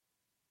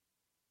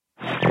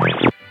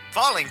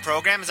Following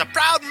program is a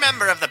proud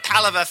member of the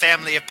Palava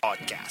family of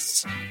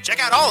podcasts. Check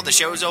out all the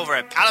shows over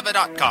at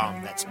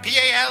palava.com. That's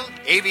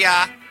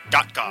PALAVI.com.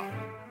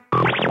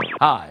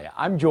 Hi,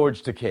 I'm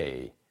George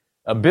Takei.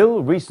 A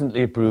bill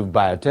recently approved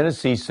by a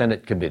Tennessee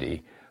Senate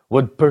committee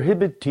would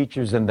prohibit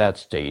teachers in that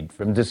state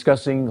from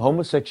discussing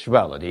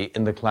homosexuality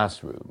in the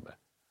classroom.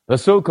 The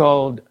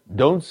so-called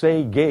Don't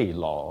Say Gay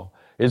law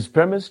is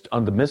premised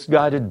on the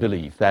misguided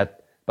belief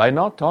that by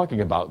not talking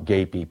about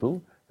gay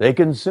people, they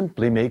can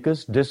simply make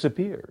us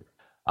disappear.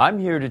 I'm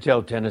here to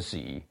tell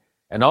Tennessee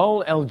and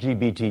all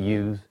LGBT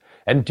youth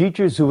and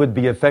teachers who would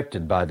be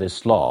affected by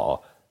this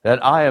law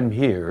that I am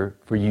here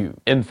for you.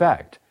 In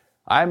fact,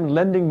 I'm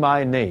lending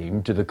my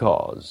name to the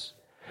cause.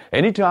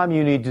 Anytime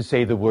you need to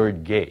say the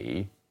word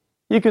gay,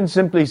 you can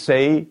simply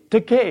say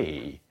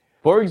Takei.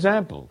 For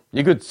example,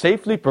 you could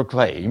safely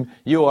proclaim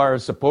you are a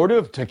supporter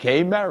of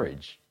Takei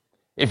marriage.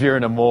 If you're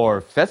in a more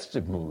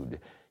festive mood,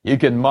 you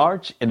can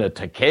march in a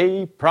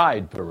Takei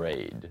pride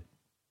parade.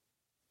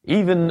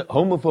 Even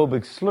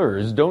homophobic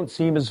slurs don't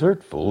seem as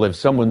hurtful if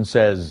someone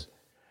says,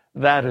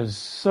 "That is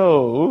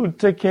so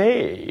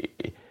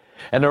Takei."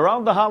 And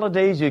around the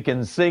holidays you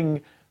can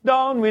sing,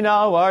 "Don we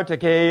now our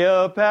Takei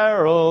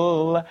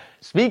apparel."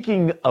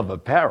 Speaking of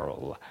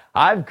apparel,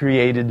 I've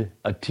created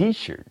a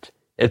t-shirt.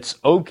 It's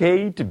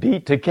okay to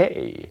be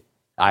Takei.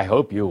 I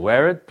hope you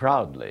wear it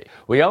proudly.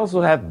 We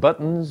also have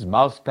buttons,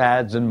 mouse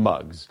pads, and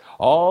mugs,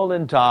 all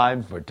in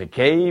time for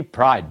Takei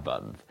Pride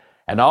Month,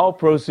 and all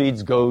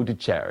proceeds go to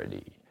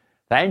charity.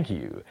 Thank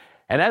you.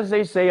 And as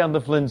they say on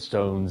the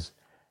Flintstones,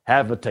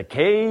 have a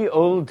Takei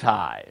old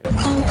time.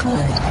 Oh,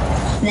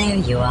 good. There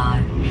you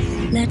are.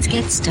 Let's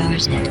get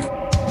started.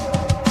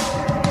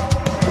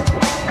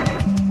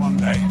 One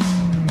day,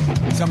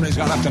 somebody's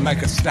going to have to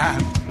make a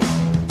stand.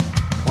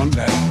 One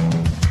day,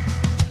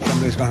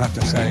 somebody's going to have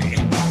to say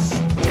enough.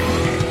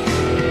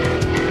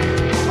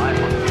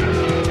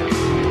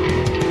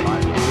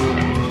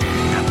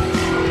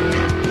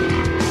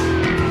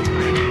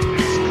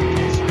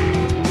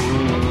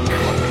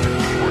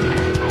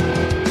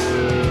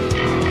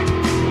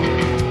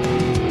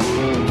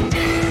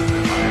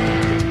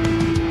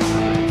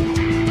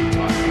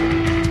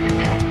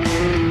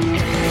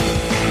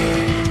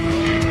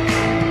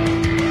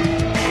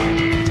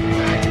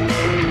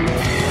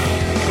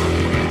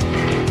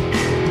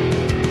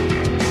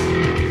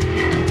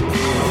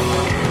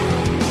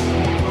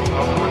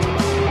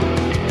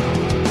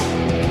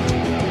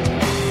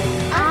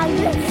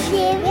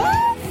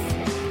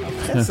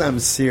 I'm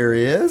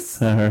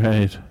serious. All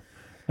right.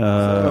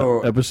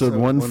 Episode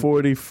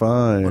 145.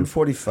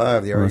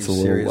 145, the Are You That's a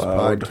little Serious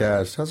loud.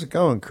 podcast. How's it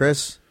going,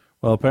 Chris?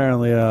 Well,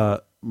 apparently,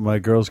 my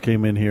girls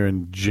came in here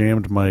and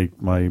jammed my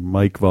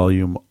mic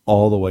volume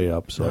all the way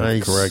up, so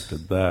Nice. I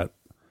corrected that.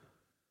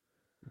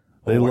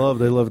 They love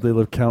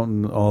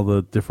counting all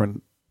the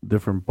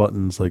different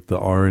buttons, like the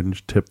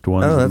orange tipped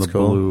ones Oh, and that's the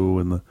cool. blue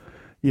and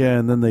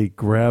and then they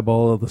grab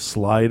all of the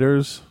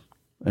sliders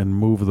and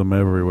move them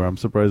everywhere. I'm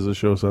surprised the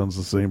show sounds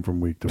the same from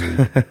week to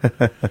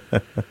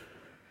week.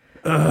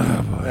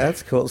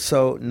 That's cool.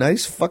 So,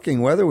 nice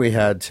fucking weather we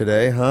had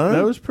today, huh?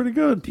 That was pretty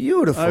good.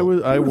 Beautiful. I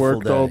beautiful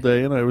worked day. all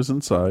day and I was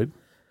inside.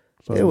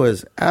 So It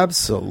was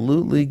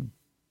absolutely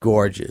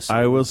gorgeous.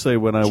 I will say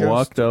when I Just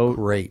walked out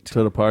great.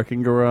 to the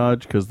parking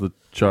garage, because the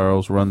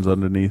Charles runs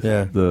underneath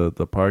Yeah. the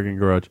parking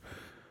garage,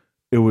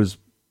 it was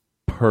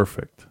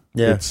perfect.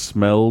 Yeah. It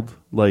smelled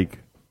like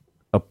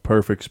a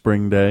perfect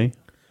spring day.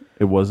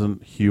 It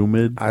wasn't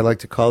humid. I like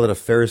to call it a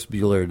Ferris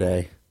Bueller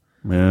day.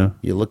 Yeah.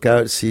 You look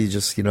out, see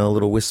just,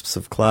 little wisps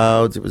of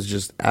clouds. It was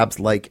just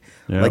like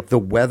the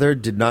weather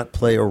did not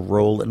play a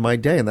role in my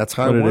day, and that's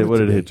how I wanted What it did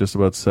to it be. hit? Just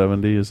about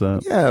 70? Is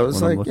that? Yeah, it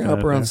was what I'm like looking up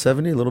at around here?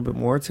 70, a little bit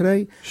more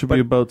today. Should be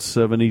about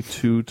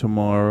 72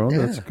 tomorrow. Yeah.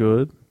 That's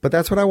good. But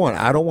that's what I want.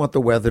 I don't want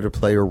the weather to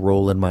play a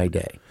role in my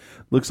day.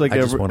 Looks like I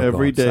just wanna go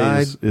every day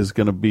outside. is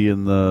going to be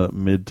in the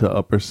mid to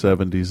upper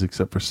 70s,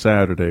 except for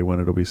Saturday when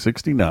it'll be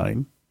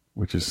 69,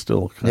 which is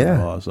still kind of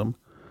awesome,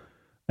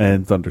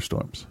 and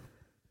thunderstorms.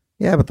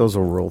 Yeah, but those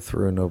will roll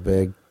through, no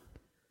big.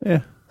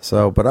 Yeah.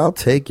 So, but I'll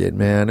take it,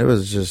 man. It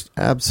was just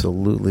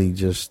absolutely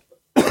just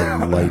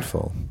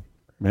delightful.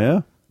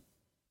 Yeah.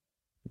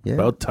 Yeah.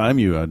 About time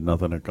you had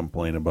nothing to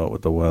complain about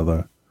with the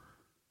weather.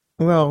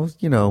 Well,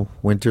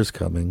 winter's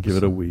coming. Give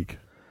it a week.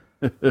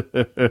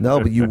 No,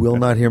 but you will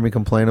not hear me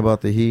complain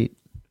about the heat.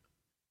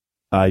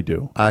 I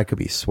do. I could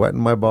be sweating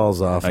my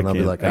balls off, and I'll be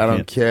can't- like, I I don't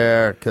can't.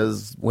 care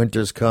because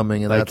winter's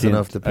coming, and that's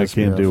enough to piss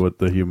me I can't off. do with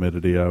the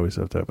humidity. I always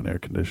have to have an air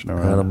conditioner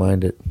I don't on.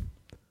 mind it.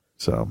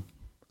 So,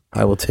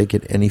 I will take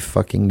it any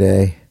fucking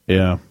day.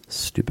 yeah.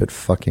 Stupid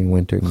fucking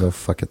winter can go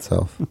fuck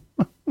itself.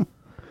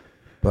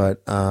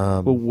 But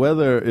But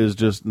weather is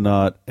just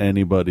not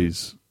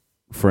anybody's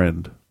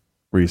friend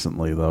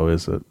recently, though,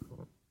 is it?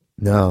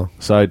 no,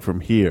 Aside from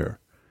here.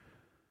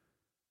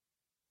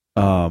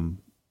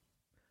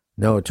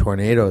 no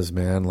tornadoes,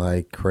 man,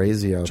 like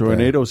crazy out there.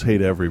 Tornadoes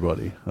hate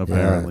everybody,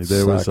 apparently. it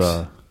There was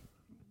sucks.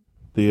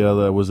 the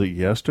other, was it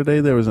yesterday?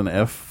 There was an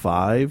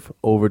F5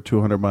 over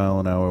 200 mile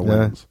an hour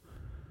winds.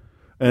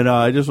 And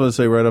I just want to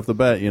say right off the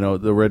bat,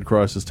 the Red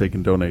Cross is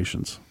taking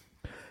donations.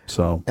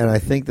 So, and I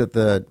think that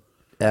the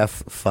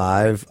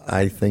F5,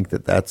 I think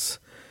that that's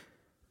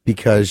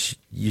because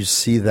you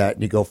see that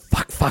and you go,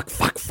 fuck.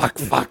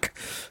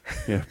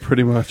 Yeah,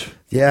 pretty much.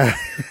 Yeah.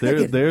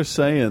 They're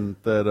saying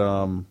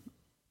that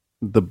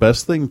the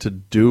best thing to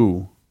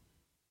do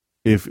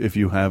if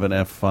you have an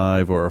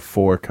F5 or a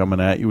 4 coming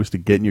at you is to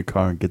get in your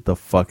car and get the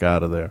fuck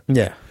out of there.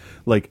 Yeah.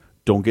 Like,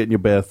 don't get in your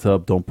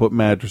bathtub. Don't put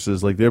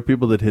mattresses. Like, there are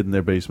people that hid in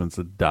their basements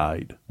that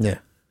died. Yeah.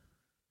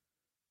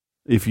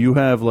 If you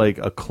have, like,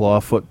 a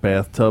clawfoot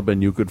bathtub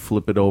and you could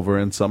flip it over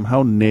and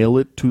somehow nail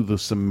it to the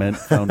cement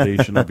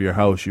foundation of your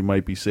house, you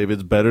might be safe.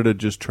 It's better to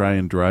just try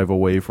and drive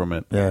away from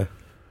it. Yeah.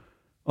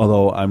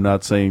 Although I'm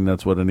not saying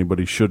that's what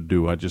anybody should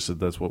do. I just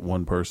said that's what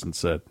one person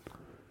said.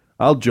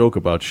 I'll joke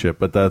about shit,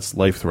 but that's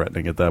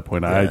life-threatening at that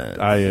point.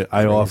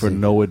 I offer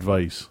no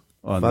advice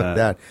on Fuck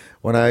that.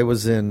 When I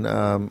was in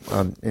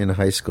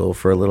high school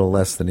for a little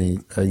less than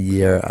a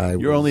year,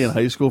 You're only in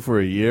high school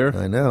for a year?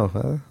 I know,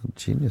 huh?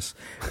 Genius.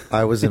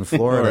 I was in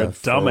Florida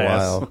for a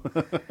while.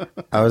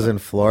 I was in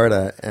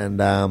Florida,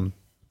 and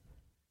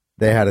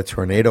they had a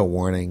tornado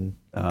warning,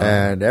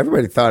 and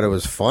everybody thought it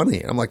was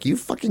funny. I'm like, you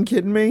fucking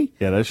kidding me?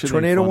 Yeah, that shit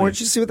tornado warning.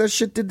 Did you see what that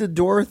shit did to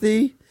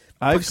Dorothy?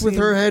 I've seen with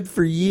her head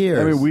for years.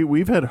 I mean,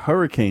 we've had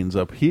hurricanes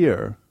up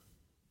here,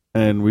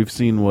 and we've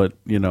seen what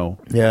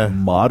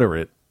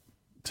moderate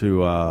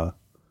to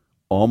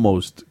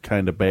almost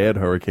kind of bad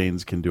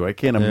hurricanes can do. I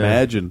can't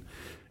imagine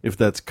if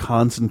that's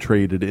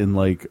concentrated in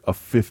like a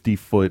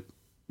 50-foot,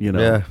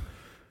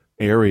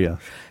 area.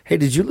 Hey,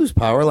 did you lose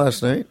power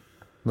last night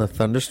in the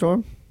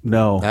thunderstorm?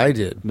 No. I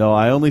did. No,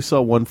 I only saw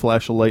one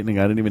flash of lightning.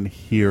 I didn't even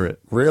hear it.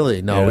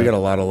 Really? No, we got a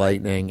lot of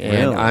lightning.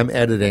 And really? I'm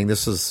editing.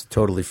 This is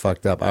totally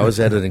fucked up. I was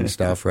editing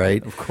stuff,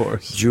 right? Of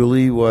course.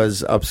 Julie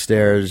was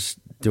upstairs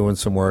doing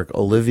some work.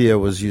 Olivia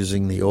was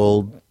using the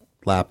old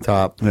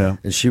laptop. Yeah.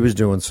 And she was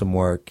doing some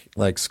work,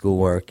 like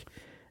schoolwork.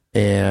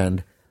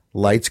 And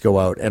lights go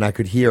out. And I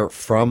could hear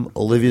from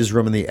Olivia's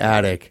room in the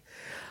attic,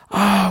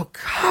 oh,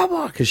 come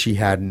on, because she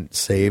hadn't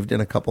saved in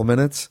a couple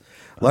minutes.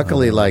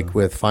 Luckily, like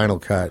with Final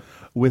Cut.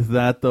 With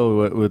that,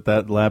 though, with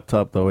that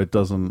laptop, though, it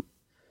doesn't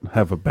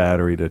have a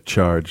battery to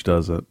charge,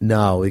 does it?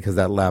 No, because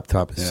that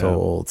laptop is so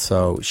old.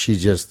 So she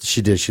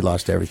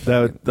lost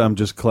everything. I'm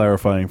just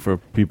clarifying for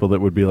people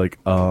that would be like,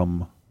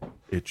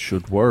 it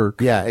should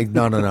work. Yeah,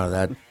 no,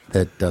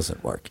 that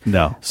doesn't work.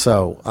 No.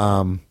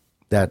 So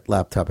that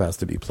laptop has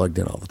to be plugged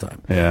in all the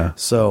time. Yeah.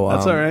 So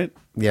that's all right.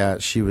 Yeah,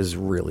 she was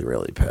really,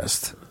 really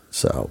pissed.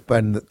 So,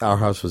 but our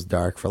house was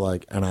dark for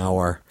like an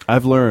hour.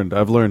 I've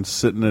learned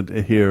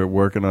sitting here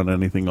working on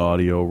anything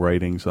audio,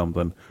 writing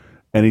something.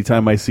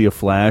 Anytime I see a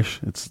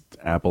flash, it's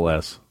Apple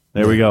S.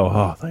 There we go.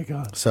 Oh, thank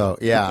God. So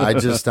yeah, I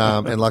just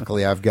and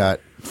luckily I've got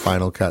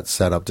Final Cut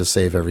set up to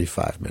save every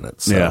 5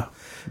 minutes. So yeah.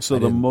 So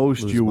the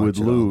most you would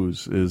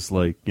lose is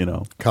like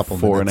couple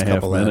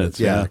 4.5 minutes.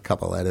 Yeah, a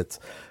couple edits.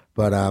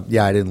 But I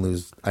didn't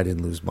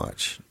lose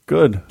much.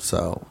 Good.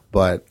 So,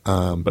 but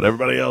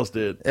everybody else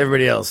did.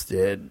 Everybody else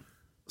did.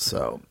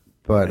 So,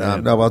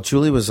 but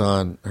Julie was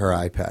on her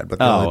iPad, but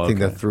the only thing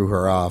that threw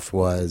her off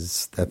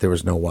was that there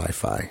was no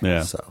Wi-Fi.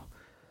 Yeah. So,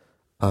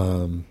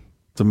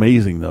 it's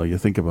amazing though. You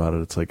think about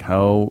it. It's like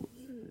how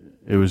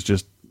it was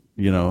just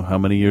how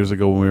many years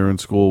ago when we were in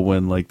school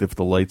when like if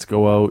the lights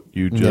go out,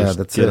 you just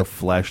get a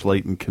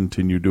flashlight and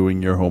continue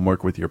doing your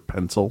homework with your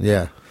pencil.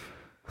 Yeah.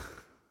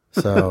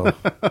 So,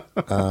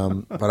 but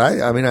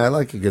I mean, I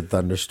like a good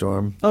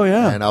thunderstorm. Oh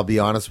yeah. And I'll be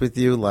honest with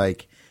you,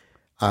 like.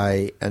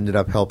 I ended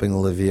up helping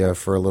Olivia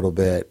for a little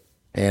bit,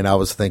 and I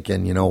was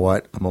thinking, you know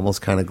what? I'm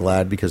almost kind of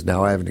glad because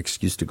now I have an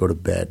excuse to go to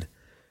bed.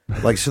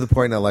 Like, to the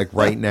point that, like,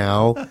 right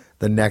now,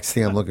 the next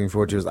thing I'm looking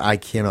forward to is I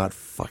cannot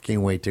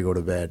fucking wait to go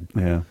to bed.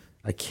 Yeah.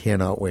 I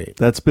cannot wait.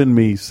 That's been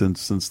me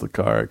since the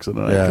car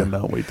accident. Yeah. I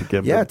cannot wait to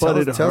get back. But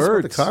it hurts.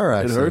 About the car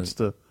accident. It hurts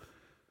to...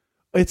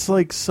 It's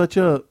like such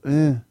a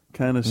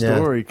kind of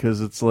story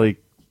because it's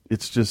like,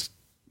 it's just,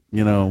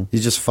 You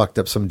just fucked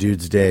up some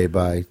dude's day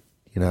by...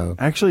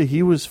 Actually,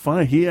 he was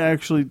fine. He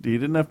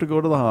didn't have to go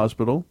to the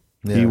hospital.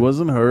 Yeah. He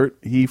wasn't hurt.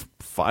 He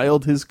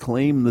filed his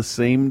claim the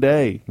same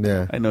day.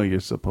 Yeah. I know you're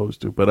supposed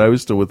to, but I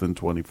was still within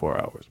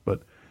 24 hours.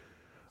 But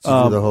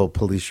so the whole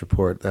police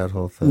report, that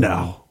whole thing.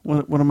 No.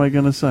 What am I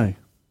going to say?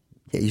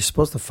 Yeah, you're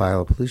supposed to file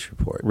a police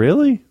report.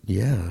 Really?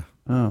 Yeah.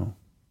 Oh.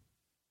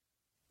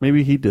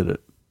 Maybe he did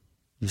it.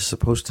 You're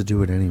supposed to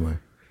do it anyway.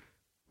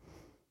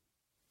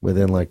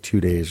 Within like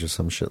 2 days or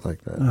some shit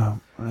like that. Oh,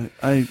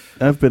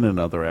 I've been in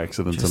other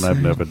accidents and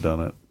I've never done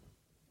it.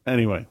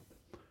 Anyway,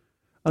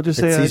 I'll just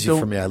say it's easy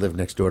for me. I live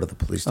next door to the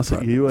police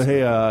department. I'll say,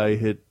 hey, I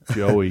hit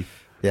Joey.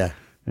 Yeah.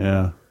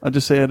 I'll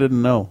just say I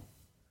didn't know.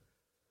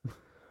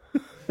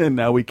 And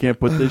now we can't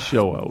put this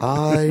show out.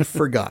 I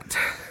forgot.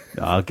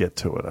 I'll get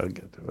to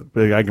it.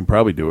 But I can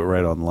probably do it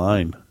right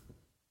online.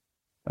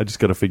 I just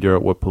got to figure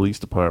out what police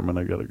department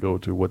I got to go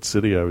to, what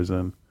city I was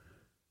in.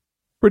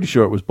 Pretty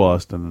sure it was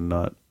Boston and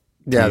not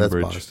Cambridge.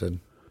 That's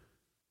Boston.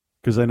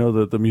 Because I know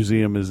that the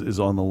museum is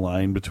on the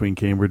line between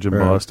Cambridge and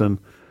Boston,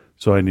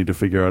 so I need to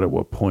figure out at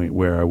what point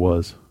where I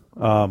was.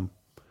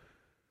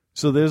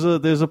 So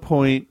there's a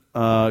point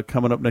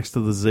coming up next to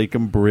the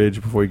Zakim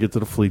Bridge before you get to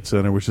the Fleet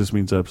Center, which just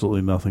means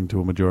absolutely nothing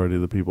to a majority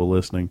of the people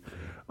listening.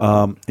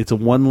 It's a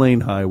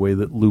one-lane highway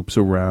that loops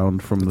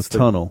around from the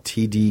tunnel.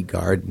 TD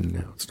Garden.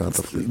 No, it's not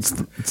the Fleet.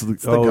 It's the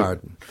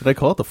Garden. Did I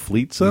call it the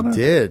Fleet Center? You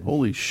did.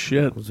 Holy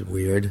shit. Was it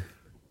weird?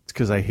 It's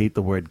because I hate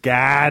the word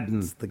garden.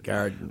 It's the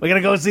Garden. We're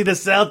going to go see the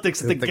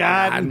Celtics, the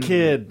garden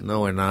kid.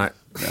 No, we're not.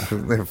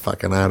 They're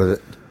fucking out of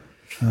it.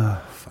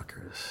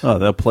 Fuckers. Oh,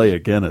 they'll play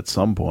again at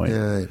some point.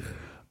 Yeah.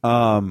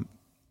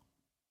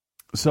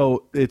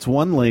 So it's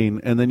one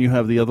lane, and then you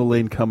have the other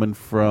lane coming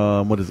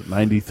from,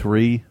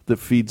 93 that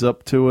feeds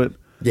up to it.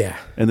 Yeah.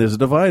 And there's a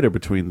divider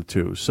between the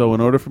two. So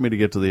in order for me to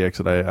get to the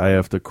exit, I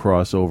have to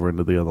cross over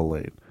into the other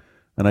lane.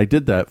 And I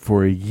did that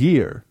for a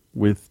year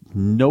with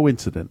no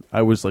incident.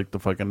 I was like the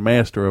fucking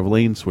master of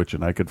lane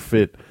switching. I could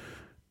fit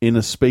in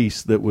a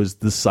space that was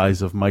the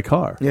size of my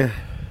car. Yeah.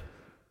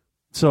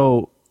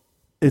 So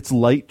it's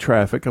light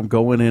traffic. I'm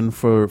going in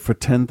for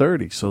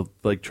 10:30. So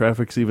like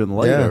traffic's even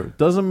lighter. Yeah.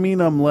 Doesn't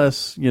mean I'm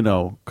less,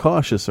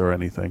 cautious or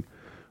anything.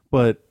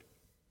 But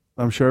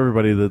I'm sure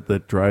everybody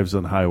that drives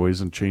on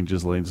highways and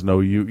changes lanes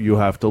know you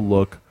have to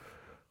look,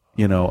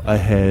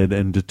 ahead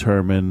and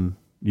determine,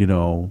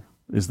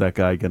 is that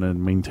guy going to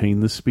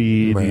maintain the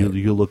speed? Right.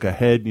 You look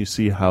ahead and you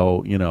see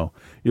how, you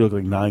look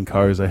like 9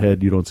 cars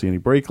ahead. You don't see any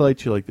brake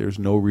lights. You're like, there's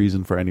no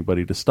reason for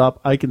anybody to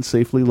stop. I can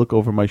safely look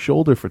over my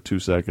shoulder for 2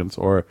 seconds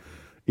or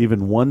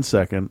even 1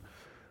 second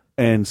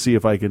and see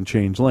if I can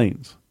change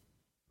lanes.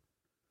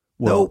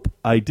 Well, Nope.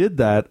 I did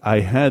that.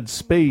 I had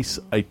space.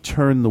 I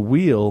turned the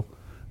wheel.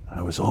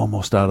 I was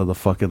almost out of the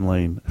fucking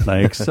lane, and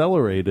I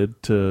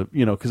accelerated to,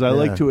 because I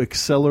like to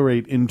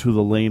accelerate into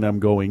the lane I'm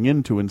going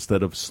into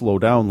instead of slow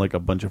down like a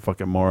bunch of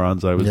fucking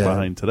morons I was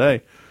behind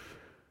today.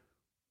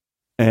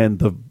 And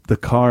the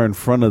car in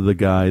front of the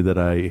guy that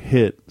I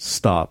hit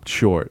stopped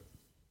short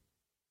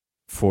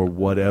for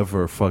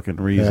whatever fucking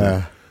reason.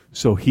 Yeah.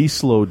 So he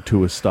slowed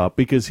to a stop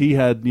because he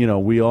had,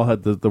 we all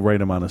had the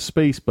right amount of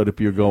space, but if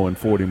you're going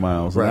 40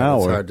 miles an hour,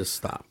 It's hard to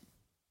stop.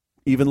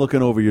 Even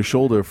looking over your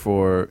shoulder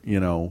for,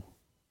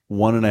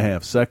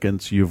 1.5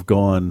 seconds, you've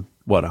gone,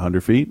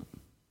 100 feet?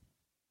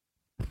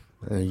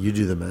 You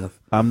do the math.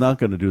 I'm not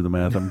going to do the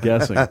math, I'm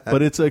guessing.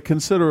 But it's a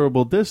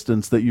considerable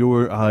distance that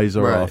your eyes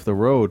are off the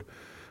road.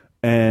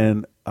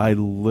 And I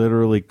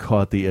literally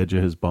caught the edge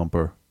of his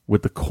bumper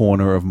with the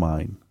corner of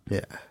mine.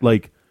 Yeah.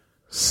 Like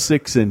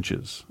 6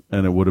 inches,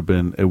 and it would have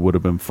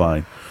been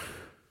fine.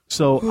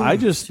 So I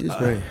just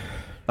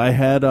I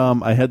had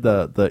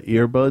the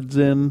earbuds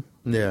in.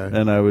 Yeah.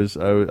 And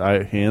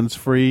I hands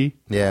free.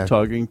 Yeah.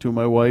 Talking to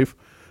my wife,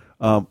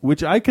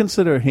 which I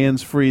consider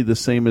hands free the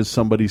same as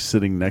somebody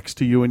sitting next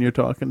to you and you're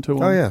talking to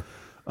them. Oh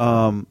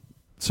yeah.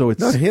 So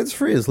it's hands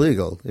free is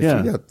legal.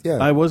 If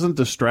I wasn't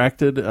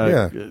distracted.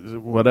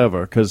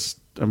 Whatever. Because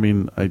I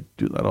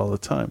do that all the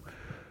time.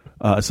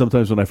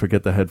 Sometimes when I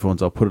forget the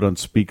headphones, I'll put it on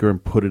speaker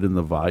and put it in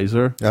the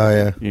visor. Oh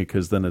yeah.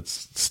 Because then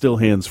it's still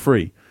hands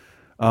free.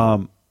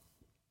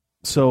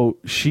 So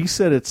she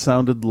said it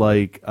sounded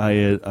like I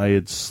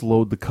had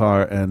slowed the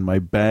car and my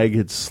bag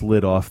had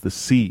slid off the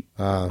seat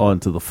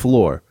onto the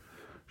floor.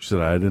 She said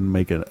I didn't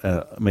make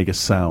a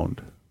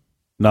sound,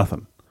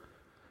 nothing.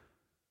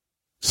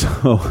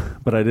 So,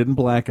 but I didn't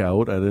black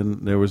out.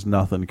 There was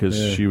nothing because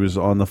she was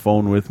on the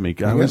phone with me. You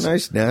got a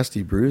nice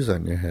nasty bruise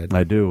on your head.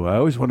 I do. I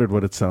always wondered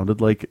what it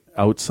sounded like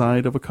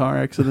outside of a car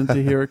accident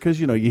to hear it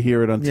because you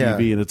hear it on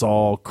TV and it's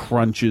all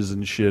crunches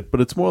and shit,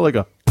 but it's more like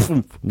a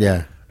poof,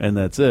 and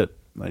that's it.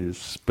 I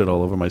just spit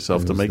all over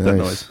myself to make that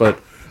noise.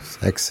 But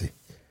sexy.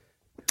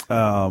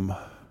 In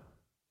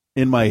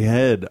my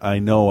head, I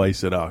know I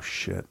said, "Oh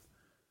shit,"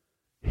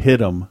 hit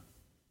him,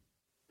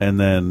 and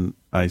then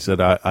I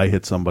said, "I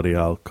hit somebody.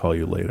 I'll call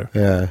you later."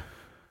 Yeah.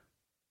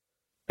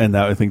 And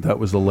I think that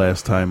was the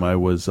last time I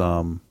was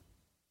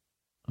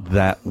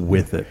that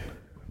with it,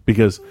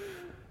 because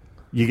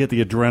you get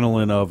the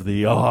adrenaline of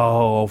the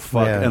oh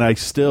fuck, and I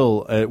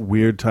still at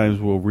weird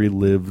times will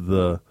relive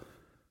the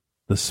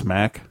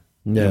smack.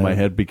 In my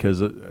head because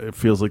it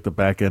feels like the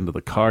back end of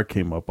the car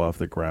came up off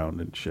the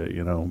ground and shit,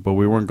 but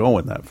we weren't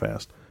going that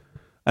fast.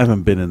 I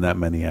haven't been in that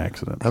many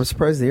accidents. I'm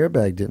surprised the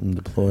airbag didn't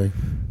deploy.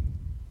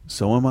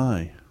 So am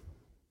I.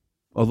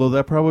 Although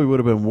that probably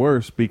would have been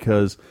worse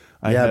because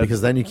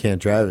because then you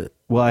can't drive it.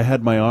 Well, I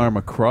had my arm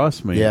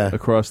across me,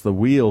 across the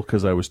wheel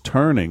because I was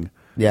turning.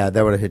 Yeah,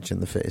 that would have hit you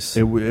in the face.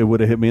 It would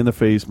have hit me in the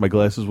face. My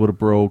glasses would have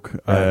broke.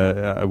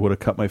 I would have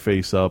cut my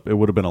face up. It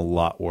would have been a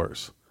lot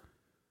worse.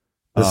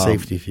 The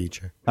safety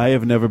feature. I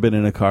have never been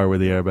in a car where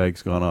the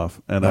airbag's gone off,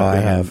 and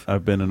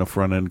I've been in a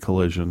front end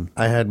collision.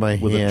 I had my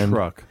with hand a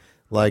truck,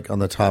 like on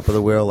the top of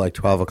the wheel, like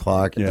 12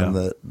 o'clock, and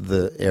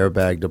the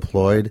airbag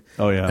deployed.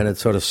 Oh yeah, and it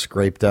sort of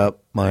scraped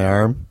up my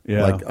arm,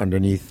 like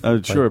underneath.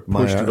 I'm sure it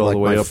pushed it all the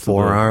way up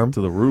forearm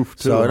to the roof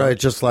too. So it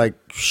just like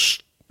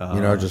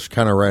just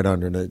kind of right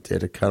under, and it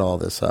did. It cut all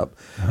this up,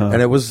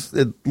 and it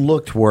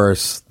looked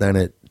worse than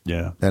it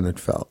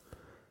felt.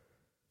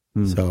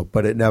 So,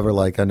 but it never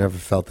I never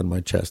felt in my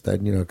chest.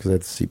 Because I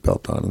had the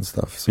seatbelt on and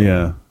stuff. So.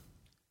 Yeah.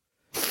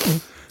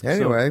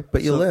 Anyway,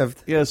 but you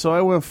lived. Yeah, so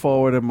I went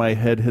forward and my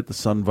head hit the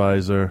sun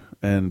visor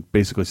and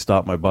basically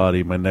stopped my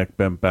body. My neck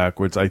bent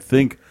backwards. I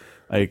think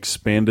I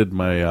expanded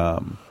my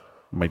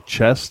my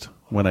chest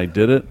when I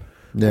did it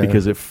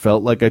because it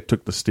felt like I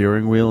took the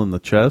steering wheel in the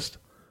chest,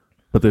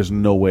 but there's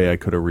no way I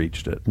could have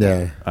reached it.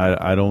 Yeah.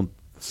 I don't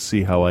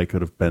see how I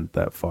could have bent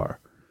that far.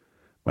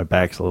 My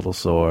back's a little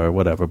sore,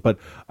 whatever. But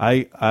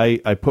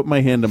I put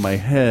my hand to my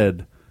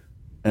head,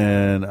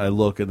 and I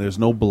look, and there's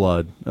no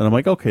blood. And I'm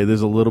like, okay,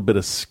 there's a little bit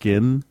of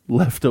skin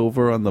left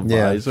over on the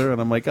visor.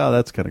 And I'm like, oh,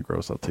 that's kind of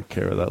gross. I'll take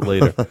care of that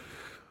later.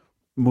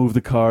 Move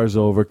the cars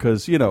over,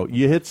 because, you know,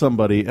 you hit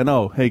somebody, and,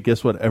 oh, hey,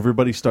 guess what?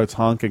 Everybody starts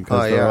honking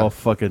because they're all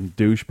fucking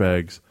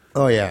douchebags.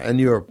 Oh, yeah. And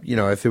you're, you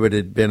know, if it would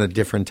have been a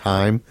different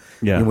time,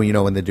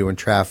 when they're doing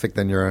traffic,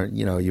 then you're,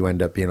 you know, you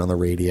end up being on the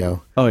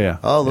radio. Oh, yeah.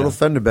 Oh, a little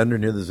fender bender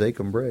near the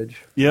Zakum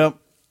Bridge. Yep.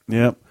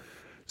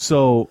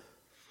 So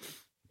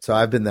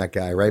I've been that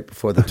guy right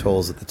before the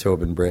tolls at the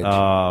Tobin Bridge.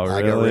 Oh, really?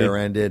 I got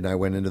rear-ended, and I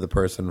went into the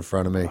person in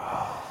front of me.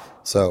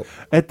 So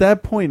at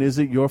that point, is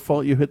it your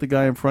fault you hit the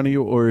guy in front of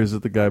you, or is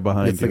it the guy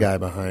behind you? It's the guy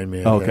behind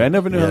me. Okay, I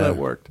never knew how that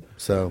worked.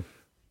 So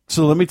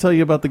let me tell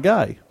you about the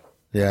guy.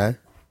 Yeah.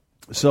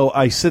 So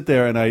I sit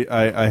there and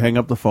I hang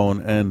up the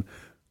phone, and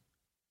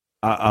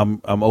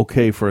I'm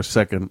okay for a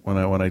second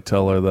when I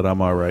tell her that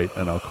I'm all right,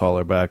 and I'll call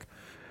her back,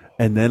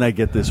 and then I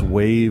get this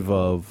wave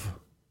of,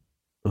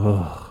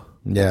 ugh.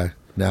 Yeah.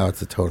 Now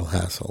it's a total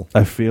hassle.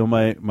 I feel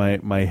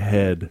my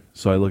head,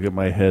 so I look at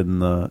my head in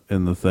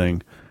the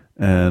thing,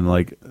 and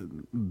like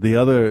the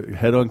other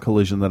head-on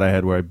collision that I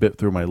had where I bit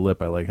through my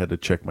lip, I had to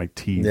check my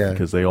teeth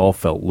because they all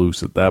felt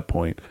loose at that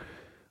point.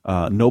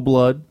 No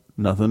blood.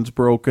 Nothing's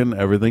broken.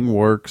 Everything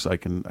works. I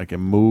can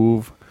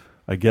move.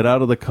 I get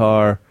out of the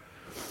car.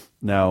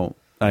 Now,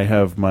 I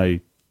have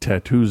my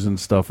tattoos and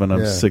stuff, and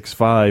I'm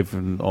 6'5"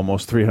 and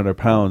almost 300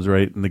 pounds,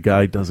 right? And the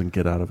guy doesn't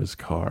get out of his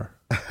car.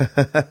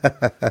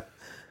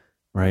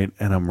 Right?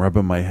 And I'm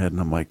rubbing my head, and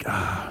I'm like,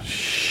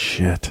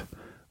 shit.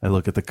 I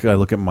look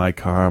at my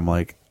car. I'm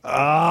like,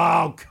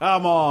 oh,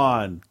 come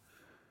on.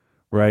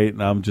 Right?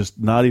 And I'm just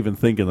not even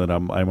thinking that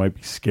I might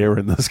be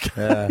scaring this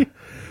guy. Yeah.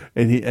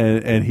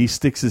 And he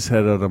sticks his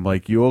head out. I'm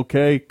like, you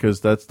okay?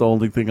 Because that's the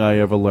only thing I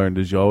ever learned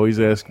is you always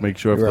make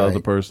sure if the other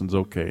person's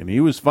okay. And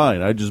he was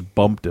fine. I just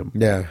bumped him.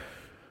 Yeah.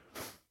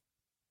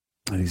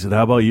 And he said,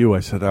 how about you? I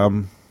said,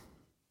 I'm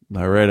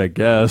all right, I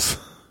guess.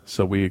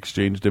 So we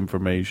exchanged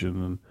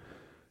information. And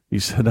he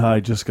said, I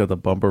just got the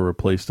bumper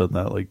replaced on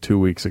that like 2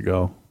 weeks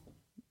ago.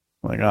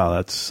 I'm like, oh,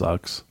 that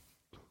sucks.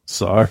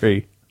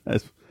 Sorry.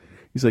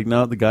 He's like,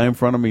 no, the guy in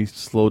front of me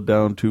slowed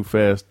down too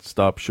fast,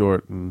 stopped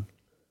short, and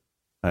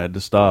I had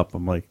to stop.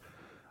 I'm like,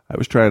 I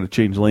was trying to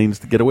change lanes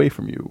to get away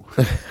from you.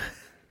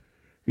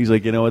 He's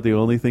like, you know what? The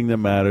only thing that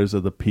matters are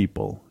the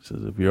people. He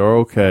says, if you're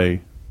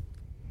okay,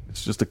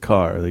 it's just a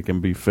car. They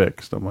can be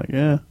fixed. I'm like,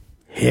 yeah.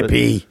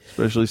 Hippie.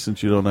 Especially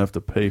since you don't have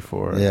to pay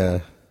for it. Yeah.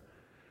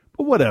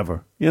 But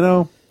whatever.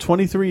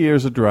 23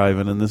 years of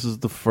driving, and this is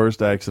the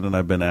first accident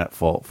I've been at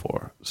fault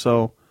for.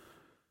 So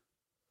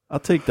I'll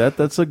take that.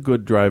 That's a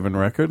good driving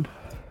record.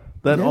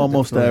 That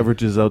almost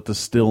averages out to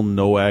still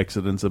no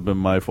accidents have been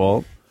my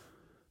fault.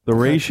 The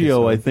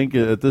ratio, I think,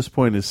 at this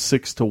point is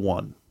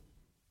 6-1.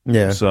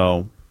 Yeah.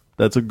 So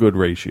that's a good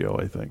ratio,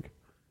 I think.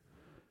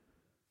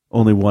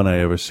 Only one I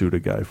ever sued a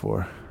guy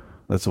for.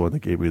 That's the one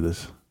that gave me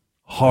this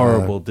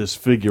horrible,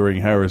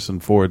 disfiguring Harrison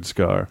Ford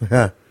scar.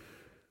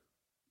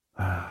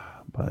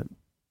 But,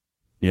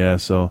 yeah,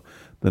 so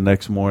the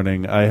next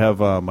morning, I have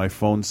my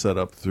phone set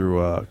up through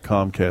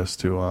Comcast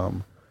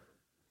to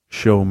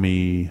show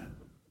me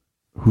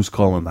who's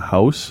calling the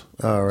house.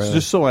 Oh, really? So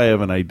just so I have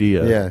an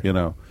idea,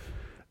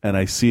 And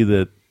I see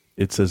that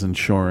it says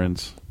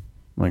insurance.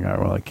 I'm like, all right,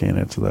 well, I can't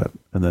answer that.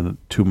 And then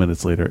 2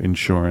 minutes later,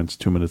 insurance.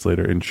 2 minutes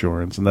later,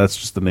 insurance. And that's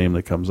just the name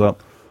that comes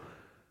up.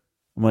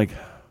 I'm like,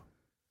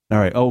 all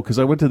right. Oh, because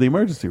I went to the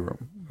emergency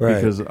room. Right.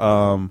 Because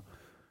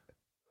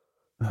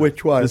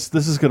which one?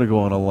 This is going to go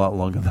on a lot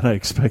longer than I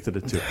expected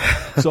it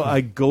to. So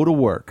I go to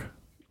work,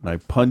 and I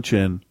punch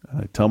in,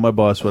 and I tell my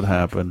boss what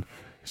happened.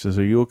 He says,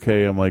 are you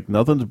okay? I'm like,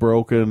 nothing's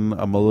broken.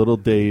 I'm a little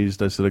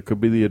dazed. I said, it could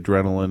be the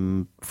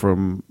adrenaline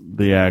from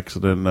the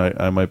accident.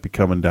 I might be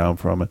coming down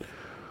from it.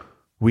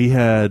 We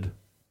had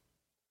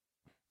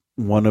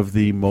one of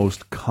the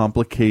most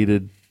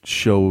complicated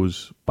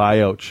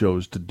buyout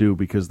shows to do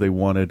because they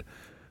wanted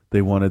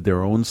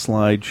their own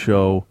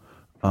slideshow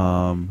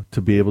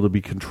to be able to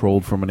be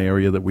controlled from an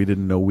area that we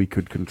didn't know we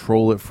could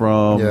control it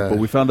from. Yeah. But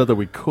we found out that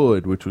we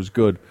could, which was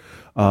good.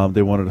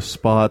 They wanted a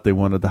spot. They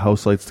wanted the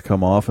house lights to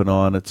come off and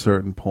on at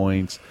certain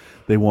points.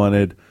 They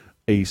wanted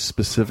a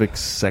specific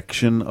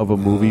section of a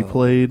movie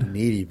played.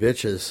 Needy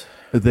bitches.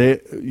 They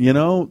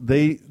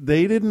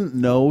didn't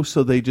know,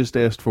 so they just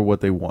asked for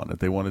what they wanted.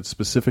 They wanted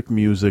specific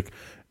music.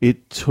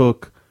 It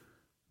took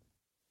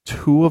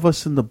 2 of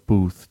us in the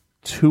booth,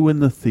 2 in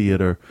the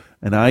theater,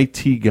 an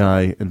IT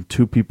guy, and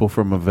 2 people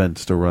from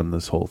events to run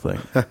this whole thing.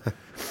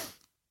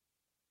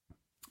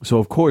 So,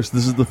 of course,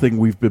 this is the thing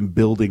we've been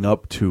building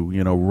up to,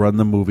 run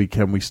the movie.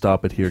 Can we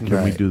stop it here?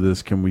 Can we do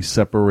this? Can we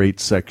separate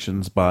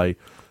sections by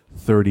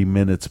 30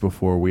 minutes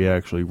before we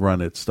actually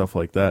run it, stuff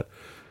like that.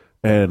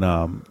 And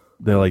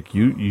they're like,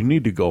 you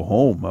need to go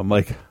home. I'm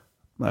like,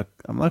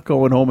 I'm not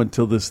going home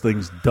until this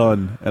thing's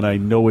done, and I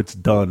know it's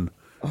done.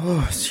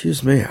 Oh,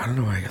 excuse me. I don't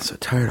know why I got so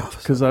tired of it.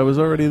 Because I was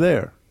already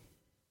there.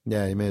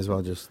 Yeah, you may as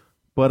well just...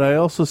 But I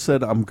also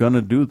said, I'm going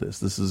to do this.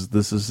 This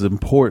is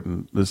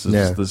important. This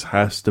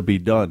has to be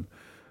done.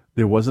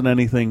 There wasn't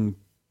anything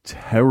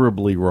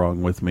terribly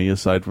wrong with me,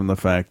 aside from the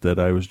fact that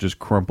I was just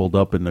crumpled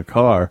up in the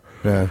car.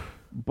 Yeah.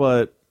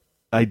 But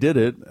I did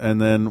it,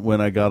 and then when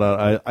I got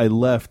out, I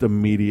left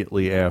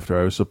immediately after.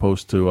 I was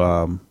supposed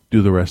to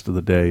do the rest of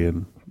the day,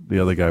 and the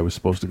other guy was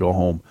supposed to go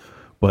home.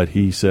 But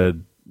he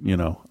said,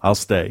 I'll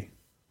stay.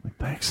 I'm like,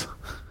 thanks.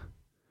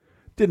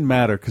 Didn't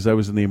matter because I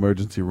was in the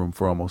emergency room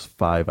for almost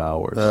 5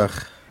 hours.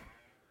 Ugh.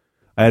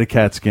 I had a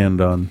CAT scan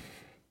done.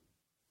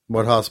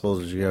 What hospital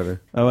did you go to?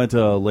 I went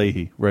to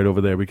Leahy, right over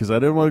there, because I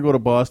didn't want to go to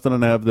Boston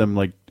and have them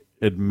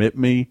admit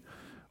me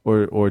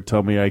or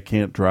tell me I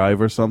can't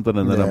drive or something,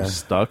 and then I'm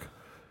stuck.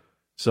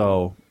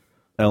 So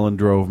Ellen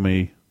drove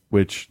me,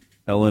 which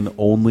Ellen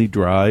only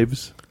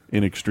drives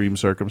in extreme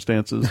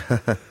circumstances.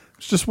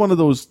 It's just one of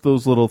those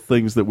little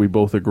things that we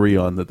both agree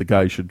on, that the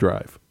guy should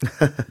drive.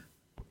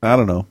 I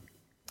don't know.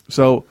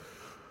 So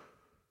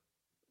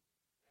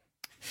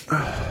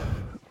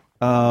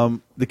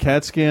the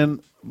CAT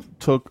scan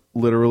took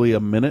literally a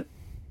minute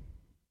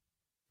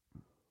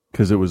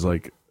because it was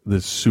like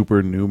this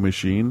super new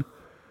machine.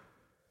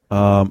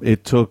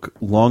 It took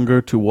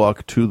longer to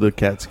walk to the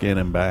CAT scan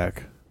and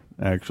back,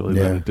 actually,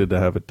 than it did to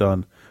have it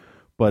done.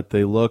 But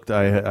they looked,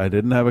 I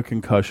didn't have a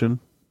concussion,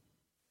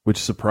 which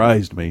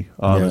surprised me,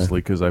 honestly,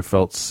 because I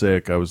felt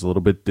sick. I was a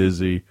little bit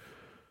dizzy.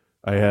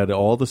 I had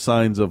all the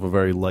signs of a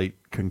very light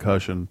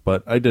concussion,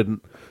 but I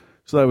didn't.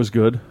 So that was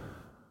good.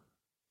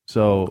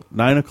 So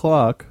 9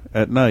 o'clock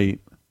at night,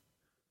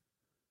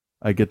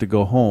 I get to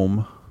go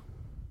home.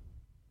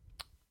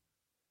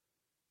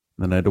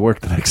 Then I had to work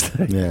the next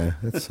day. Yeah,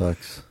 it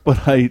sucks.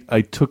 But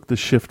I took the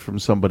shift from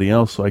somebody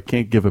else, so I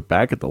can't give it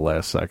back at the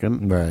last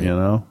second.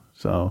 Right.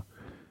 So,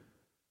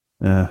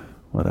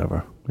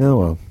 whatever. Oh,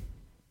 well.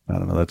 I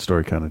don't know. That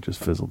story kind of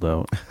just fizzled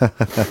out.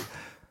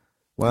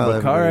 Well,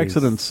 but car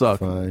accidents suck.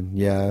 Fine.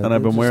 Yeah. And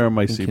I've been wearing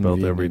my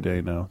seatbelt every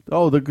day now.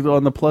 Oh,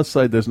 on the plus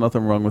side, there's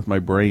nothing wrong with my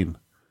brain.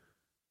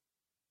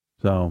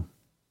 So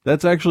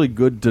that's actually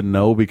good to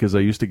know, because I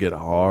used to get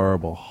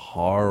horrible,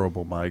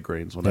 horrible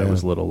migraines when I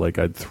was little. Like,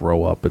 I'd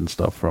throw up and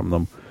stuff from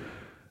them.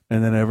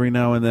 And then every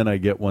now and then I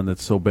get one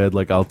that's so bad,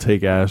 like I'll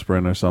take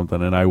aspirin or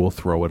something and I will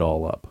throw it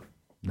all up.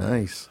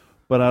 Nice.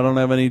 But I don't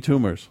have any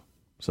tumors.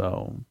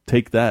 So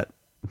take that.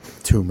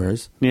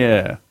 Tumors?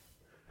 Yeah.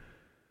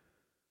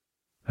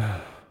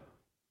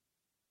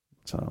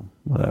 So,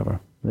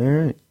 whatever. All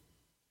right.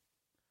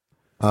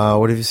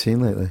 What have you seen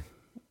lately?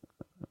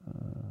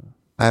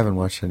 I haven't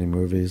watched any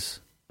movies.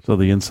 So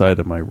the inside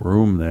of my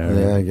room there.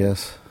 Yeah, I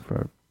guess.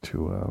 For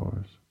 2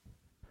 hours.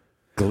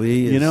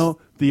 Glee is...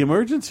 the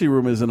emergency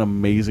room is an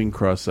amazing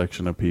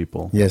cross-section of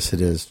people. Yes,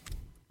 it is.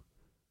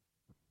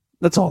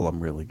 That's all I'm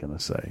really going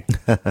to say.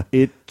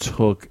 It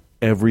took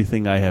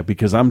everything I had,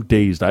 because I'm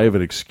dazed. I have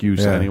an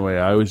excuse anyway.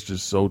 I was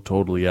just so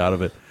totally out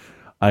of it.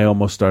 I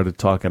almost started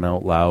talking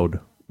out loud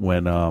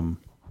when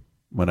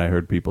I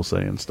heard people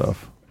saying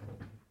stuff.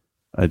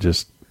 I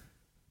just...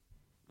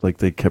 Like,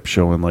 they kept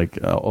showing, like,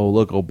 oh,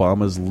 look,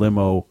 Obama's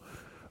limo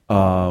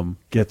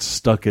gets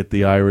stuck at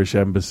the Irish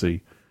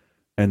embassy.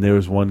 And there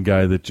was one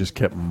guy that just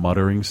kept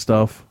muttering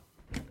stuff.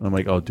 I'm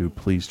like, oh, dude,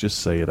 please just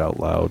say it out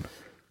loud.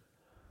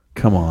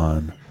 Come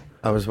on.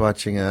 I was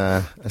watching,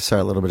 I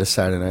saw a little bit of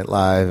Saturday Night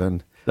Live,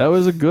 and... That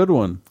was a good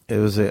one. It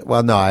was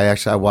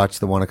I watched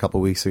the one a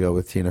couple weeks ago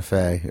with Tina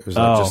Fey. It was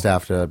just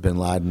after Bin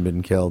Laden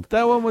been killed.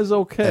 That one was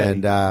okay.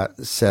 And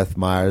Seth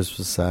Meyers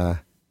was...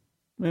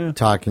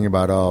 talking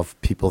about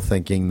people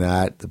thinking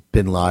that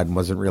Bin Laden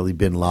wasn't really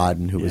Bin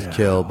Laden who was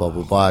killed, blah,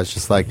 blah, blah. It's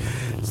just like,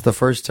 it's the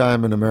first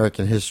time in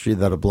American history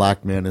that a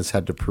black man has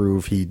had to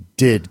prove he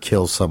did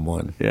kill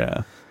someone.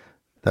 Yeah.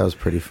 That was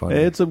pretty funny.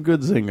 It had some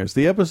good zingers.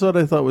 The episode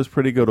I thought was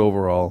pretty good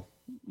overall.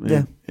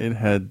 It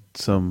had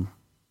some...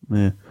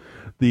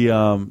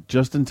 The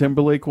Justin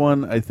Timberlake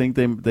one, I think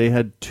they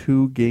had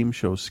 2 game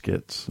show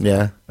skits.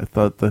 Yeah. I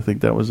think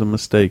that was a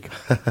mistake.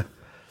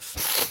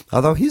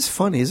 Although he's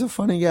funny. He's a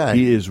funny guy.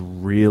 He is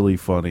really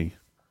funny.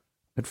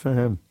 Good for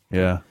him.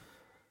 Yeah.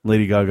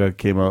 Lady Gaga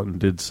came out and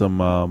did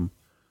some of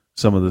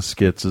the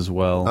skits as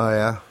well. Oh,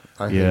 yeah?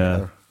 I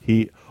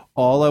hate her.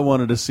 All I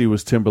wanted to see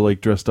was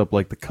Timberlake dressed up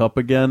like the Cup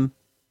again,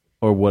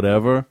 or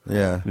whatever.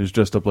 Yeah. He was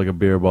dressed up like a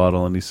beer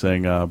bottle, and he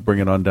sang Bring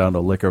It On Down to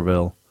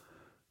Liquorville.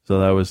 So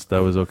that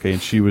was okay.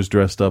 And she was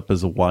dressed up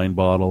as a wine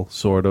bottle,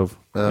 sort of.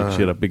 Like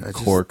she had a big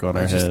cork on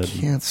her head. I just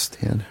can't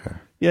stand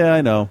her. Yeah,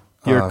 I know.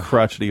 You're a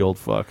crotchety old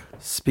fuck.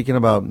 Speaking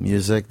about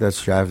music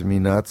that's driving me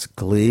nuts,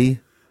 Glee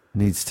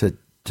needs to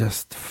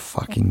just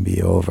fucking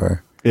be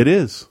over. It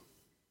is.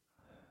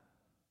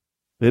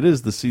 It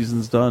is. The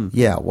season's done.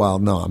 Yeah, well,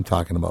 no, I'm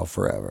talking about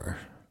forever.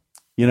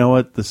 You know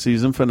what? The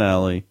season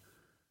finale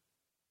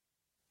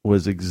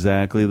was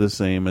exactly the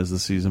same as the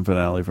season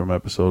finale from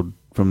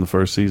the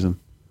first season.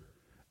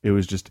 It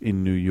was just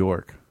in New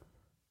York.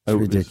 It's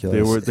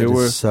ridiculous. They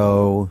were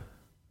so.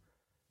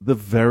 The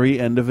very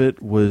end of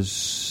it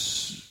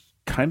was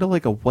kind of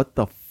like a what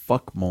the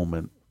fuck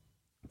moment.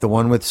 The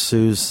one with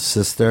Sue's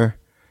sister.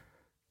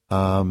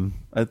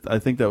 I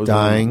think that was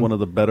dying. one of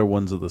the better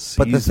ones of the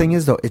season. But the thing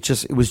is, though, it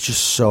was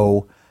just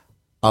so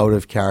out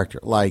of character.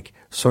 Like,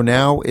 so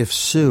now if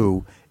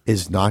Sue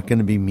is not going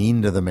to be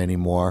mean to them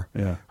anymore,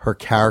 her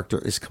character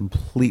is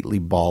completely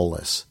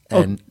ballless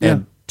and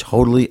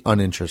totally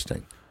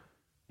uninteresting.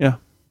 Yeah,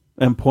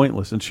 and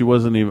pointless. And she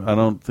wasn't even. I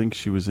don't think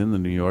she was in the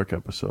New York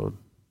episode.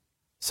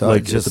 So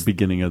like just at the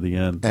beginning of the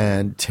end.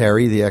 And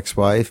Terry, the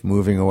ex-wife,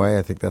 moving away,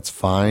 I think that's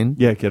fine.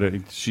 Yeah, get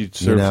it. She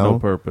serves no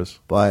purpose.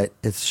 But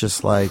it's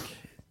just like,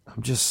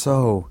 I'm just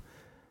so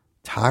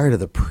tired of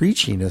the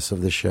preachiness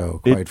of the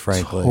show, quite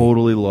frankly.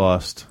 Totally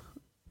lost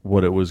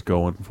what it was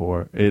going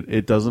for.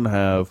 It doesn't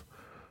have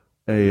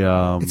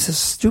a... it's a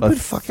stupid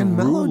fucking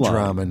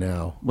melodrama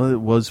now. Well, it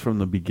was from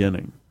the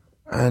beginning.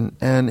 And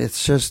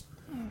it's just...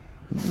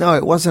 No,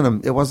 it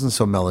wasn't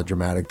so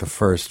melodramatic the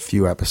first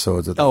few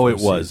episodes of the first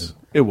season.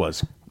 It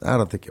was. I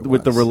don't think it was.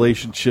 With the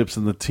relationships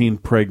and the teen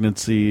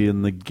pregnancy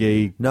and the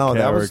gay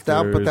characters.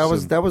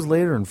 That was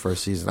later in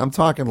first season. I'm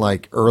talking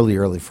like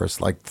early first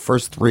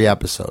 3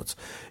 episodes.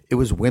 It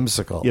was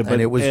whimsical. Yeah, but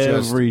and it was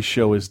every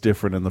show is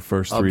different in the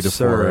first 3 to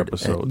 4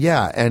 episodes.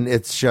 And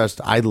it's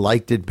just I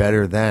liked it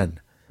better then.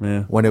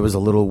 Yeah. When it was a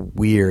little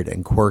weird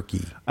and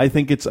quirky. I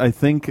think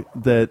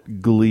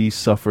that Glee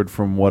suffered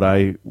from what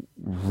I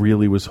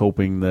really was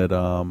hoping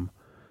that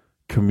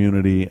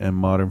Community and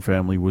Modern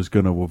Family was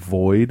going to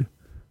avoid.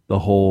 The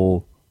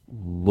whole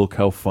look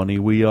how funny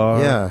we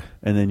are,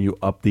 and then you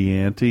up the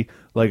ante.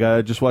 Like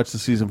I just watched the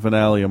season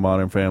finale of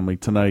Modern Family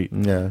tonight,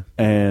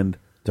 and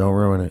don't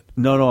ruin it.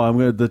 No, I'm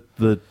gonna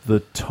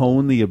the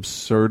tone, the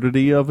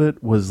absurdity of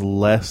it was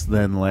less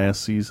than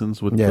last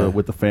season's with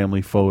the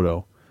family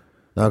photo.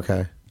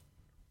 Okay,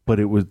 but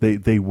it was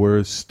they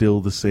were still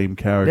the same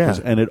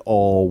characters, and it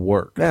all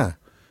worked. Yeah,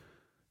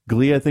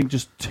 Glee I think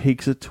just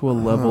takes it to a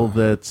level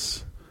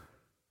that's.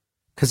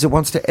 Because it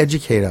wants to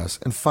educate us.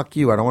 And fuck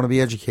you, I don't want to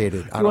be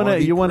educated.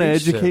 You want to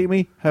educate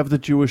me? Have the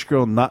Jewish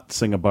girl not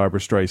sing a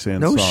Barbra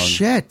Streisand song. No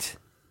shit.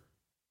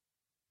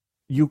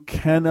 You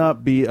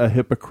cannot be a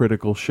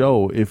hypocritical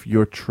show if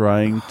you're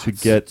trying to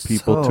get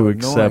people to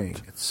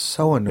accept. It's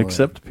so annoying.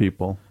 Accept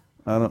people.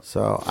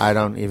 So I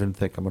don't even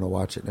think I'm going to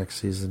watch it next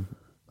season.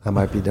 I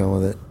might be done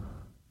with it.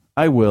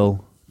 I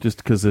will. Just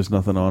because there's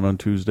nothing on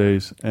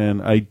Tuesdays,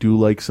 and I do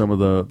like some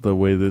of the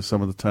way that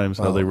some of the times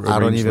how they arrange the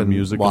music. I don't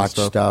even watch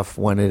and stuff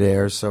when it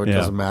airs, so it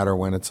doesn't matter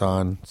when it's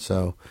on.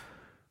 So,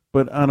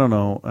 but I don't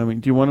know. I mean,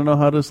 do you want to know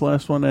how this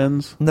last one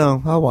ends?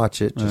 No, I'll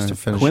watch it just to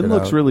finish. Quinn it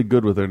looks out. really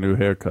good with her new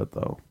haircut,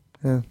 though.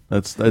 Yeah,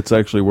 that's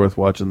actually worth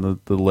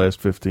watching the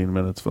last 15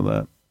 minutes for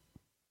that.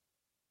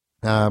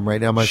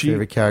 Right now, my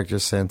favorite character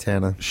is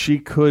Santana. She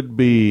could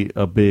be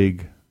a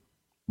big,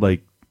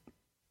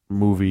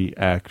 movie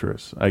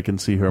actress. I can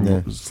see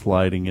her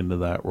sliding into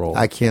that role.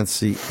 I can't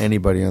see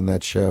anybody on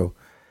that show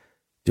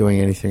doing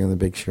anything on the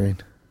big screen.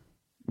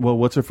 Well,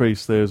 what's her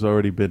face? There's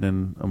already been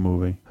in a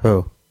movie.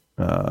 Who?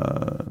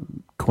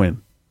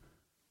 Quinn.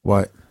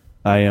 What?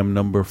 I Am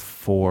Number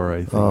 4.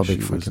 I think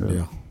big she was fucking in.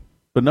 deal.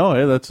 But no,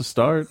 hey, that's a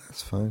start.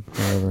 That's fine.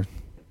 Whatever.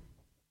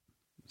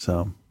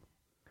 So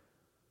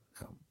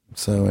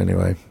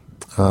anyway,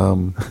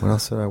 what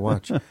else did I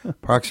watch?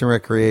 Parks and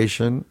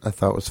Recreation. I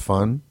thought was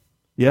fun.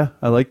 Yeah,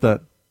 I like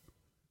that.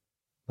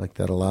 Like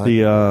that a lot.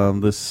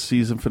 The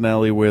season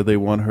finale where they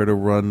want her to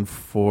run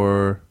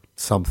for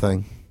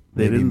something.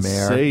 They maybe didn't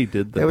mayor. say,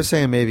 did they? They were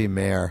saying maybe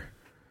mayor.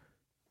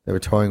 They were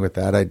toying with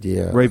that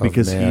idea, right?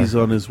 Because mayor. he's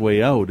on his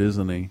way out,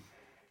 isn't he?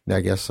 I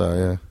guess so.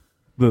 Yeah.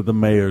 The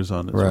mayor's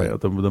on his way out.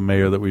 The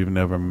mayor that we've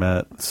never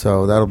met.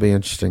 So that'll be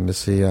interesting to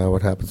see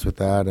what happens with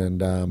that.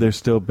 And they're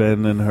still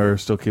Ben and her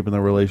still keeping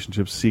their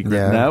relationship secret.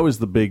 Yeah. Now is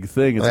the big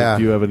thing. It's like,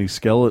 do you have any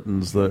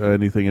skeletons?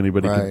 Anything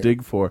anybody can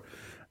dig for?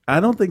 I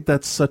don't think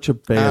that's such a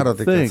bad thing. I don't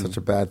think that's such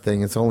a bad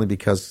thing. It's only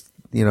because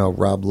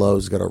Rob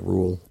Lowe's got a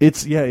rule.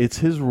 It's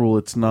his rule.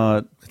 It's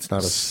not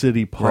a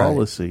city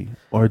policy. Right.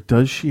 Or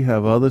does she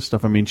have other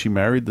stuff? I mean, she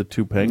married the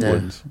 2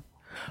 penguins.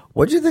 Yeah.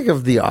 What do you think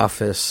of The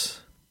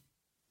Office?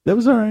 That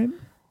was all right.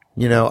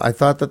 I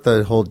thought that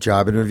the whole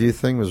job interview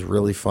thing was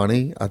really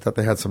funny. I thought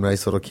they had some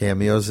nice little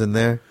cameos in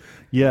there.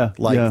 Yeah.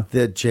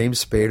 The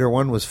James Spader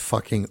one was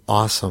fucking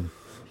awesome.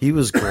 He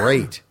was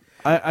great.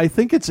 I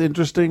think it's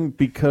interesting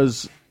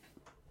because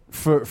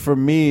for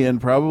me and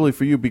probably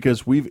for you,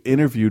 because we've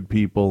interviewed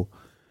people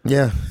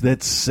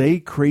that say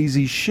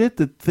crazy shit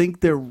that think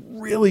they're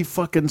really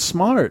fucking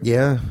smart.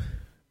 Yeah.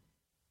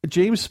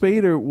 James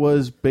Spader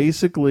was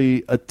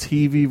basically a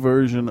TV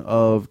version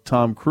of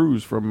Tom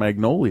Cruise from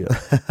Magnolia.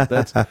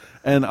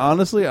 And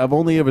honestly, I've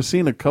only ever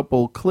seen a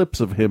couple clips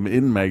of him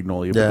in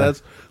Magnolia. But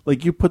that's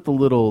like you put the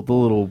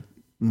little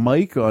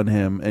mic on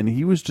him, and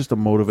he was just a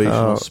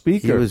motivational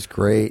speaker. He was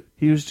great.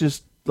 He was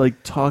just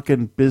like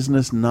talking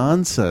business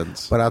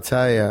nonsense. But I'll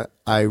tell you,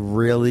 I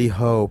really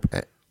hope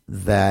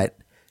that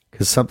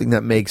Because something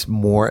that makes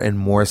more and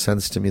more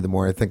sense to me the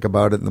more I think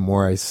about it and the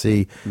more I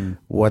see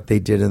what they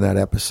did in that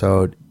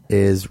episode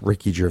is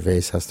Ricky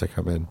Gervais has to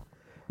come in.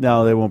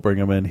 No, they won't bring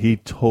him in. He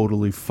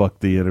totally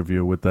fucked the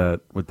interview with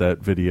that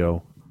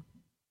video.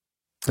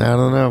 I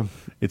don't know.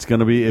 It's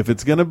gonna be if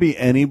it's gonna be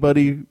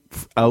anybody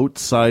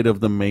outside of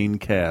the main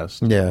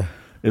cast. Yeah,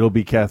 it'll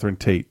be Catherine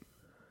Tate.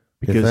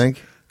 Because you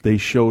think? They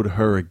showed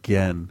her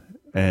again,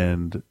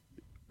 and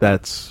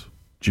that's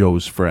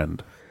Joe's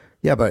friend.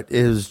 Yeah, but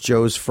it was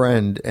Joe's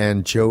friend,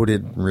 and Joe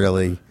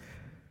didn't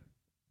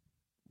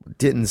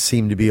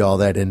seem to be all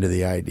that into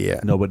the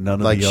idea. No, but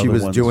none of like the other she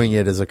was ones, doing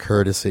it as a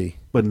courtesy.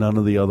 But none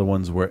of the other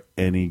ones were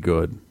any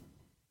good.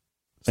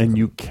 And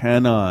you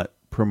cannot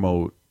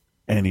promote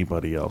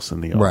anybody else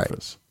in the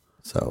office.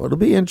 So it'll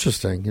be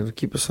interesting. It'll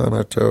keep us on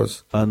our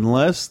toes.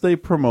 Unless they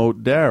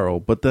promote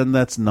Daryl, but then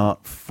that's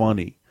not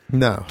funny.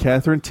 No.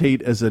 Catherine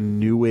Tate as a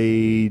new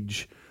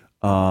age,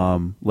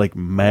 like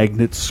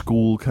magnet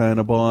school kind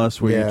of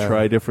boss where you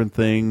try different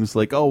things.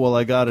 Like, oh, well,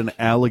 I got an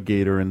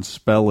alligator in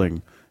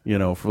spelling,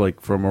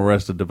 from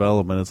Arrested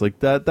Development. It's like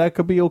that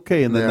could be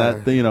okay. And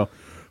then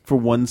for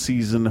one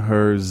season,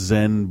 her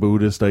Zen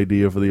Buddhist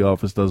idea for the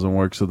office doesn't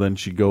work. So then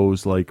she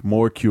goes like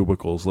more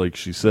cubicles, like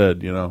she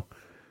said,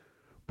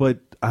 But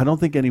I don't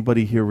think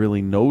anybody here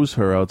really knows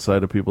her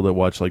outside of people that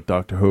watch like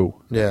Doctor Who.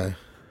 Yeah.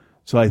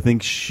 So I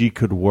think she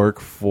could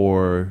work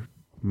for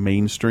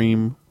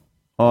mainstream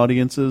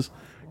audiences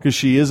because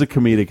she is a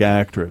comedic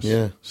actress.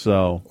 Yeah.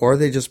 So, or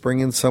they just bring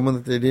in someone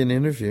that they didn't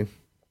interview.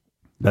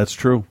 That's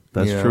true.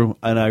 That's true.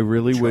 And I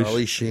really wish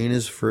Charlie Sheen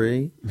is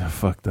free. No,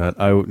 fuck that.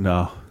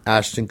 No.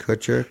 Ashton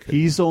Kutcher.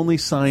 He's only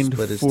signed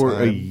for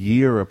a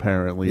year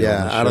apparently.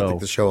 Yeah, on the I don't show.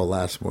 think the show will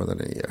last more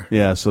than a year.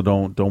 Yeah, so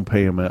don't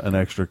pay him an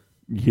extra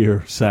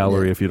year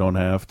salary if you don't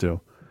have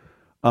to.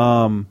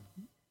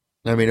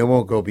 I mean, it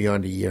won't go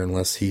beyond a year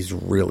unless he's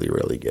really,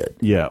 really good.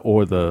 Yeah,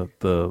 or the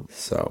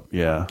so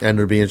yeah, and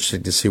it'd be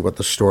interesting to see what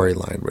the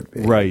storyline would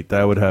be. Right,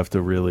 that would have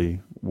to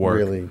really work.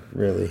 Really,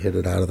 really hit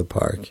it out of the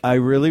park. I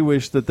really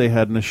wish that they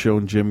hadn't have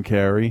shown Jim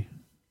Carrey.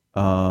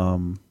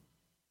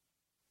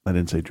 I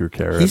didn't say Drew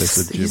Carey. I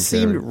said Jim he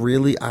seemed Carrey.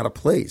 really out of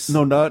place.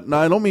 No,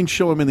 I don't mean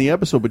show him in the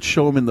episode, but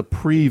show him in the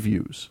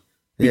previews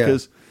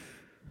because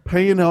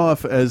paying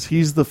off as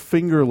he's the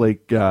Finger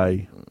Lake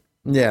guy.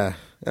 Yeah,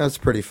 that's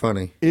pretty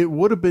funny. It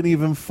would have been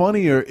even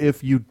funnier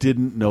if you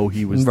didn't know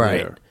he was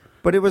there.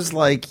 But it was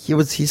like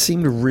he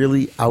seemed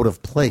really out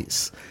of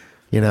place,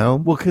 Well,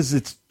 because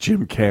it's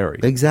Jim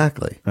Carrey.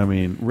 Exactly. I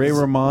mean, Ray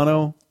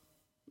Romano,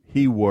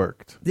 he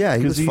worked. Yeah,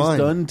 he was fine. Because he's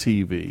done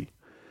TV.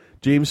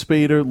 James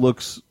Spader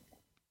looks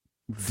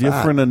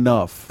different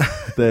enough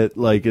that,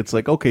 it's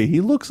like, okay,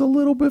 he looks a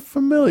little bit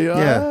familiar.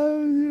 Yeah.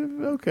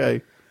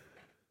 Okay.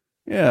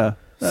 Yeah.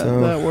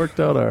 That worked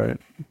out all right.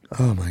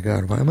 Oh, my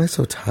God. Why am I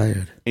so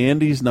tired?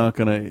 Andy's not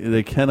going to...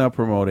 They cannot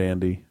promote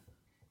Andy.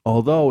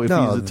 Although, if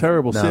he's a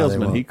terrible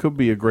salesman, he could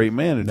be a great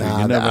manager.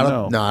 You never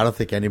know. No, I don't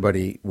think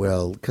anybody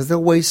will. Because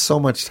they'll waste so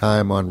much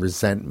time on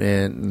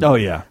resentment and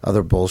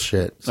other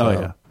bullshit. So. Oh,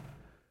 yeah.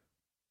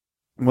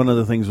 One of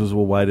the things was,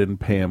 well, why didn't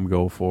Pam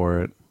go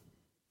for it?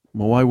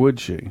 Well, why would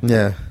she?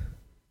 Yeah.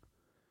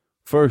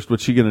 First,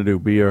 what's she going to do?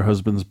 Be her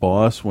husband's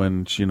boss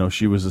when she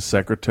was a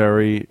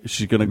secretary?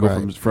 She's going to go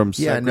from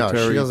secretary. Yeah, no,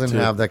 she doesn't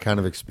have that kind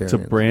of experience. To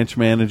branch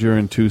manager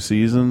in 2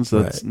 seasons.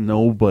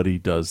 Nobody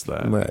does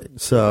that. Right.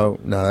 So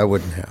no, that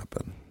wouldn't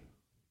happen.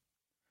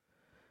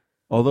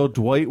 Although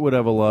Dwight would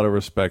have a lot of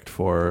respect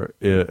for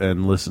her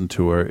and listen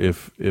to her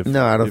if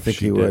no, I don't think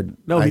he would.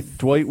 No,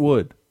 Dwight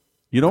would.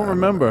 You don't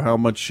remember how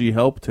much she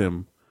helped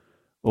him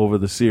over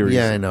the series.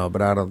 Yeah, I know,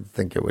 but I don't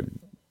think it would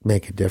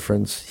make a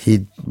difference.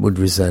 He would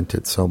resent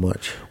it so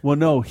much. Well,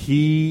 no,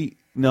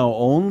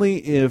 only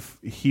if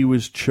he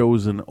was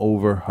chosen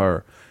over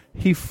her.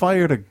 He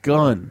fired a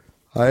gun.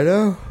 I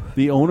know.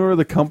 The owner of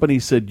the company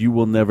said, "You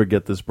will never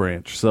get this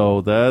branch." So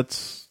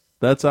that's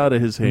out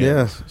of his hands.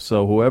 Yeah.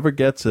 So whoever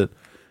gets it,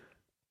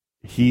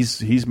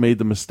 he's made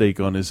the mistake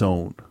on his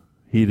own.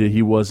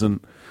 He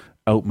wasn't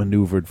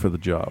outmaneuvered for the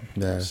job.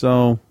 Yeah.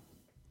 So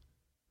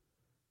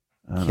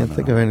I can't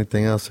think of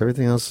anything else.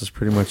 Everything else is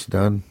pretty much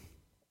done.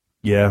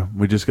 Yeah,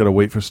 we just got to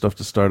wait for stuff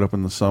to start up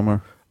in the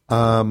summer.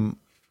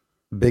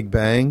 Big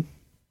Bang.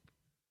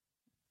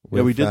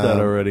 Yeah, we did that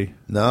already.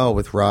 No,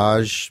 with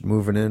Raj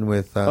moving in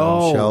with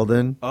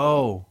Sheldon.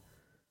 Oh.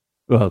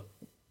 Well,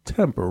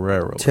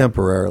 temporarily.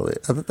 Temporarily.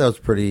 I thought that was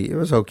it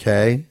was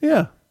okay.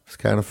 Yeah. It was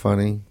kind of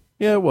funny.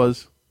 Yeah, it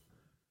was.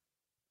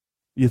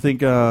 You think,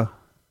 so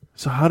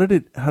how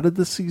did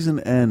the season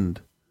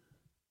end?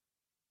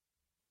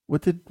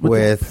 What did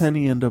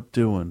Penny end up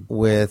doing?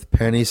 With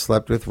Penny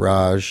slept with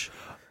Raj.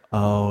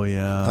 Oh,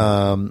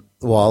 yeah.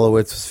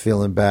 Wolowitz was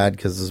feeling bad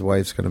because his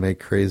wife's going to make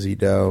crazy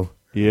dough.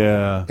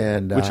 Yeah.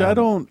 And which I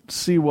don't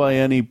see why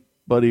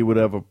anybody would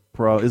have a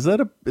problem. Is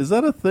that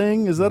a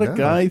thing? Is that a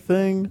guy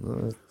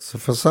thing? So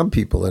for some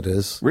people it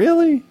is.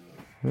 Really?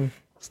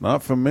 It's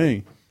not for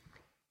me.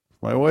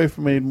 If my wife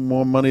made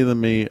more money than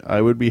me,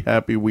 I would be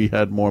happy we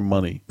had more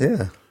money.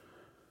 Yeah.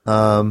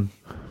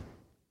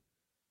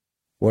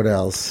 What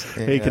else?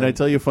 Hey, can I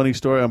tell you a funny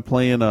story? I'm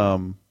playing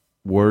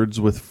Words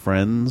with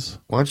Friends.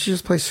 Why don't you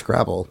just play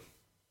Scrabble?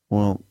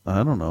 Well,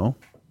 I don't know.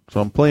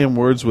 So I'm playing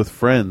Words with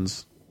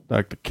Friends,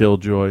 Dr.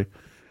 Killjoy.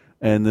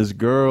 And this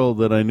girl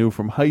that I knew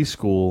from high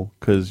school,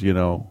 because,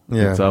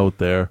 it's out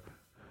there,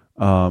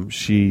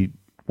 she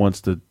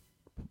wants to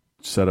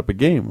set up a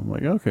game. I'm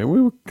like, okay,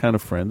 we were kind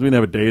of friends. We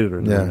never dated or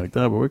anything like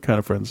that, but we're kind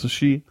of friends. So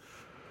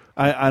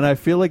I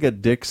feel like a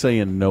dick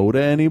saying no to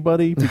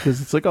anybody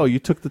because it's like, oh, you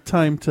took the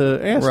time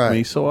to ask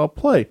me, so I'll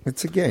play.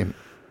 It's a game.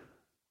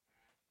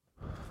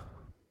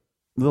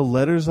 The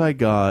letters I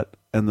got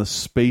and the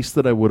space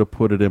that I would have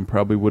put it in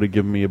probably would have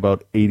given me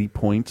about 80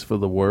 points for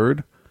the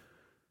word.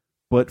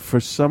 But for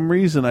some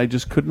reason, I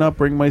just could not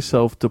bring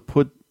myself to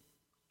put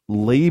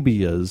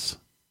labias.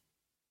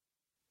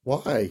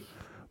 Why?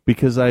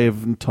 Because I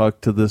haven't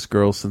talked to this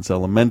girl since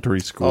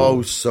elementary school.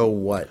 Oh, so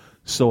what?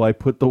 So I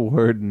put the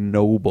word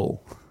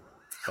noble.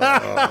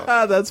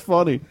 That's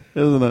funny,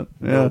 isn't it?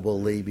 Yeah. Noble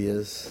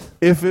labias.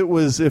 If it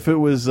was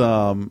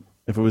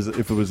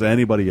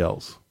anybody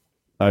else,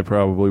 I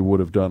probably would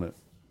have done it.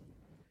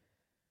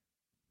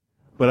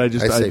 But I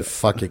say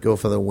fuck it, go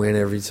for the win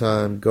every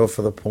time, go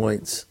for the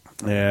points.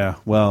 Yeah,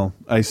 well,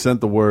 I sent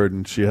the word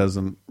and she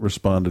hasn't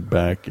responded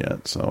back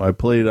yet. So I've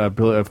played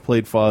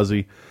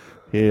Fozzie.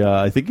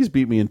 I think he's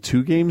beat me in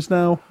 2 games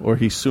now, or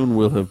he soon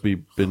will have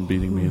been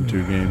beating me in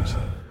 2 games.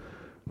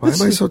 Why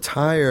am I so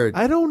tired?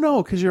 I don't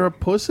know, because you're a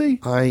pussy?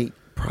 I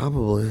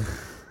probably.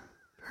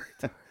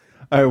 All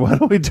right, why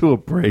don't we do a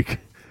break?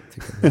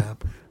 Take a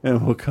nap.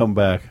 And we'll come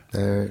back.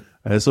 All right.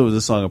 So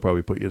this song will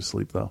probably put you to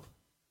sleep, though.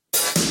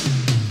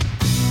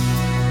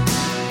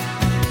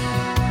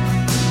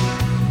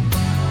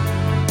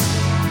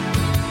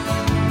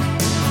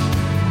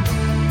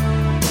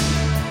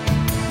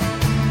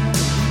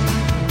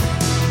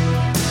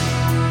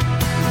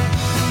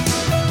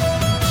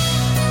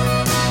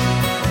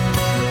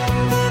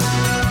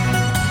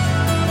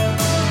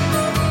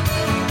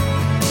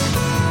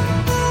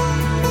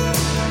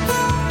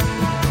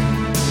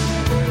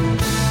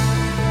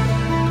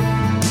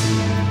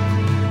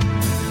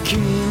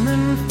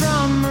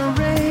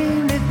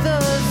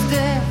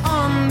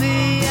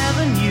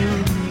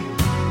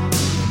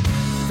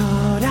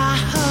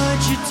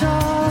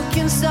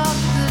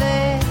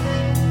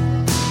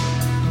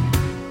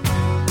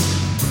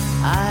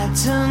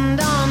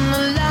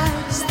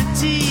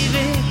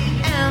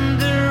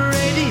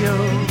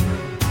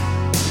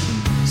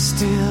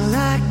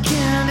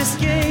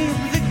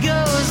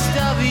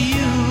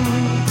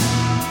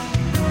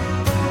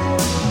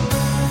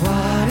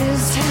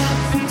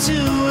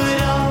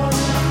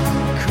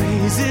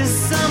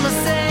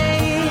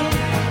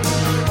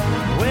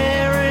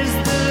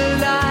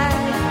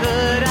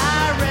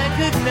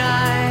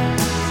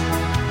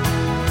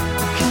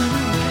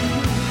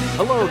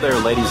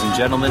 Ladies and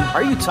gentlemen,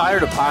 are you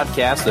tired of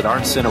podcasts that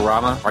aren't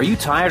Cinerama? Are you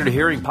tired of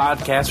hearing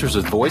podcasters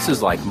with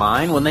voices like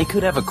mine when they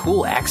could have a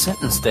cool accent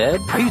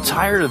instead? Are you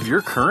tired of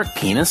your current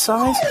penis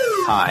size?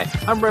 Hi,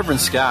 I'm Reverend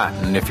Scott,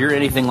 and if you're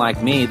anything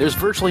like me, there's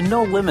virtually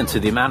no limit to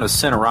the amount of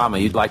Cinerama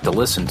you'd like to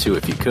listen to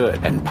if you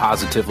could, and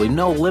positively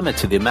no limit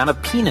to the amount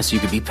of penis you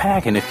could be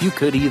packing if you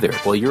could either.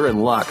 Well, you're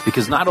in luck,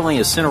 because not only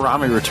has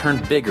Cinerama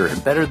returned bigger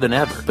and better than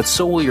ever, but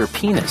so will your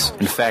penis.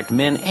 In fact,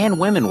 men and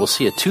women will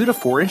see a 2 to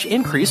 4 inch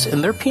increase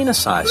in their penis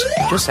size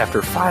just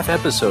after 5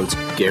 episodes,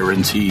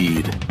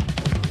 guaranteed.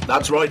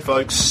 That's right,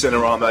 folks.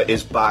 Cinerama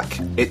is back.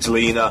 It's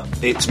leaner,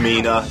 it's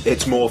meaner,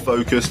 it's more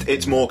focused,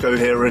 it's more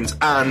coherent,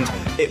 and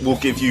it will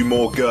give you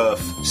more girth.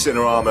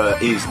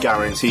 Cinerama is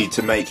guaranteed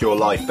to make your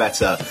life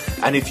better.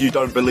 And if you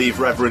don't believe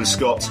Reverend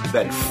Scott,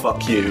 then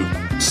fuck you.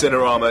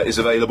 Cinerama is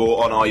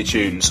available on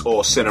iTunes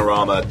or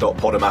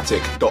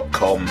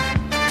cinerama.podomatic.com.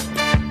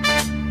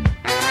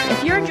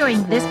 If you're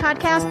enjoying this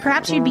podcast,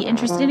 perhaps you'd be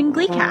interested in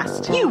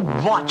GleeCast. You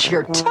watch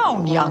your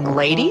tone, young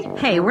lady.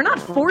 Hey, we're not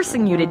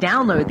forcing you to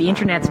download the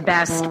internet's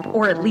best,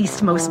 or at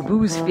least most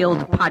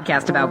booze-filled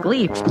podcast about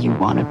Glee. You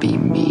want to be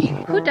me.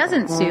 Who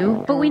doesn't,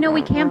 Sue? But we know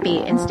we can't be.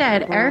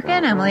 Instead, Erica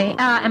and Emily,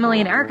 Emily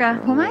and Erica,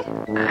 who am I?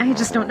 I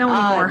just don't know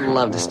anymore. I'd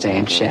love to stay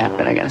and chat,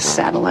 but I got a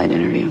satellite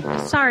interview.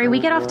 Sorry, we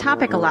get off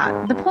topic a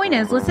lot. The point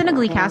is, listen to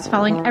GleeCast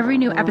following every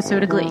new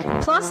episode of Glee.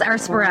 Plus, our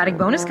sporadic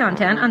bonus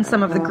content on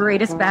some of the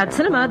greatest bad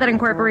cinema that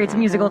incorporates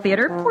musical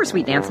theater or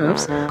sweet dance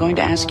moves. I'm going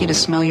to ask you to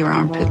smell your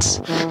armpits.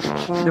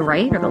 The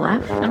right or the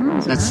left? I don't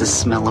know. That's the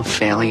smell of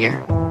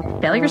failure.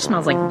 Failure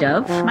smells like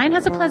Dove. Mine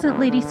has a pleasant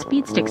lady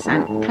speed stick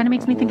scent. Kind of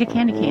makes me think of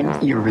candy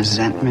canes. Your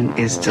resentment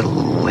is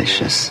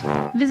delicious.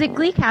 Visit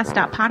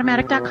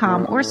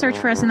gleecast.podomatic.com or search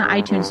for us in the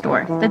iTunes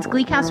store. That's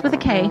GleeCast with a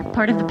K,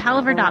 part of the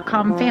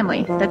Palaver.com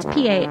family. That's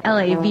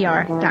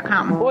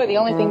PALAVR.com. Boy, the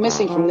only thing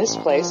missing from this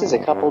place is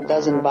a couple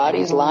dozen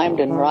bodies limed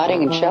and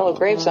rotting in shallow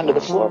graves under the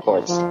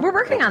floorboards. We're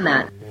working on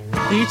that.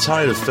 Are you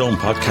tired of film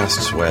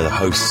podcasts where the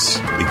hosts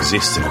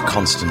exist in a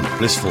constant,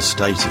 blissful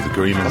state of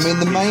agreement? I mean,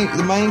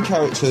 the main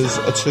characters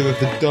are 2 of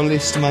the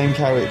dullest main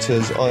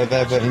characters I have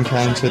ever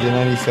encountered in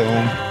any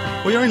film.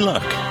 Well, you're in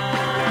luck.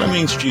 Let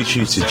me introduce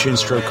you to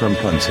Chinstroker and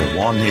Punter.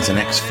 One is an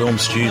ex-film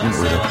student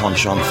with a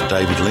penchant for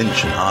David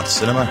Lynch and art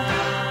cinema.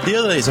 The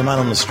other is a man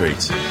on the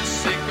street.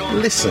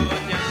 Listen,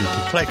 in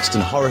perplexed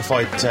and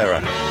horrified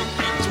terror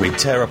as we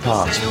tear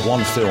apart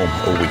one film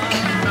a week.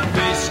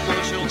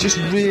 It just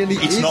really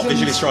It's not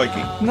visually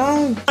striking.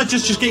 No.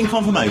 Just getting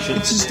confirmation.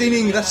 It's just in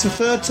English. That's the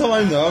third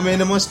time, though. I mean,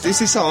 is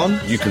this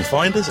on? You can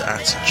find us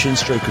at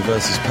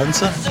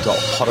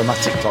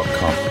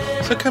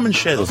chinstrokerversuspencer.podomatic.com. So come and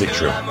share the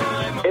victory.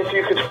 If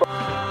you could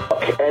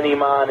fuck any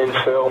man in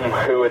film,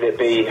 who would it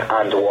be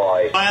and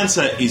why? My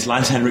answer is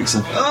Lance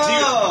Henriksen.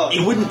 Oh! He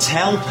wouldn't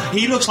tell.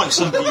 He looks like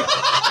somebody.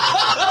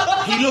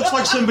 He looks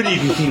like somebody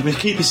who can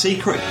keep a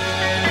secret.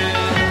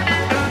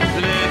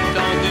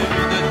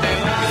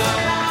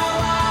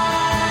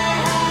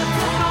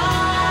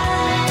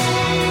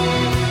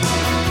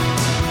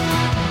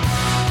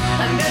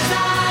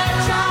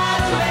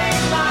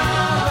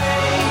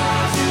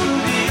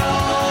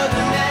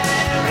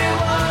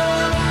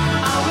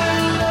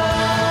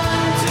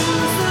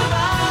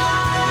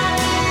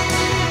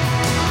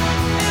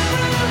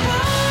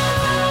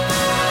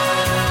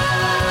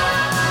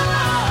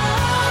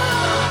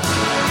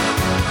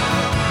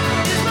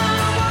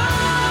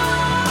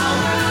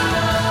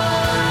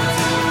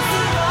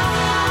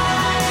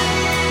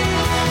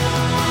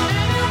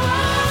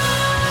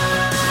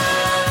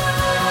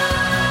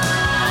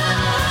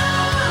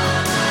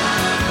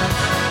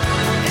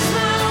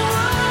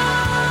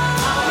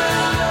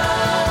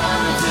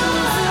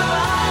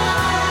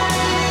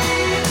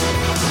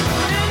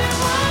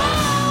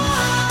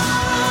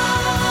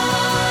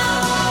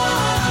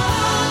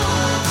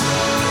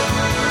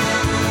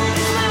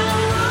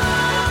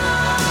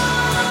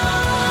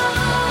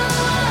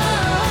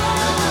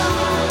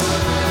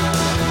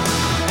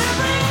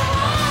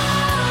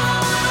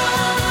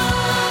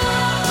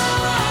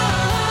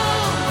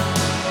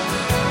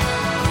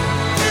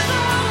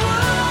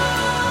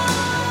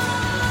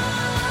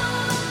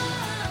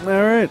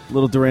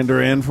 Little Duran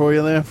Duran for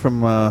you there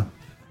from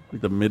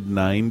the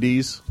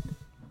mid-90s.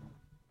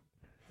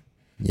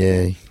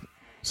 Yay.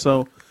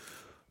 So,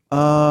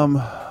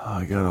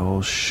 I got a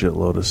whole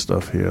shitload of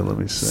stuff here. Let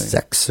me see.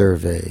 Sex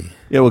survey.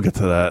 Yeah, we'll get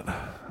to that.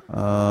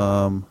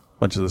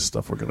 Bunch of this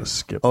stuff we're going to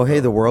skip. Oh, hey,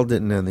 the world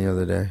didn't end the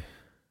other day.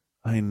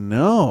 I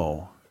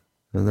know.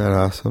 Isn't that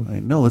awesome?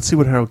 I know. Let's see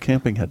what Harold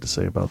Camping had to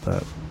say about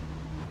that.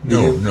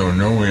 No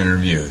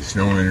interviews.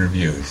 No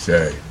interviews.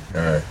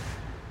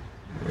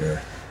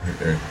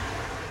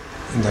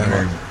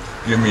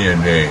 Give me a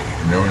day.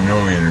 No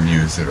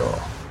interviews at all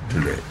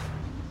today.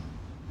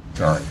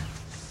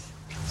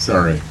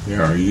 Sorry.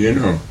 Yeah, you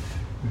know,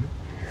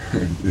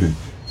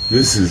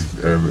 this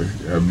is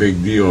a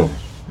big deal.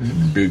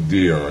 Big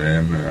deal,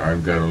 and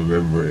I've got to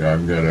live with.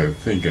 I've got to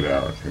think it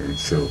out, and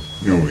so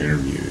no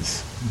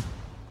interviews.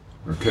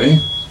 Okay.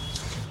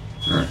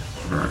 All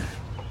right.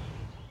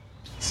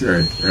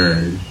 Sorry.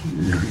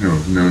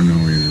 No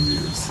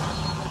interviews.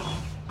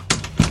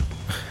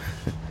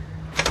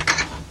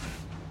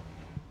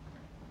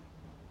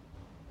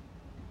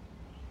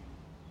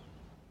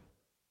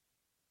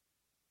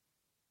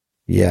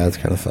 Yeah, it's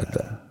kind of fucked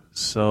up.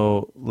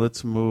 So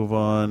let's move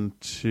on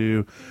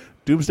to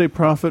Doomsday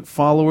Prophet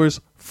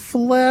followers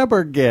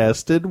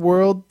flabbergasted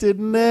world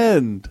didn't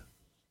end.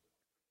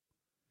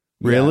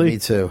 Really? Yeah, me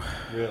too.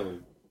 Really?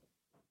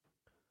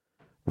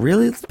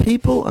 Really,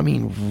 people? I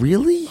mean,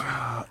 really?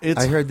 I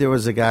heard there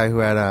was a guy who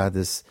had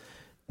this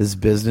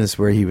business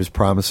where he was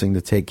promising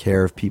to take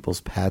care of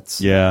people's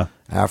pets. Yeah.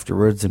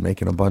 Afterwards and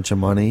making a bunch of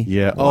money.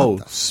 Yeah.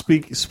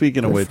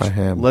 Speaking of which,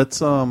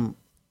 let's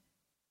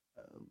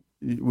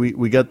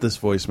we got this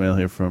voicemail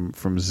here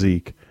from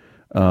Zeke,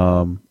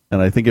 and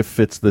I think it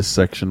fits this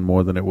section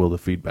more than it will the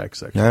feedback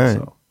section. All right.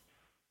 So.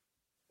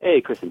 Hey,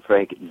 Chris and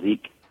Frank,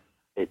 Zeke.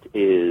 It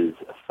is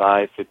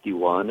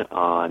 5:51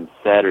 on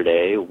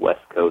Saturday,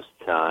 West Coast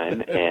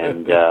time,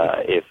 and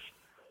if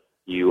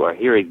you are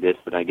hearing this,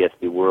 then I guess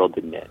the world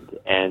didn't end.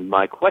 And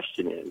my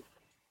question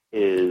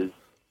is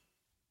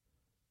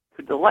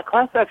could the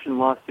class action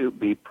lawsuit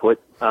be put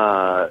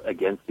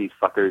against these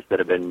fuckers that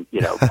have been,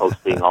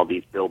 posting all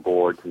these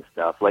billboards and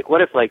stuff? Like,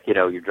 what if,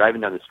 you're driving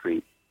down the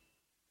street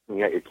and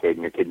you got your kid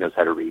and your kid knows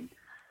how to read?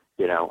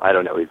 I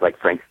don't know. He's like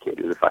Frank's kid,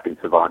 who's a fucking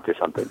savant or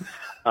something.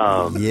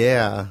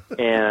 Yeah.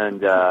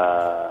 And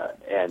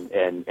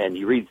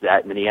he reads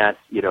that, and then he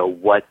asks,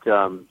 what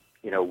does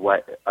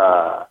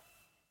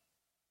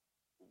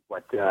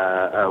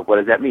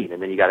that mean?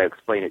 And then you got to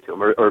explain it to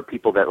him. Or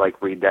people that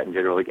read that and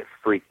generally get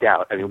freaked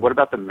out. I mean, what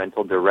about the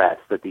mental duress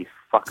that these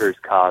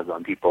fuckers cause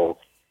on people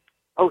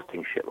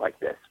posting shit like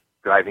this,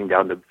 driving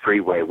down the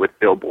freeway with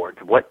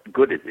billboards? What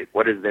good is it?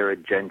 What is their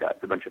agenda?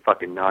 It's a bunch of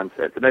fucking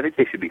nonsense, and I think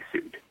they should be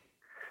sued.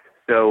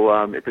 So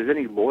if there's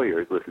any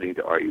lawyers listening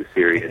to Are You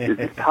Serious, is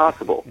this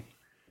possible?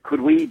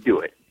 Could we do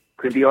it?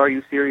 Could the Are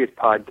You Serious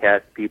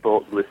podcast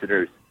people,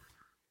 listeners,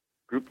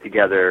 group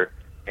together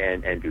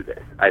and do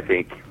this? I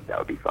think that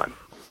would be fun.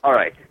 All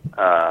right.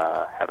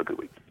 Have a good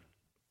week.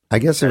 I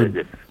guess if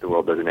the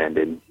world doesn't end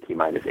in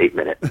T-minus 8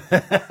 minutes.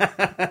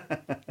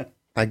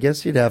 I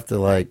guess you'd have to,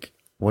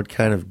 what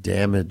kind of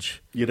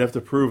damage? You'd have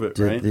to prove it,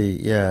 right?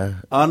 Yeah.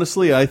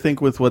 Honestly, I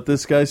think with what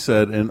this guy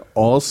said, in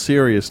all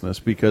seriousness,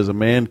 because a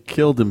man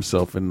killed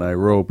himself in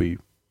Nairobi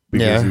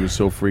because he was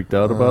so freaked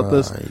out about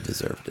this. He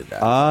deserved it.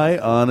 I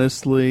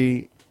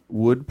honestly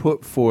would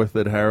put forth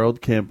that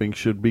Harold Camping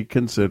should be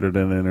considered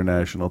an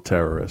international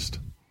terrorist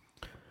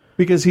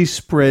because he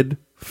spread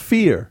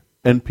fear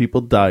and people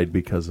died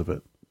because of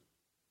it.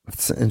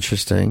 It's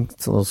interesting.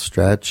 It's a little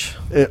stretch.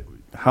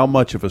 How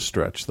much of a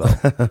stretch,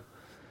 though?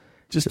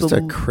 Just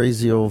a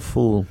crazy old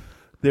fool.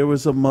 There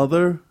was a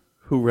mother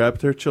who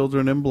wrapped her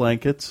children in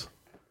blankets,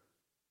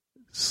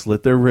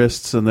 slit their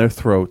wrists and their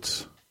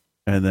throats,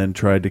 and then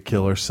tried to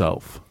kill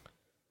herself.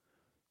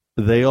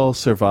 They all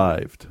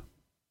survived.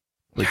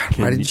 Why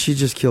didn't she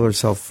just kill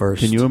herself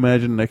first? Can you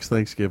imagine next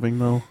Thanksgiving,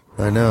 though?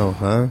 I know,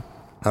 huh?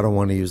 I don't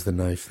want to use the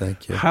knife,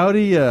 thank you. How do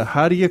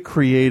you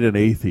create an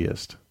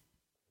atheist?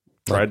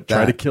 Try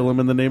to kill him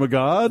in the name of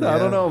God? Yeah. I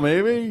don't know,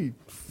 maybe?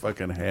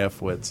 Fucking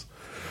half-wits.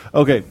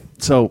 Okay,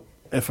 so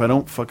if I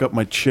don't fuck up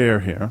my chair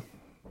here.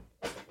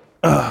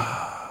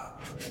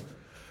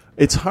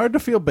 It's hard to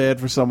feel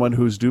bad for someone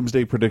whose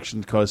doomsday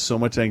predictions caused so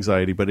much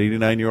anxiety, but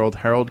 89-year-old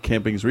Harold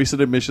Camping's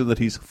recent admission that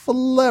he's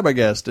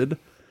flabbergasted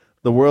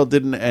the world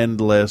didn't end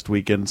last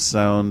weekend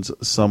sounds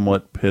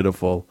somewhat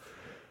pitiful.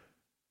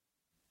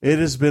 It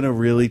has been a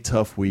really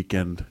tough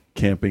weekend,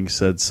 Camping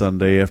said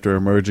Sunday after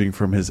emerging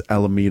from his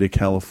Alameda,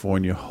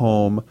 California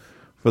home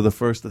for the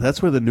first...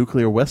 That's where the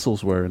nuclear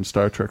vessels were in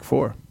Star Trek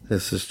 4.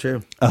 This is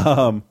true.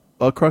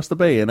 Across the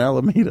bay in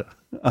Alameda.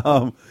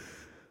 For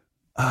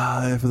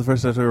the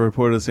first time I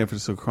reported the San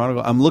Francisco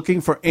Chronicle. I'm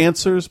looking for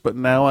answers, but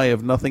now I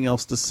have nothing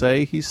else to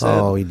say, he said.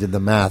 Oh, he did the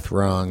math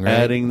wrong, right?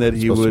 Adding that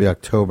he would be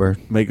October.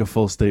 Make a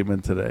full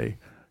statement today.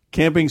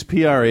 Camping's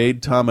PR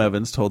aide, Tom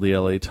Evans, told the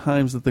LA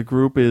Times that the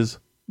group is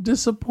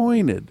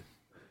disappointed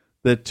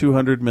that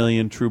 200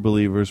 million true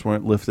believers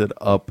weren't lifted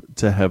up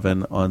to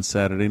heaven on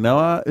Saturday.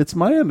 Now, it's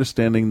my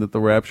understanding that the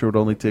rapture would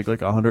only take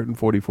like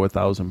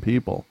 144,000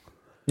 people.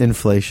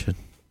 Inflation.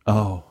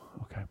 Oh,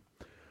 okay.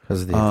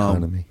 Because of the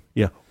economy.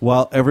 Yeah,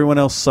 while everyone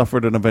else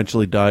suffered and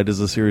eventually died as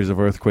a series of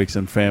earthquakes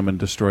and famine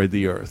destroyed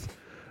the earth.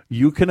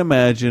 You can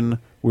imagine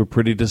we're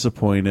pretty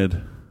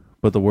disappointed,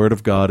 but the word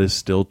of God is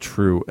still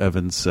true,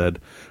 Evans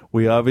said.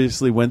 We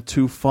obviously went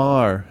too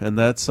far, and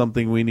that's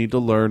something we need to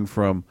learn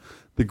from.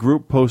 The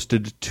group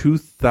posted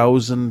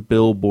 2,000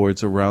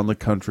 billboards around the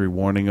country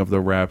warning of the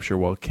rapture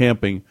while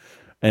Camping,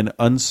 an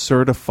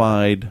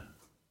uncertified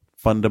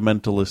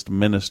fundamentalist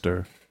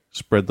minister,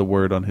 spread the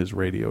word on his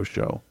radio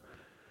show.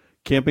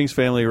 Camping's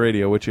Family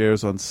Radio, which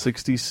airs on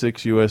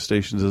 66 U.S.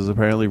 stations, has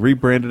apparently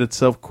rebranded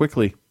itself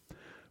quickly.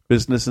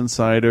 Business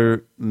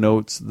Insider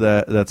notes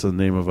that's the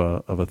name of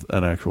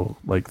an actual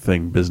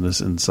thing.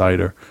 Business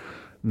Insider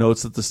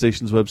notes that the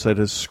station's website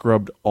has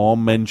scrubbed all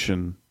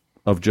mention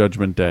of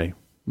Judgment Day.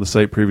 The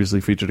site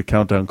previously featured a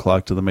countdown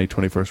clock to the May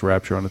 21st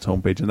rapture on its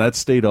homepage, and that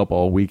stayed up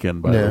all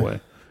weekend, by the way.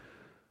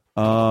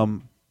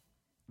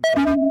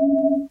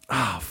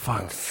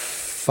 Fuck.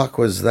 Fuck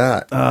was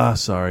that?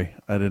 Sorry,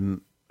 I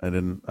didn't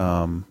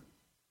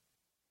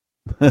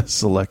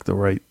select the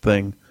right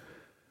thing.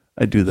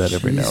 I do that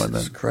every now and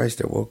then. Jesus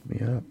Christ, it woke me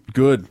up.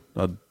 Good.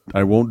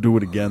 I won't do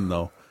it again,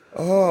 though.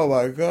 Oh,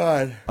 my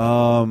God.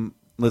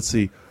 Let's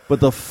see. But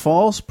the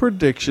false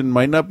prediction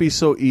might not be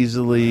so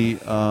easily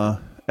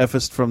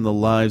effaced from the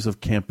lives of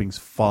Camping's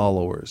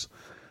followers.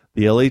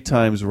 The LA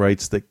Times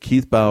writes that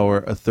Keith Bauer,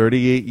 a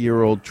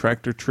 38-year-old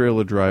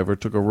tractor-trailer driver,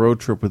 took a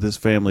road trip with his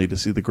family to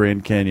see the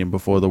Grand Canyon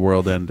before the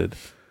world ended.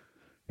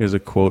 Here's a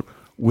quote.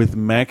 With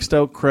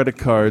maxed-out credit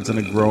cards and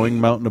a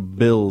growing mountain of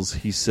bills,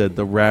 he said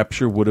the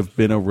rapture would have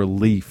been a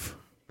relief,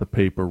 the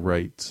paper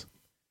writes.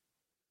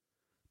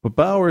 But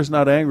Bauer is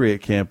not angry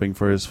at Camping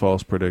for his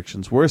false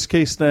predictions.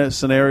 Worst-case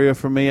scenario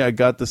for me, I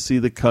got to see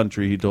the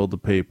country, he told the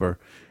paper.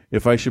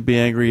 If I should be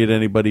angry at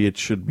anybody, it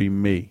should be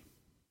me.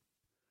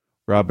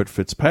 Robert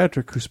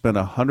Fitzpatrick, who spent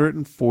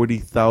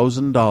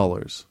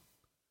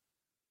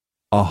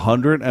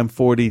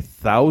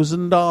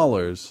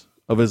 $140,000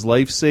 of his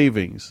life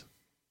savings.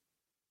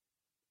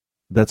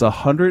 That's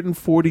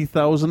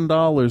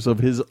 $140,000 of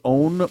his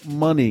own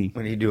money.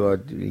 When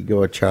you go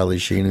with Charlie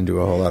Sheen and do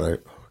a whole lot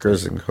of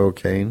hookers and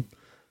cocaine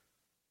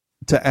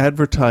to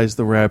advertise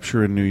the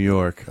rapture in New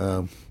York.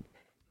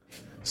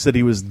 Said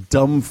he was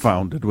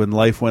dumbfounded when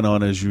life went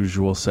on as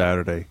usual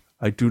Saturday.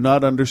 I do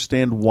not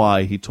understand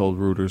why, he told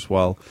Reuters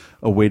while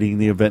awaiting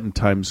the event in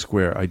Times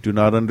Square. I do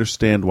not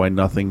understand why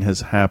nothing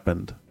has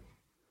happened.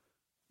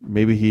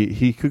 Maybe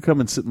he could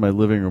come and sit in my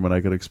living room and I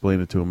could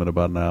explain it to him in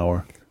about an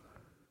hour.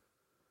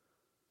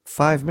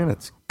 5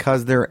 minutes,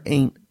 because there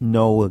ain't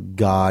no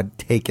God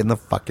taking the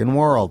fucking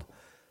world.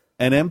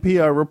 An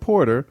NPR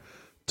reporter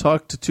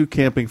talked to two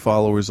Camping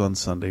followers on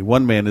Sunday.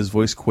 One man, his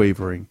voice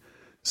quavering,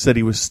 said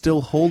he was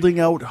still holding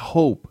out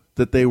hope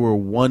that they were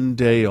one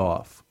day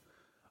off.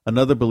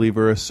 Another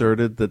believer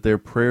asserted that their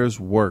prayers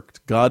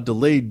worked. God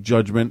delayed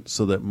judgment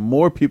so that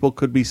more people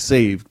could be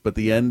saved, but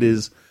the end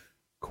is,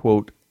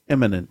 quote,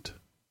 imminent.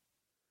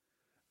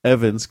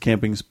 Evans,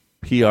 Camping's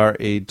PR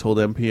aide, told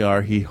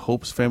NPR he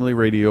hopes Family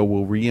Radio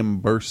will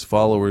reimburse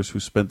followers who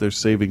spent their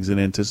savings in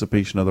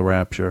anticipation of the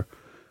rapture,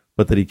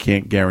 but that he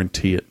can't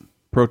guarantee it.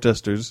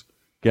 Protesters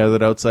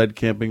gathered outside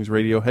camping's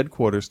radio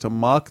headquarters to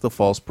mock the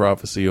false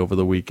prophecy over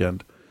the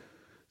weekend.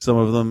 Some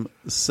of them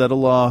set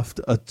aloft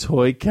a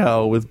toy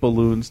cow with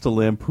balloons to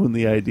lampoon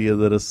the idea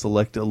that a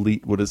select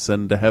elite would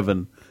ascend to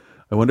heaven.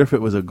 I wonder if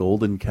it was a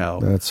golden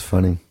cow. That's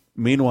funny.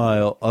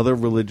 Meanwhile, other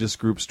religious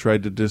groups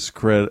tried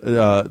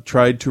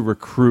to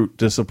recruit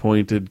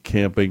disappointed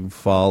camping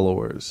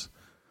followers.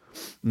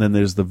 And then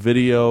there's the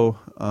video.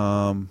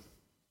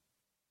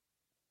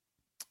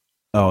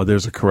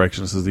 There's a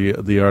correction. It says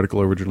the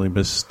article originally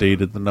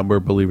misstated the number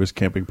of believers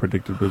camping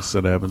predicted would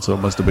ascend to heaven, so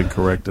it must have been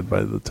corrected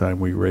by the time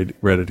we read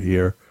it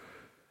here.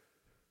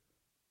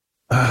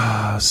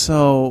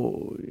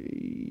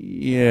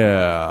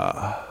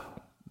 Yeah.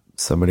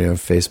 Somebody on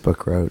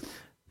Facebook wrote,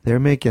 they're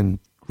making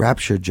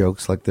rapture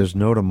jokes like there's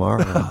no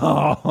tomorrow.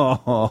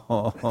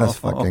 That's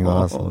fucking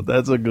awesome.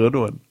 That's a good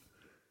one.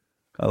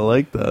 I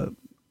like that.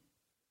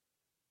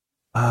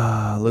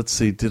 Let's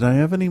see. Did I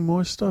have any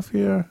more stuff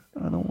here?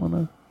 I don't want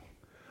to.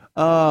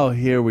 Oh,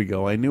 here we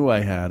go. I knew I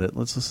had it.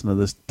 Let's listen to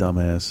this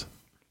dumbass.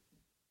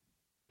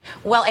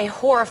 Well, a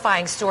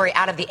horrifying story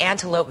out of the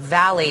Antelope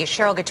Valley.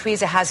 Cheryl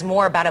Gatwiza has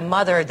more about a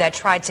mother that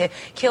tried to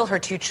kill her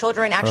 2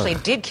 children,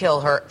 tried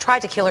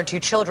to kill her 2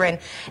 children,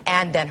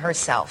 and then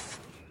herself.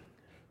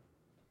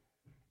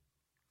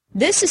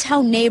 This is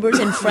how neighbors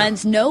and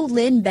friends know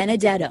Lynn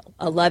Benedetto,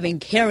 a loving,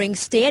 caring,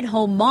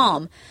 stay-at-home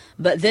mom.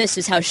 But this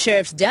is how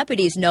sheriff's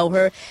deputies know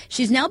her.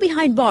 She's now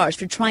behind bars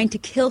for trying to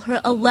kill her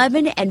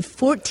 11 and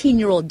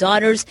 14-year-old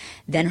daughters,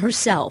 then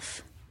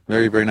herself.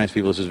 Very, very nice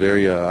people. This is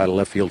very out of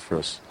left field for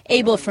us.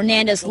 Abel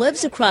Fernandez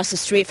lives across the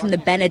street from the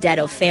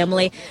Benedetto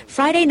family.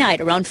 Friday night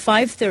around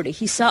 5:30,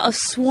 he saw a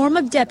swarm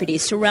of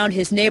deputies surround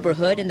his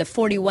neighborhood in the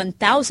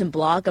 41,000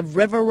 block of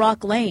River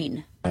Rock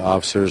Lane.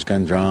 Officers,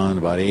 gun drawn,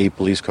 about 8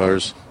 police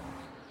cars,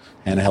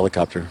 and a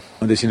helicopter.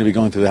 They seemed to be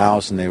going through the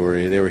house, and they were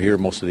here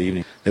most of the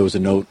evening. There was a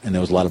note, and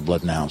there was a lot of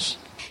blood in the house.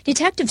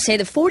 Detectives say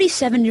the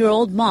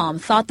 47-year-old mom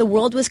thought the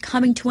world was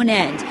coming to an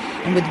end.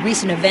 And with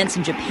recent events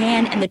in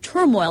Japan and the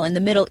turmoil in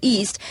the Middle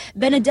East,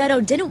 Benedetto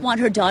didn't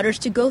want her daughters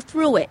to go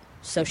through it.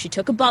 So she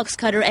took a box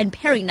cutter and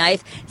paring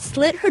knife,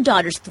 slit her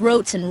daughters'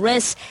 throats and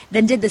wrists,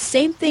 then did the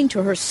same thing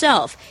to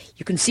herself.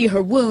 You can see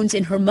her wounds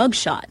in her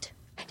mugshot.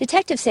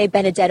 Detectives say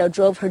Benedetto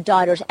drove her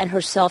daughters and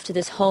herself to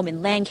this home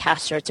in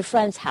Lancaster. It's a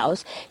friend's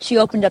house. She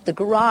opened up the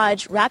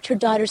garage, wrapped her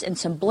daughters in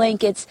some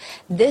blankets.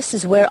 This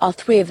is where all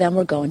 3 of them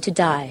were going to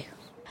die.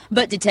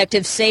 But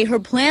detectives say her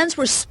plans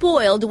were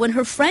spoiled when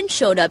her friend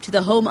showed up to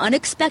the home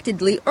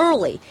unexpectedly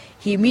early.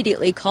 He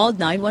immediately called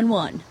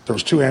 911. There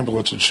was 2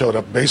 ambulances that showed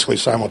up basically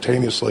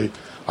simultaneously.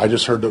 I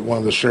just heard that one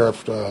of the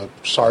sheriff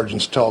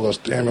sergeants tell the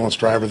ambulance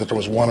driver that there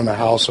was 1 in the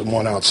house and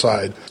 1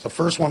 outside. The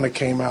first one that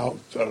came out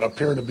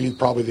appeared to be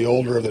probably the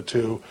older of the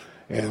 2,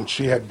 and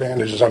she had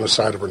bandages on the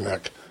side of her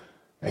neck.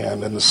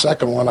 And in the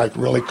second one, I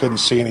really couldn't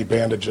see any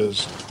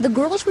bandages. The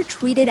girls were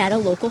treated at a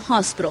local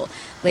hospital.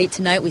 Late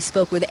tonight, we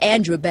spoke with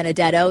Andrew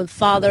Benedetto,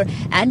 father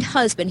and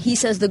husband. He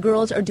says the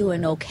girls are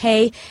doing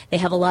okay. They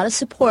have a lot of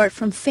support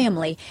from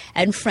family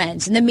and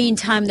friends. In the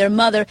meantime, their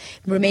mother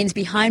remains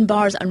behind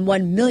bars on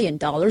 $1 million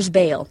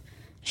bail.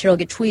 Cheryl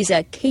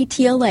Gatwiza,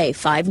 KTLA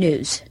 5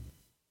 News.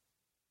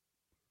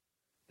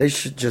 They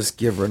should just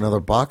give her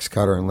another box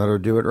cutter and let her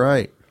do it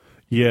right.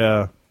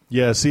 Yeah.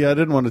 Yeah, see, I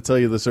didn't want to tell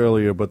you this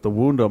earlier, but the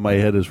wound on my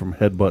head is from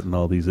headbutting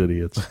all these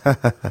idiots.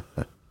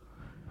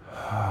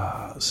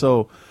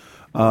 So,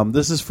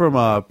 this is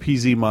from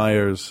P.Z.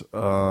 Myers'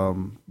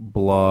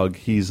 blog.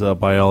 He's a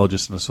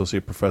biologist and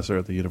associate professor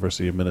at the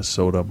University of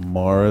Minnesota,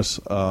 Morris.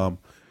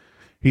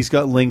 He's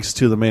got links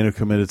to the man who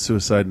committed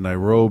suicide in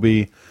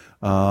Nairobi.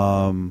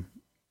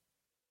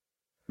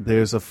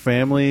 There's a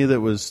family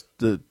that was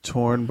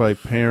torn by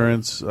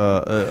parents,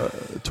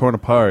 torn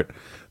apart.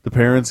 The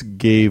parents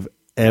gave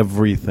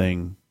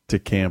everything to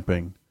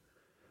camping.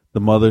 The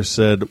mother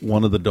said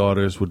one of the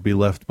daughters would be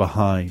left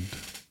behind.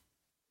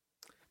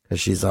 Because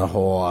she's a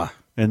whore.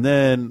 And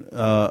then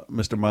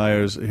Mr.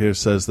 Myers here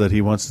says that he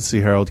wants to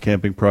see Harold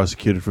Camping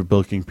prosecuted for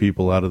bilking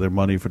people out of their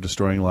money for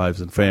destroying lives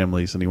and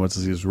families, and he wants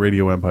to see his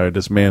radio empire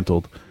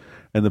dismantled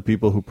and the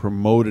people who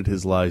promoted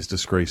his lies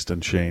disgraced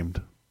and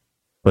shamed.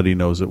 But he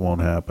knows it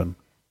won't happen.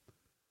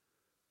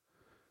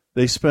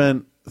 They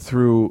spent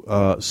through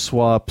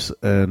swaps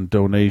and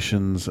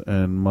donations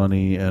and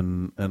money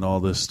and all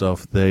this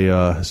stuff, they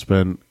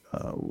spent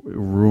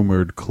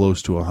rumored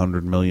close to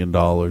 $100 million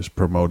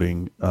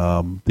promoting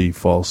the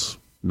false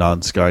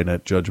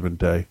non-Skynet Judgment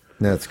Day.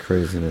 That's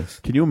craziness.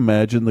 Can you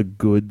imagine the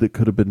good that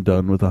could have been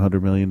done with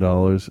 $100 million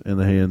in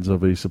the hands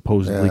of a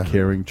supposedly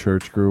caring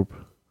church group?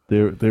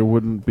 There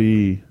wouldn't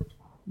be...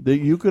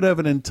 You could have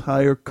an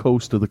entire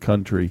coast of the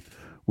country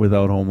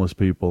without homeless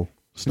people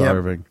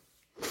starving.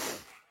 Yep.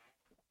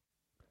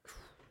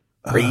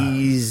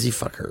 Crazy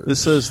fucker.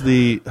 This says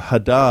the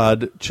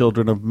Haddad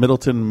children of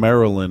Middleton,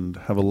 Maryland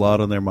have a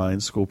lot on their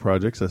minds: school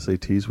projects,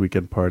 SATs,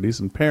 weekend parties,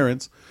 and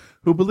parents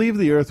who believe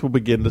the earth will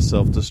begin to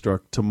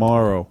self-destruct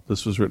tomorrow.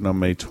 This was written on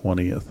May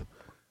 20th.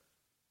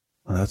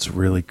 Oh, that's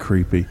really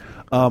creepy.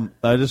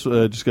 I just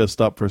got to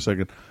stop for a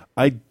second.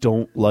 I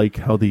don't like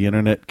how the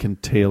internet can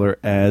tailor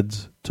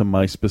ads to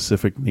my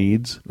specific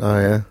needs. Oh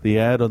yeah. The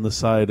ad on the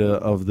side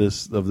of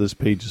this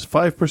page is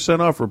 5%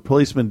 off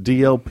replacement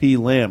DLP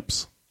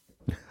lamps.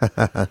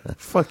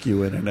 Fuck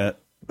you, internet.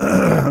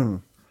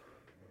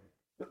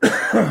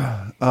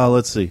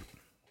 Let's see.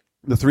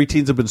 The three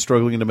teens have been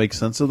struggling to make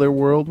sense of their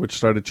world, which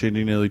started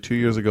changing nearly 2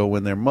 years ago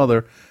when their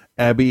mother,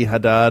 Abby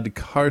Haddad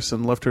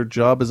Carson, left her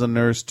job as a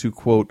nurse to,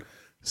 quote,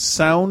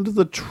 sound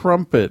the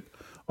trumpet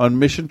on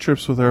mission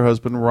trips with her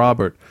husband,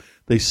 Robert.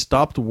 They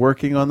stopped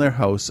working on their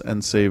house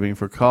and saving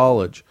for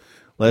college.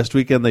 Last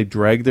weekend, they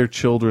dragged their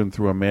children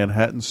through a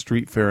Manhattan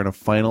street fair in a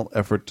final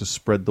effort to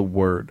spread the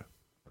word.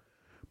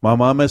 My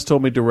mom has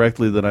told me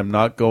directly that I'm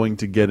not going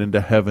to get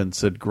into heaven,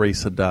 said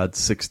Grace Haddad,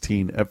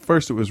 16. At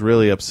first, it was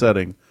really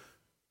upsetting,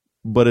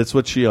 but it's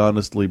what she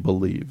honestly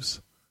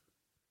believes.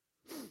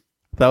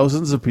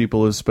 Thousands of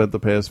people have spent the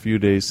past few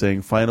days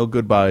saying final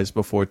goodbyes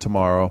before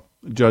tomorrow,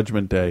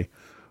 Judgment Day,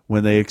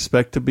 when they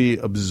expect to be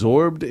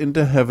absorbed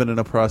into heaven in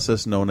a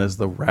process known as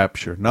the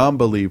rapture.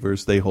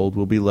 Non-believers, they hold,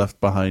 will be left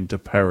behind to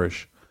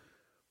perish.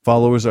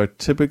 Followers are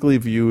typically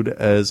viewed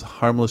as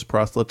harmless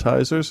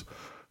proselytizers,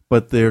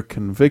 but their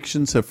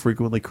convictions have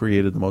frequently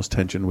created the most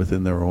tension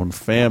within their own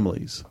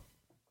families.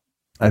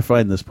 I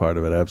find this part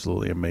of it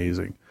absolutely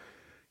amazing.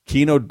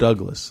 Keno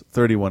Douglas,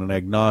 31, an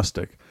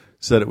agnostic,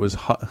 said it was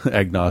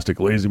agnostic,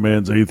 lazy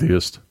man's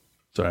atheist.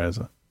 Sorry,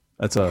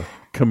 that's a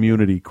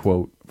community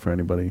quote for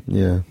anybody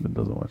that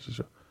doesn't watch the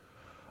show.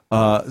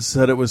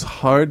 Said it was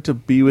hard to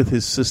be with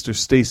his sister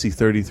Stacy,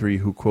 33,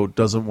 who, quote,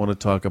 doesn't want to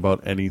talk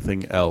about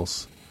anything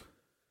else.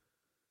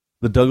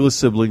 The Douglas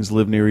siblings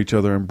live near each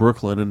other in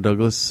Brooklyn, and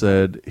Douglas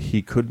said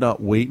he could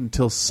not wait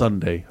until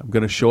Sunday. I'm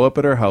going to show up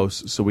at her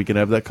house so we can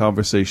have that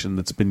conversation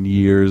that's been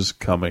years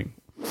coming.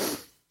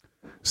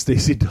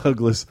 Stacy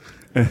Douglas,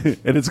 and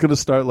it's going to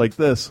start like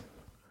this.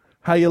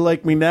 How you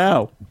like me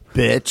now,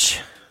 bitch?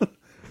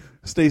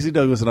 Stacy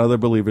Douglas and other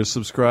believers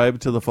subscribe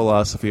to the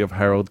philosophy of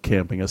Harold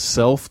Camping, a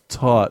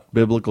self-taught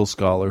biblical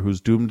scholar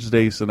whose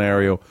doomsday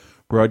scenario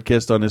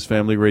broadcast on his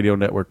family radio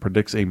network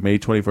predicts a May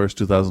 21st,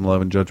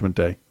 2011 Judgment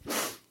Day.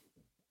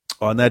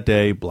 On that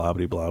day, blah,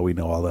 blah, blah, we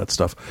know all that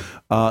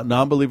stuff.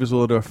 Non-believers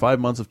will endure 5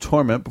 months of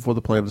torment before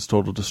the planet's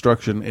total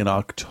destruction in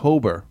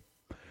October.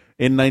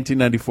 In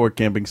 1994,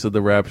 Camping said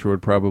the rapture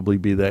would probably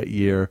be that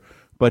year,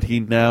 but he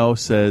now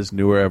says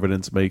newer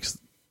evidence makes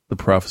the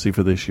prophecy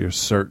for this year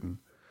certain.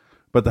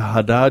 But the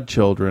Haddad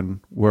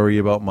children worry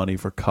about money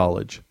for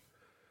college.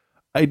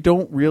 I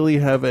don't really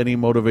have any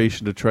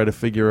motivation to try to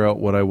figure out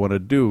what I want to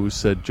do,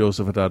 said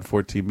Joseph Haddad,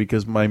 14,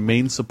 because my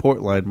main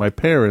support line, my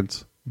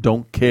parents,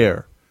 don't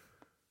care.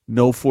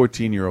 No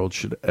 14-year-old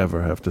should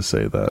ever have to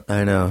say that.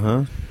 I know,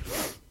 huh?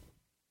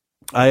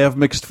 I have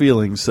mixed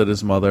feelings, said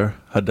his mother,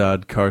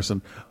 Haddad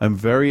Carson. I'm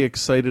very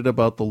excited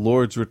about the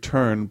Lord's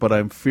return, but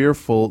I'm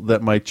fearful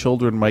that my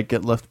children might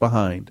get left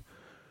behind.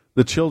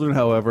 The children,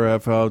 however,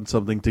 have found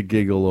something to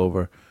giggle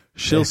over.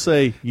 She'll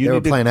say, "You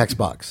need to playing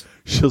Xbox."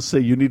 She'll say,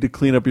 "You need to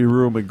clean up your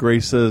room," and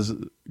Grace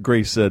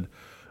said,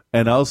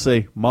 and I'll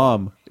say,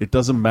 "Mom, it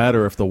doesn't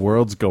matter if the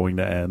world's going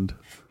to end."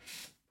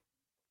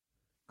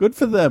 Good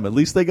for them. At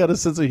least they got a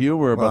sense of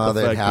humor about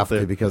the fact have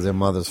that to because their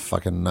mother's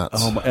fucking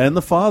nuts. And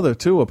the father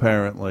too,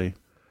 apparently.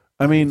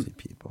 I mean,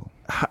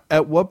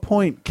 at what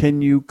point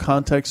can you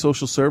contact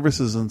social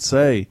services and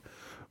say,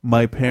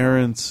 "My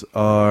parents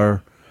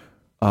are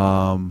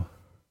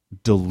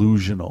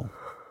delusional,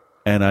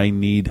 and I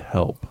need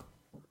help"?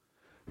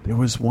 There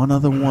was one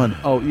other one.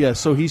 Oh yeah,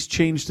 so he's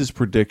changed his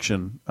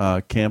prediction.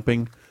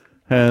 Camping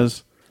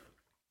has,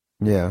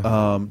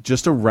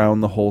 just to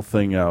round the whole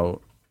thing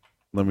out.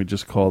 Let me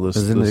just call this.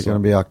 Isn't it going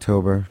to be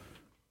October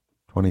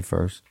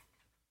 21st?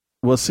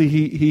 Well, see,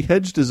 he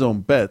hedged his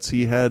own bets.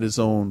 He had his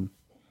own.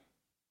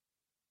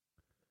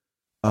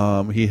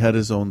 He had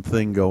his own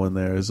thing going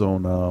there. His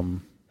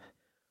own.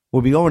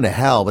 We'll be going to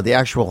hell, but the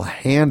actual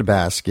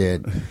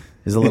handbasket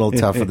is a little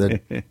tougher.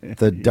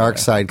 The dark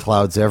side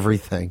clouds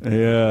everything.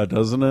 Yeah,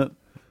 doesn't it?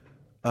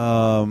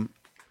 No,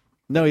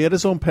 he had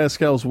his own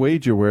Pascal's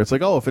wager where it's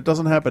like, oh, if it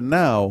doesn't happen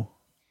now,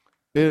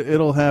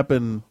 it'll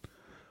happen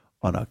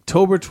on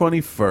October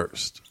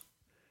 21st.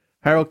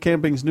 Harold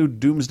Camping's new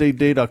doomsday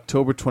date,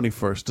 October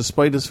 21st.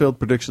 Despite his failed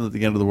prediction that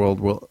the end of the world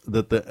will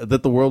that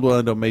the world will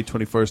end on May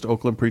 21st,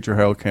 Oakland preacher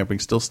Harold Camping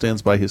still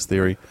stands by his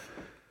theory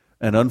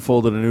and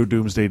unfolded a new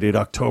doomsday date,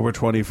 October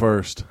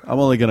 21st.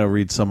 I'm only going to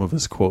read some of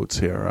his quotes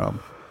here.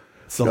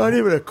 It's not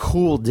even a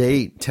cool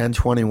date,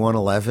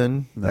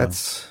 10/21/11. No.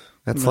 That's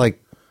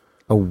like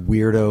a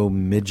weirdo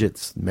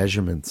midget's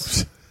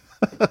measurements.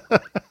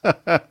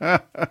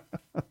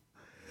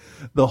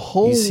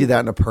 You see that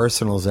in a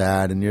personals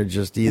ad, and you're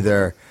just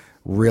either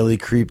really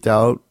creeped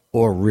out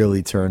or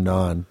really turned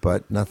on,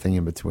 but nothing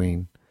in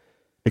between.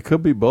 It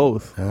could be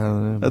both. I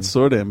don't know. That's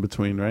sort of in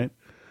between, right?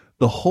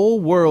 The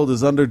whole world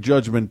is under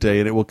Judgment Day,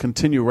 and it will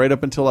continue right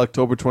up until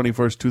October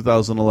 21st,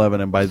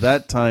 2011. And by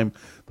that time,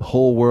 the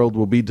whole world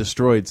will be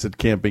destroyed, said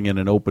Camping in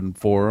an open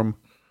forum.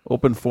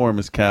 Open forum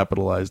is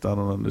capitalized. I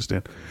don't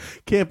understand.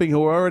 Camping,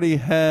 who already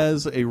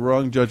has a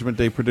wrong Judgment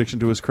Day prediction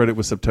to his credit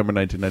with September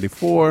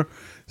 1994,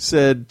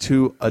 said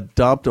to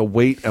adopt a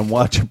wait and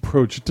watch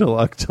approach till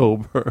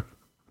October.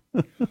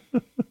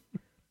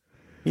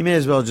 You may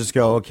as well just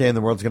go, okay, and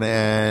the world's going to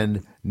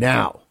end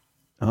now.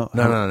 Oh,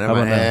 No, never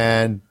mind.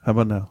 And how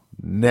about now?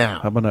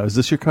 Now. How about now? Is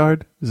this your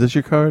card? Is this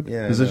your card?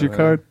 Yeah, Is this your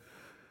card?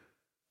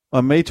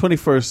 On May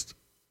 21st,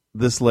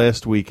 this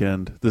last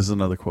weekend, this is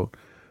another quote.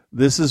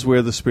 This is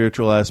where the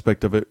spiritual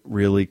aspect of it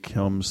really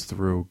comes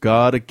through.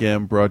 God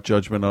again brought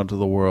judgment onto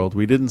the world.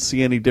 We didn't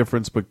see any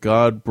difference, but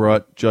God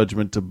brought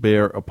judgment to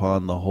bear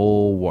upon the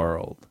whole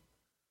world.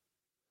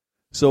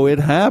 So it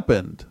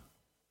happened,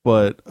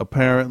 but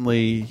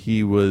apparently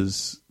he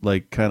was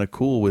like kind of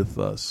cool with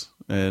us.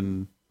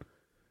 And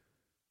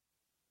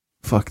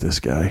fuck this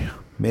guy.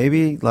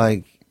 Maybe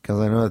like, because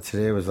I know that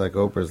today was like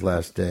Oprah's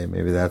last day.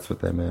 Maybe that's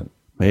what they meant.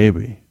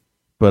 Maybe.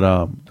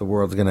 But the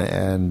world's going to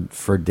end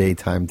for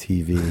daytime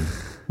TV.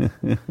 All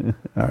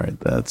right,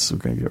 we're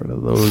going to get rid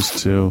of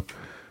those two.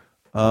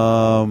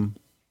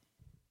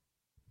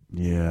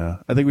 Yeah,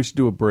 I think we should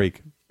do a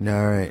break.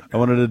 All right. I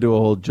wanted to do a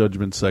whole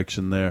judgment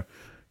section there.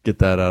 Get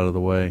that out of the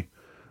way.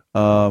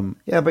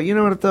 Yeah, but you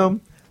know what, though?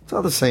 It's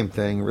all the same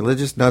thing.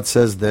 Religious nut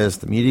says this.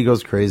 The media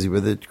goes crazy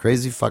with it.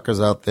 Crazy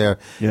fuckers out there.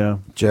 Yeah.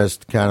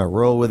 Just kind of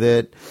roll with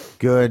it.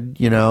 Good.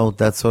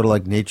 That's sort of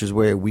like nature's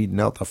way of weeding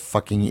out the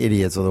fucking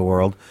idiots of the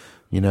world.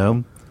 And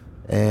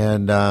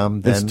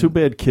then, it's too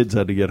bad kids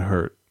had to get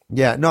hurt.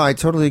 Yeah, no, I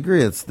totally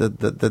agree. It's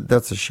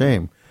that's a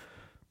shame.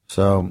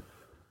 So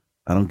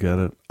I don't get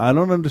it. I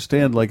don't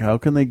understand. Like, how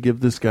can they give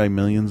this guy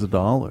millions of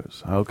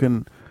dollars? How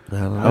can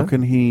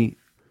he?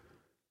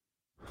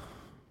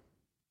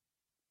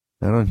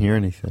 I don't hear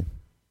anything.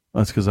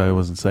 That's because I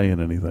wasn't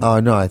saying anything. Oh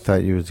no, I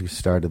thought you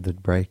started the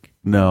break.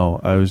 No,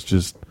 I was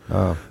just.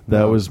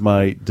 That was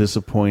my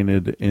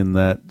disappointed in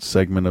that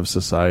segment of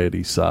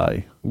society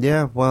sigh.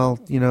 Yeah, well,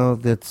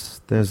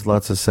 there's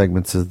lots of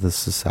segments of the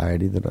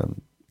society that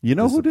I'm. You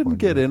know who didn't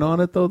get in on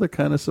it though? That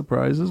kind of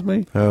surprises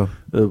me. Oh,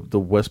 the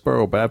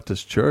Westboro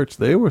Baptist Church.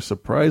 They were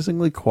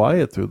surprisingly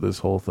quiet through this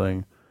whole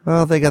thing.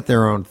 Well, they got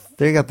their own.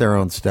 They got their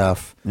own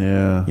stuff.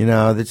 Yeah.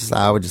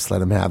 I would just let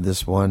them have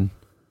this one.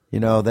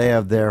 They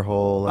have their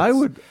whole.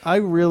 I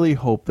really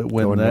hope that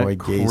when that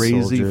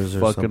crazy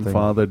fucking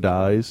father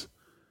dies,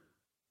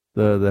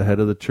 the head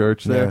of the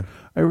church there, Yeah.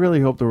 I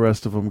really hope the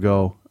rest of them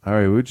go, all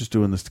right, we're just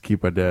doing this to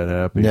keep our dad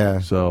happy.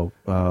 Yeah. So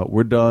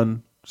we're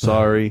done.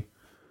 Sorry.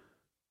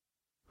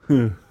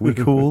 We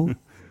cool?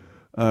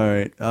 All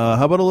right.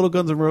 How about a little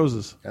Guns N'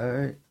 Roses? All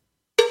right.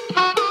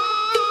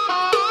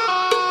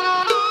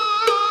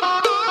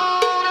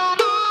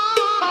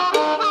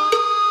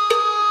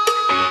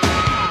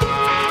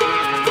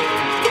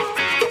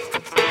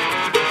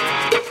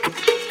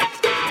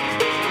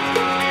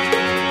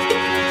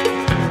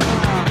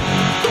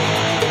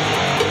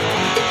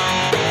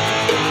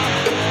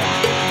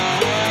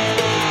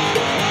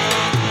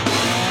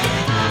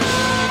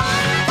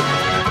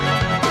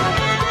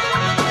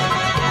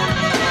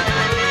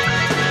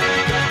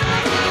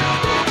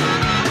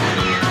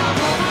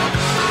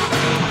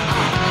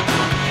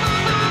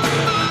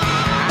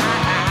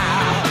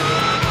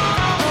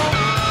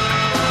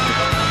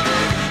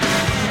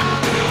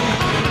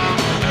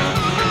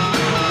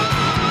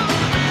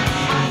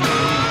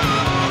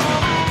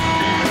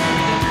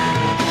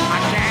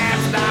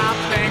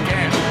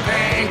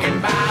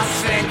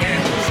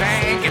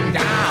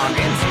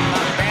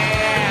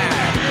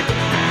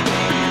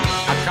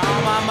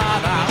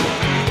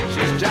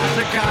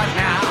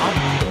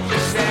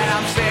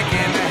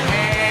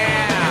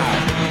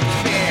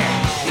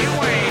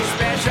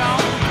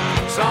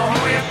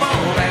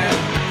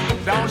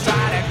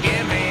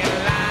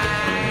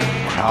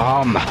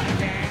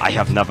 I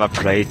have never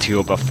played to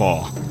you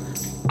before.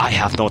 I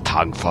have no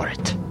tongue for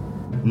it.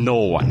 No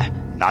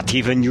one, not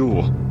even you,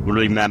 will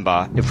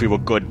remember if we were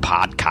good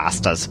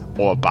podcasters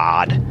or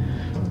bad.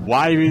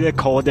 Why we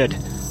recorded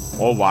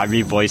or why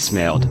we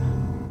voicemailed.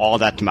 All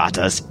that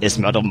matters is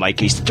Metal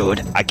Mikey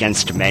stood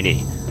against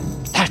many.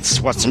 That's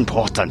what's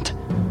important.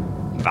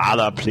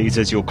 Valor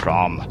pleases you,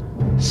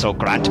 Crom. So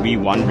grant me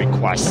one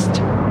request.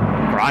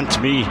 Grant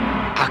me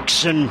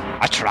action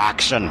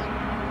attraction.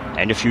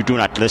 And if you do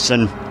not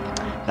listen,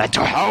 then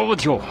to hell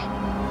with you.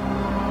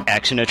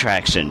 Action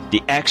Attraction,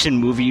 the action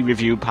movie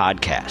review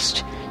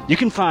podcast. You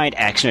can find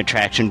Action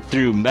Attraction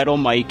through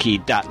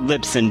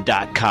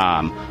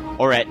metalmikey.libsyn.com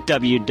or at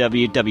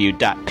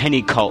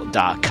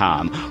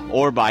www.pennycult.com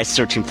or by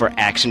searching for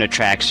Action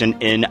Attraction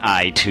in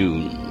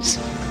iTunes.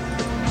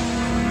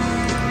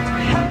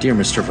 Dear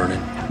Mr.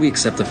 Vernon, we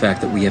accept the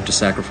fact that we have to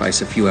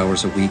sacrifice a few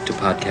hours a week to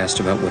podcast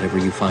about whatever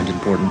you find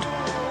important.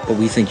 But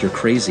we think you're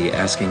crazy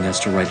asking us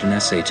to write an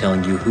essay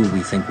telling you who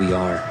we think we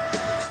are.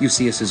 You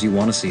see us as you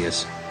want to see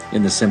us,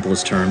 in the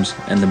simplest terms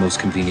and the most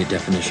convenient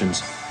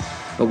definitions.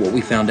 But what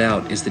we found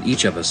out is that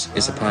each of us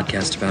is a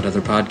podcast about other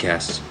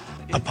podcasts.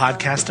 A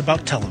podcast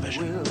about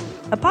television.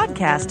 A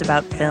podcast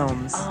about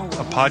films.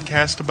 A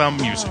podcast about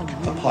music.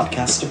 A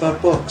podcast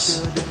about books.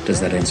 Does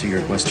that answer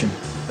your question?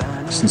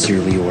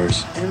 Sincerely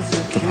yours,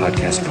 The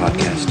Podcast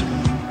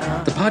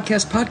Podcast. The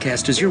Podcast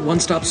Podcast is your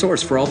one-stop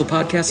source for all the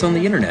podcasts on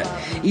the internet.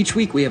 Each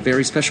week we have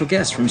very special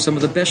guests from some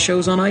of the best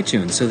shows on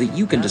iTunes so that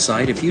you can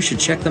decide if you should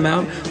check them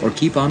out or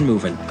keep on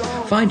moving.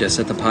 Find us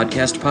at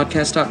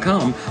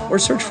thepodcastpodcast.com or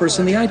search for us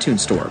in the iTunes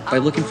store by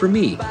looking for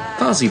me,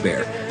 Fozzie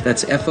Bear.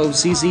 That's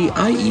Fozziebeare.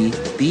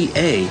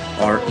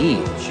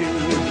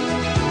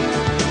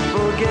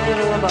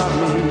 Forget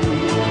about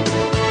me.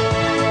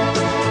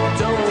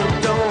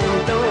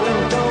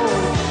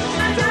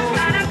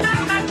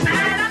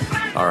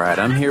 All right,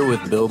 I'm here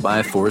with Bill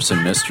Byforce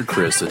and Mr.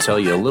 Chris to tell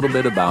you a little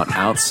bit about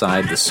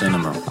Outside the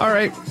Cinema. All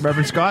right,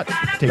 Reverend Scott,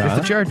 take us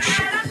to church.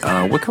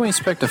 What can we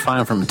expect to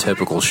find from a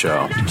typical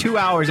show? 2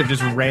 hours of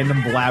just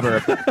random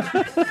blabber.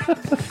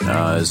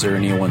 Is there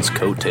anyone's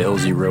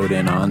coattails you rode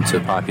in on to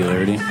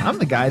popularity? I'm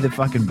the guy that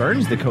fucking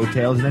burns the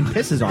coattails and then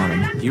pisses on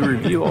them. You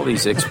review all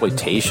these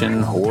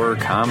exploitation, horror,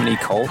 comedy,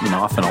 cult, and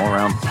often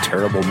all-around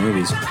terrible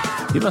movies.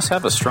 You must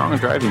have a strong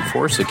driving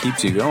force that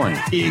keeps you going.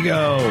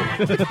 Ego.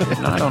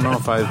 I don't know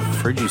if I've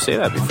heard you say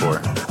that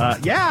before.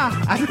 Yeah,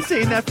 I've been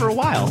saying that for a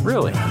while.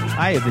 Really?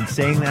 I have been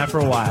saying that for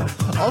a while.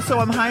 Also,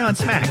 I'm high on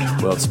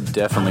smack. Well, it's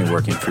definitely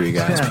working for you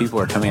guys.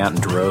 People are coming out in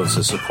droves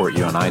to support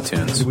you on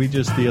iTunes. We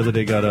just the other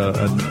day got a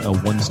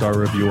 1-star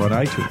review on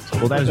iTunes.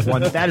 Well,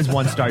 that is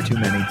 1 star too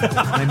many.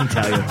 Let me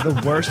tell you,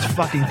 the worst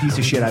fucking piece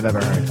of shit I've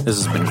ever heard.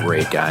 This has been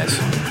great, guys.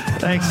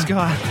 Thanks,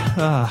 Scott.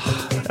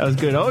 That was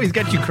good. Oh, he's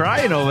got you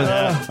crying over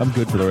there. I'm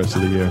good for the rest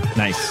of the year.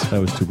 Nice.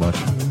 That was too much.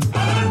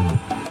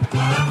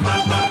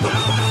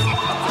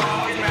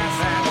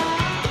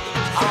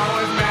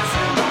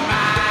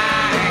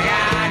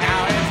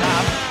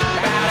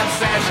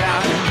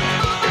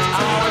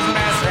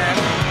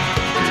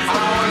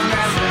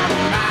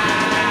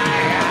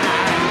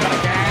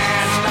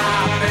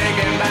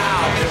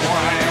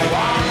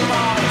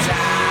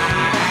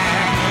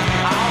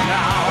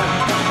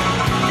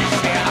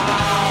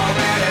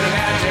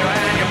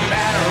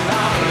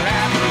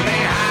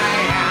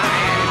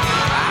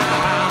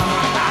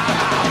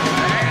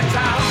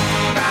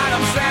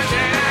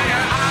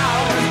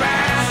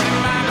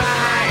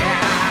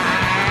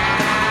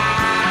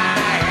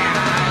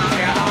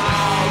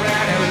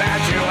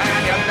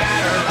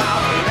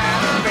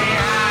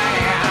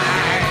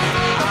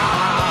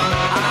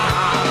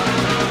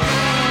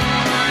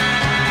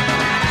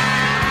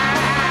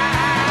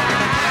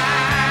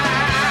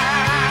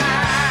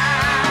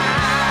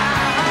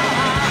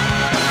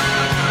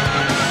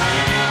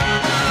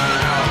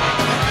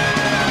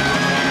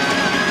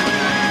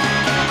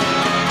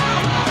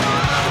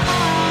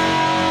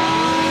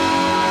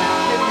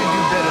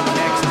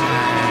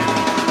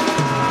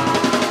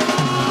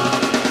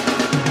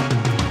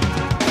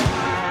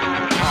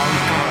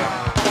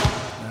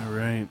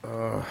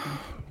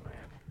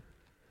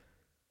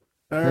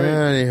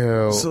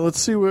 Anywho. So let's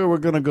see where we're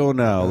going to go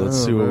now. Let's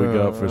see what we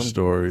got for I'm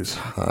stories.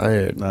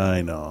 Tired.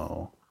 I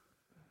know.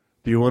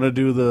 Do you want to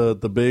do the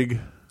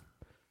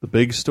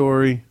big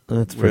story?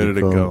 That's Where pretty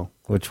did cool. it go?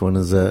 Which one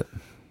is that?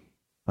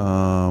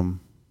 Oh,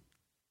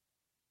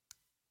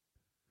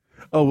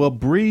 well,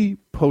 Bree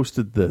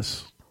posted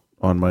this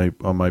on my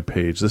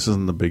page. This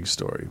isn't the big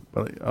story,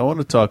 but I want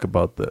to talk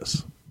about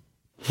this.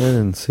 I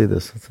didn't see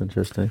this. That's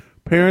interesting.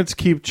 Parents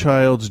keep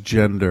child's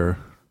gender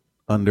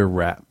under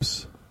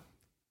wraps.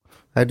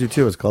 I do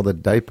too. It's called a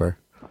diaper.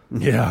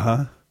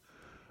 Yeah.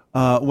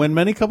 When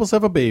many couples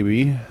have a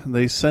baby,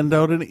 they send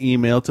out an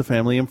email to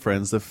family and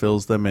friends that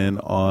fills them in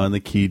on the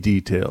key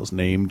details: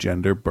 name,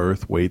 gender,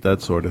 birth, weight,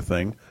 that sort of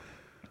thing.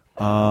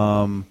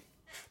 But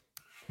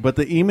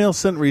the email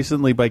sent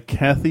recently by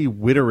Kathy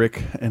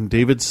Witterick and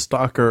David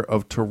Stocker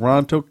of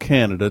Toronto,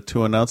 Canada,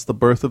 to announce the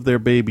birth of their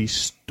baby,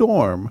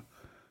 Storm,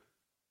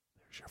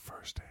 there's your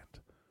first hint,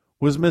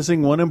 was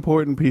missing one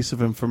important piece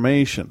of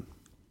information.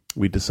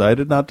 We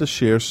decided not to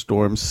share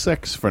Storm's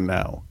sex for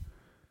now,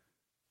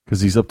 because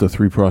he's up to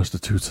 3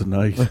 prostitutes a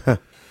night.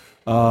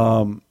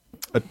 A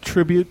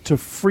tribute to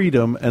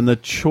freedom and the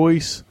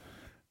choice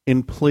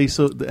in place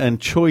of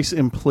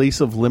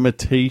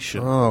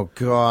limitation. Oh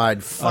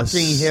God,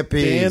 fucking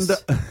hippies!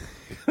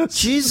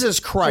 Jesus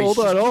Christ!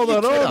 Hold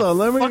on.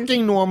 Let me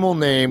fucking normal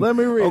name. Let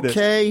me read it.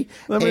 Okay,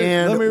 let me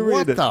read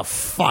what it. the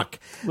fuck?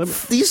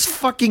 These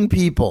fucking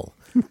people.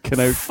 Can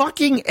I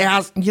fucking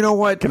ask? You know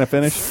what? Can I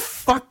finish?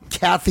 Fuck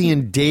Kathy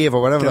and Dave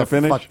or whatever the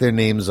fuck their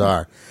names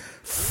are.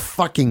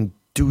 Fucking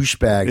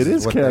douchebags. It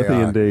is what Kathy they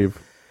are. and Dave.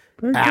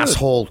 Very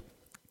Asshole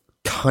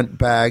cunt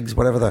bags,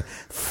 whatever the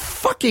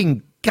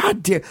fucking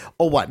goddamn.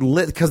 Oh, what?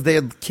 Because they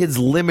have kids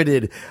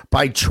limited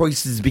by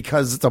choices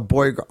because it's a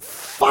boy or girl.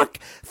 Fuck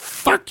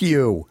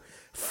you.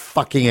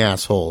 Fucking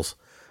assholes.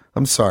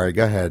 I'm sorry.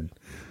 Go ahead.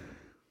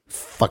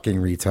 Fucking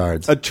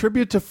retards. A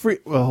tribute to free.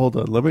 Well, hold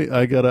on.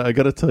 I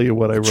gotta tell you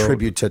what I wrote.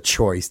 Tribute to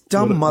choice.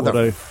 Dumb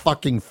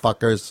motherfucking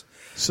fuckers.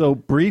 So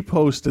Bree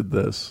posted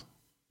this,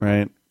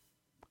 right?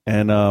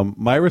 And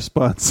my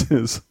response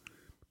is,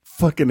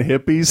 fucking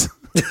hippies.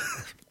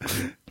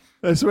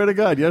 I swear to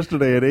God,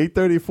 yesterday at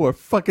 8:34,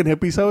 fucking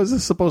hippies. How is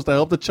this supposed to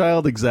help the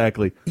child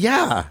exactly?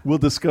 Yeah, we'll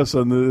discuss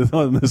on this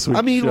week's show.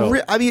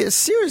 I mean,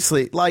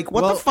 seriously, like,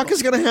 what the fuck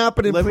is going to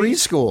happen in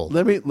preschool?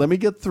 Let me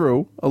get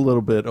through a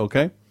little bit,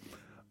 okay?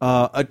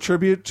 A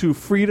tribute to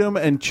freedom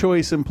and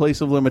choice in place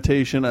of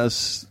limitation, a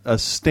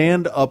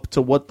stand up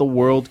to what the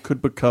world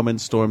could become in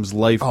Storm's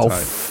lifetime.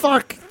 Oh,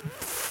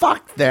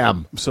 fuck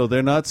them. So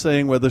they're not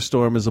saying whether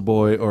Storm is a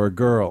boy or a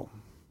girl.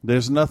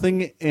 There's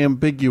nothing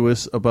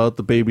ambiguous about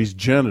the baby's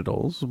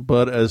genitals,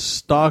 but as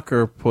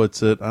Stalker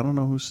puts it, I don't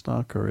know who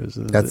Stalker is.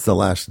 That's the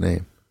last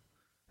name.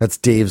 That's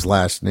Dave's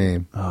last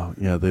name. Oh,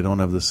 yeah, they don't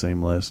have the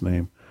same last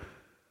name.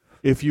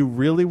 If you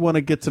really want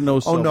to get to know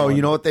someone... Oh, no,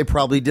 you know what they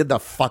probably did? The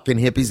fucking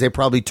hippies, they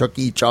probably took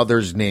each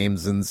other's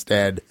names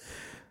instead.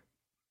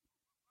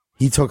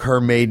 He took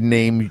her maiden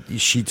name,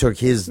 she took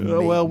his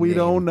maiden well, we name.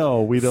 don't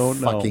know. We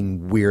don't know.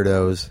 Fucking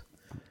weirdos.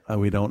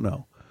 We don't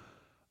know.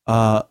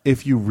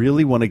 If you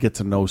really want to get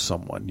to know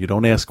someone, you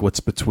don't ask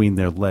what's between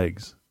their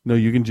legs. No,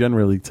 you can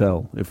generally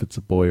tell if it's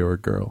a boy or a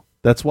girl.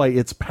 That's why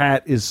It's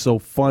Pat is so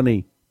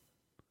funny.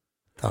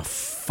 The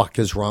fuck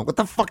is wrong? What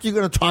the fuck are you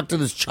going to talk to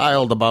this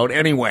child about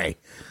anyway?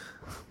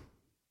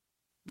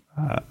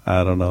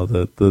 I don't know.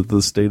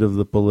 The state of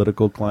the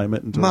political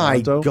climate in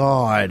Toronto. My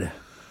God.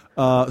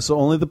 So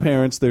only the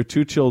parents, their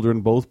 2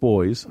 children, both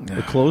boys,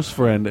 a close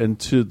friend, and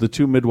the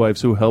 2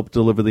 midwives who helped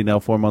deliver the now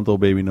 4-month-old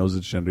baby knows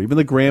its gender. Even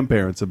the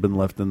grandparents have been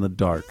left in the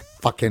dark.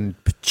 Fucking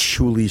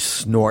patchouli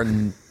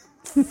snorting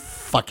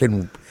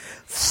fucking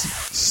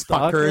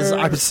fuckers.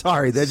 I'm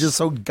sorry. They're just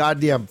so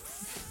goddamn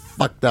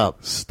fucked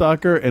up.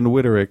 Stalker and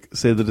Witterick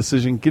say the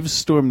decision gives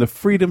Storm the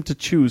freedom to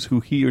choose who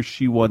he or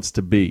she wants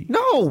to be.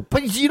 No,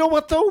 but you know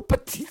what though?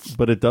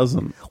 But it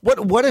doesn't.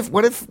 What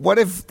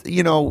if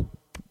you know,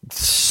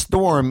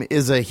 Storm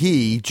is a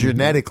he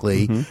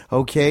genetically,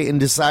 okay,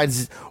 and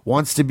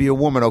wants to be a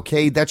woman,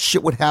 okay? That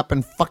shit would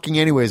happen fucking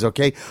anyways,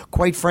 okay?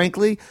 Quite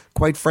frankly,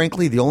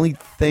 the only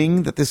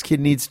thing that this kid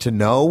needs to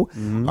know,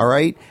 all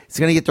right, he's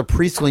going to get to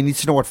preschool, he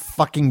needs to know what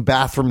fucking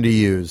bathroom to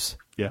use.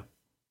 Yeah.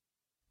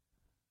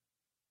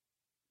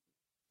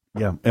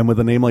 Yeah, and with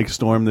a name like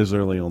Storm, there's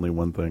really only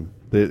one thing.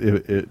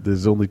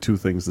 There's only 2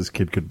 things this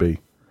kid could be.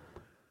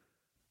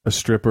 A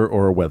stripper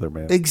or a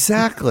weatherman.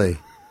 Exactly.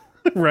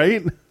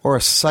 Right? Or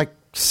a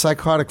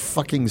psychotic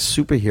fucking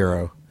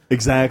superhero.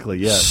 Exactly,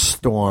 yeah.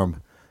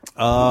 Storm.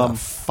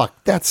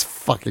 Fuck, that's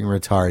fucking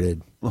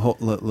retarded.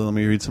 Let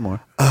me read some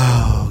more.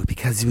 Oh,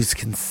 because he was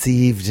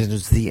conceived and it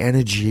was the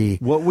energy.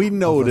 What we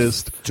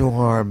noticed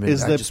Storm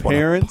is that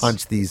parents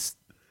punch these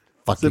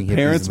fucking the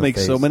parents make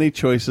face. so many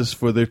choices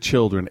for their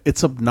children.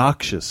 It's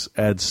obnoxious,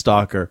 adds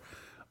Stalker,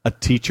 a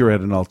teacher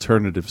at an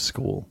alternative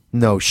school.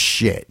 No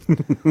shit.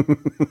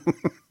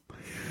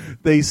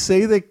 They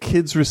say that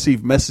kids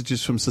receive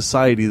messages from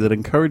society that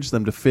encourage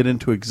them to fit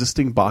into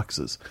existing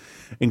boxes,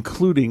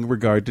 including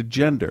regard to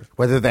gender.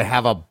 Whether they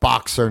have a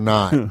box or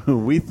not.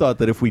 We thought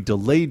that if we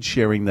delayed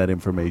sharing that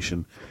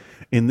information,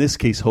 in this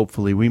case,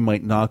 hopefully, we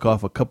might knock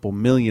off a couple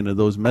million of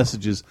those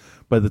messages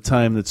by the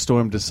time that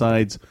Storm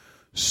decides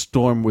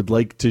Storm would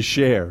like to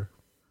share.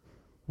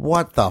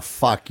 What the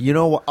fuck? You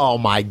know what? Oh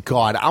my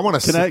God. I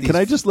want to let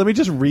me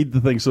just read the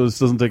thing so this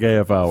doesn't take a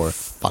half hour.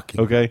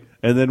 Fucking. Okay?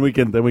 And then we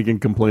can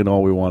complain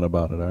all we want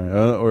about it, all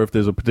right? Or if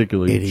there's a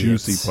particularly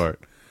juicy part.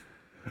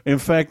 In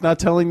fact, not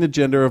telling the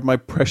gender of my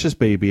precious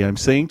baby, I'm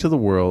saying to the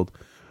world,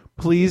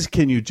 please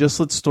can you just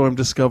let Storm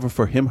discover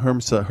for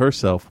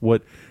herself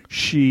what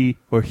she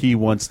or he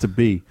wants to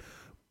be.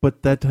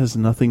 But that has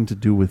nothing to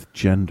do with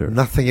gender.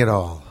 Nothing at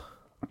all.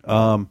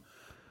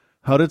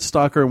 How did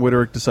Stalker and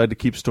Witterick decide to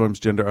keep Storm's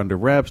gender under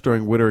wraps?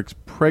 During Witterick's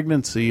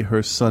pregnancy,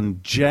 her son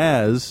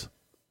Jazz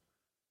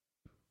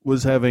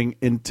was having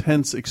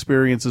intense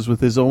experiences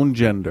with his own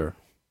gender.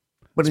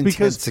 What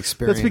intense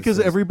experiences? That's because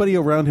everybody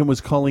around him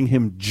was calling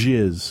him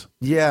Jizz.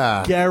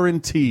 Yeah.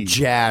 Guaranteed.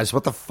 Jazz.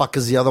 What the fuck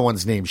is the other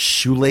one's name?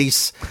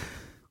 Shoelace?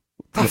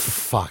 The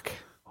fuck?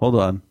 Hold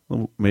on.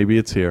 Maybe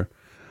it's here.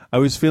 I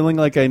was feeling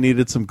like I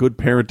needed some good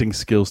parenting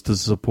skills to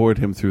support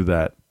him through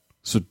that.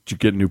 So did you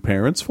get new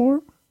parents for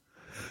him?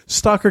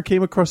 Stalker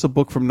came across a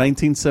book from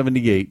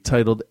 1978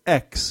 titled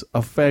X,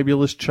 A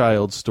Fabulous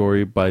Child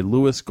Story by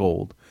Lewis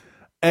Gold.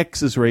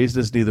 X is raised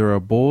as neither a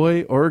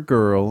boy or a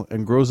girl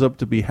and grows up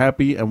to be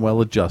happy and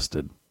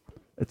well-adjusted.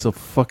 It's a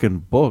fucking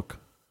book.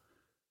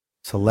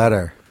 It's a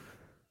letter.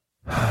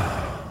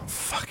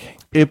 Fucking.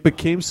 It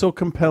became so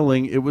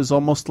compelling, it was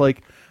almost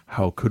like,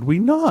 how could we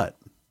not?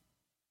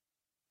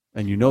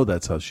 And you know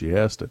that's how she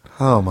asked it.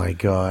 Oh, my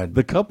God.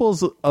 The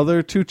couple's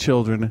other 2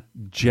 children,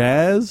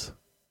 Jazz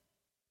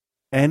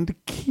and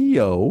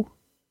Keo,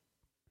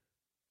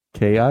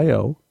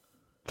 K-I-O,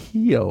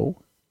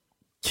 Keo,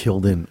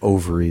 killed in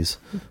ovaries,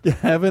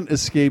 haven't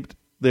escaped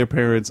their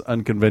parents'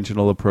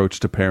 unconventional approach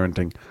to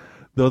parenting.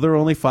 Though they're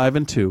only 5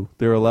 and 2,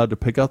 they're allowed to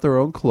pick out their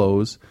own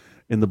clothes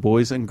in the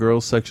boys and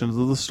girls sections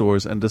of the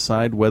stores and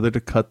decide whether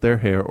to cut their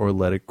hair or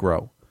let it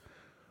grow.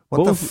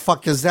 What the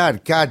fuck is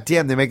that? God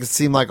damn, they make it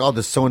seem like, oh,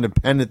 they're so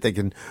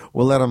independent,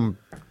 we'll let them,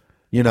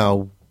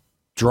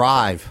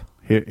 drive.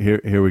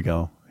 Here we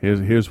go.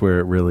 Here's where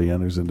it really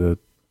enters into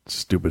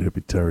stupid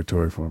hippie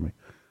territory for me.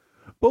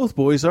 Both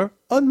boys are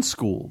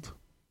unschooled.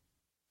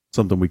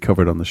 Something we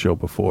covered on the show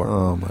before.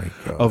 Oh, my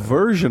God. A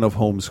version of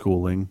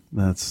homeschooling,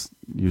 that's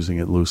using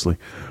it loosely,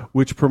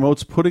 which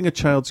promotes putting a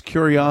child's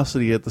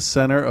curiosity at the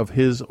center of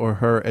his or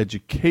her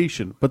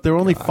education. But they're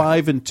only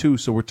 5 and 2,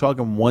 so we're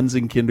talking one's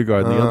in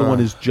kindergarten. The other one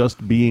is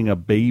just being a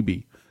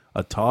baby,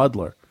 a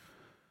toddler.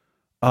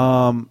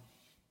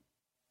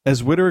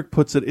 As Witterick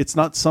puts it, it's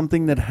not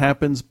something that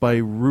happens by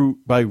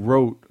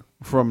rote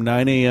from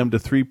 9 a.m. to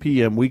 3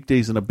 p.m.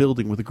 weekdays in a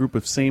building with a group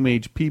of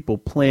same-age people,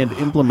 planned,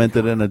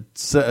 implemented, and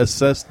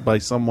assessed by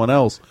someone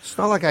else. It's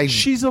not like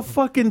She's a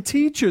fucking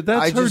teacher.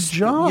 That's her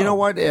job. You know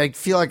what? I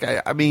feel like,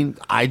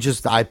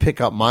 I pick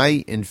up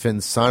my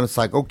infant son. It's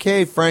like,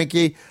 okay,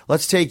 Frankie,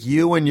 let's take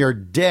you and your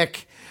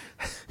dick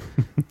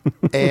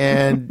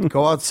and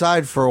go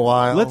outside for a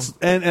while.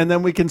 And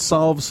then we can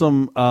solve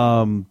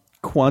some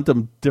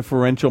quantum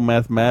differential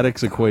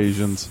mathematics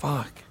equations.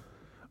 Fuck.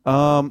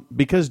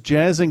 Because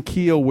Jazz and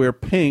Keo wear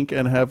pink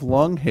and have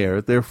long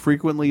hair, they're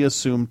frequently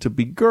assumed to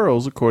be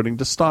girls, according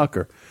to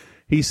Stalker.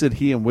 He said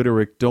he and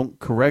Witterick don't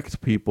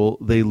correct people.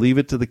 They leave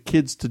it to the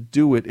kids to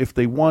do it if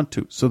they want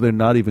to, so they're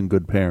not even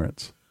good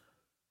parents.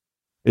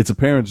 It's a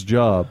parent's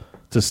job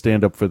to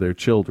stand up for their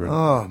children.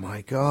 Oh,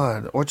 my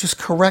God. Or just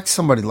correct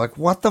somebody. Like,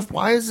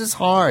 why is this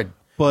hard?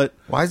 But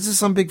why is this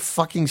some big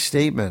fucking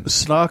statement?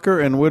 Stalker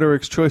and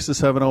Witterick's choices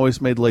haven't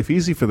always made life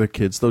easy for their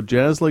kids. Though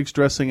Jazz likes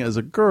dressing as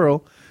a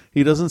girl,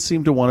 he doesn't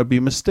seem to want to be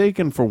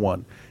mistaken for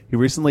one. He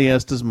recently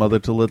asked his mother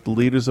to let the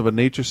leaders of a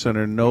nature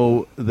center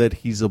know that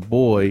he's a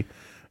boy,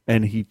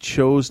 and he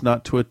chose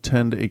not to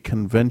attend a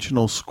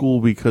conventional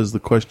school because the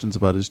questions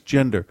about his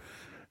gender.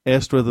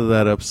 Asked whether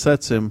that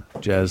upsets him,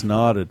 Jazz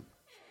nodded.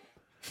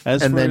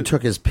 Then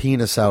took his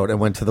penis out and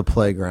went to the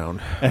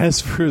playground.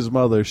 As for his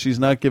mother, she's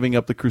not giving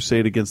up the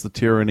crusade against the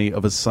tyranny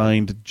of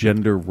assigned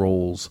gender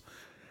roles.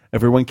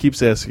 Everyone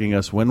keeps asking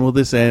us, when will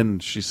this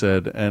end, she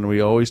said, and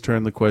we always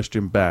turn the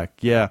question back.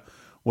 Yeah,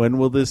 when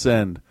will this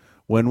end?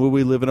 When will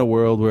we live in a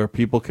world where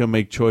people can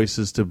make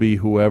choices to be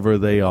whoever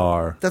they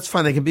are? That's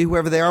fine, they can be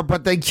whoever they are,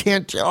 but they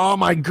can't. Oh,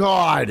 my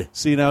God.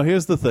 See, now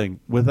here's the thing.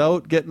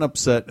 Without getting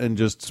upset and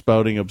just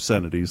spouting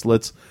obscenities,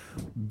 let's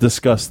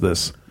discuss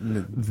this.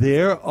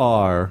 There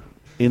are,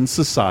 in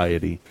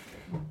society,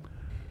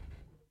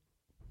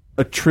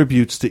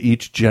 attributes to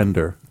each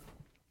gender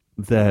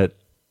that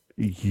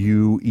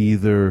you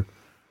either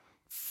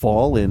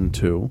fall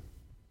into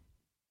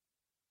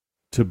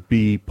to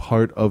be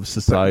part of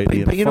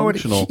society but and you know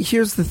functional. What?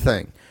 Here's the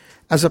thing.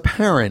 As a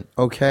parent,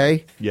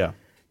 okay? Yeah.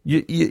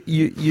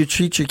 You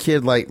treat your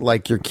kid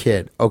like your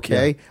kid,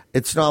 okay? Yeah.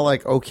 It's not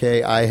like,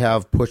 okay, I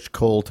have pushed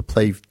Cole to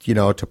play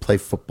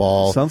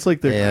football. Sounds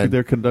like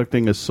they're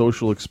conducting a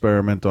social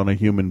experiment on a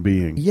human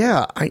being.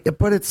 Yeah,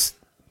 but it's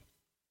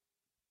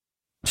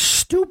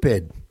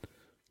stupid.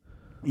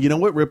 You know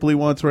what Ripley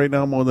wants right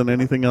now more than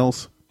anything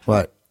else?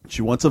 What?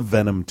 She wants a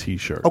Venom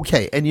t-shirt.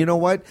 Okay, and you know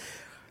what?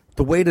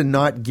 The way to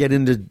not get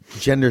into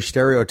gender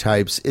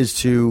stereotypes is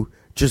to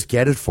just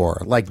get it for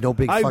her. Like, no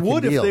big fucking deal. I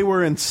would if they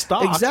were in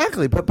stock.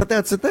 Exactly, but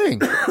that's the thing.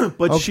 But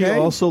okay? She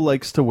also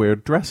likes to wear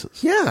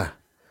dresses. Yeah.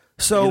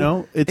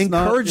 So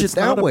encourage it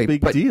that way.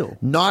 It's not a big deal.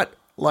 Not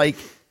like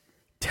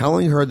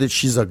telling her that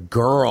she's a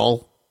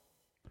girl.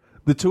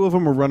 The two of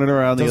them were running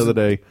around the other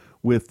day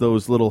with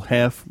those little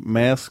half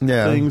mask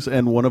things,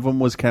 and one of them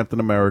was Captain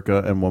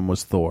America and one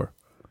was Thor.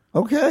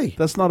 Okay.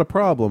 That's not a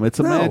problem. It's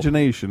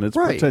imagination. It's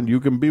pretend.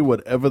 You can be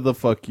whatever the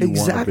fuck you want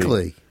to be.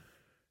 Exactly.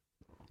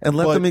 And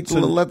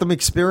let them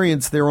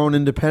experience their own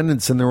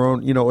independence and their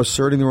own,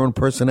 asserting their own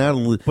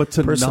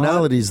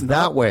personalities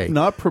that way.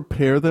 Not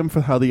prepare them for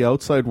how the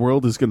outside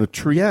world is going to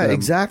treat them. Yeah,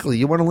 exactly.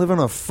 You want to live in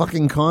a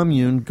fucking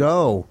commune?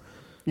 Go.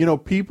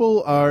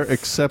 People are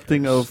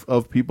accepting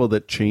of people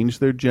that change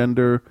their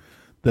gender,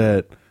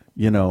 that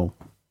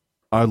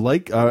are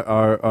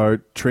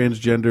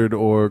transgendered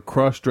or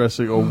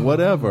cross-dressing or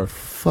whatever.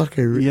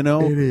 Fucking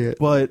idiot.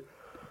 But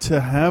to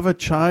have a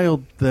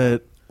child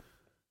that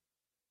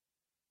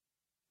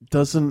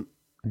doesn't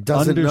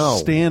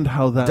understand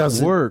how that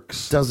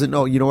works. Doesn't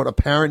know. You know what? A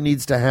parent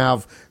needs to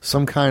have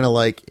some kind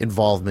of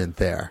involvement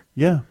there.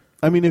 Yeah.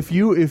 I mean, if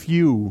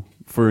you,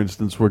 for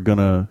instance, were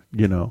gonna,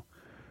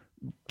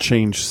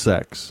 change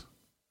sex,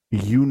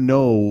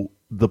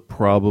 the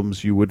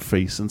problems you would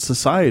face in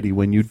society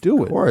when you do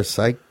it. Of course,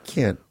 I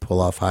can't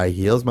pull off high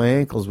heels. My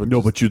ankles would.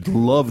 No, but you'd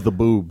love the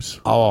boobs.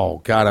 Oh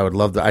God, I would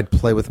love that. I'd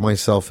play with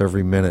myself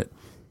every minute.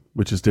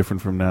 Which is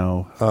different from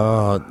now.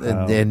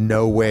 In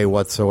no way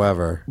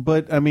whatsoever.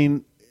 But I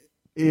mean,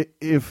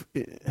 if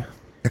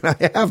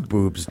I have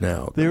boobs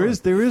now, there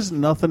is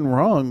nothing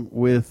wrong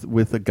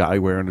with a guy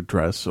wearing a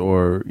dress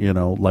or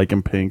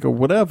liking pink or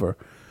whatever.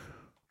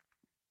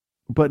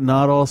 But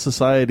not all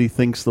society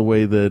thinks the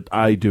way that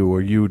I do or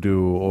you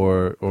do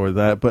or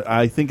that. But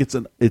I think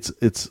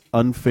it's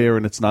unfair,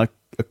 and it's not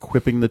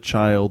equipping the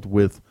child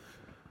with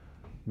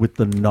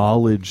the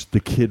knowledge the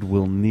kid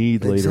will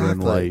need later in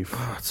life.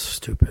 Oh, it's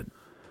stupid.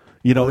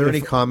 Are there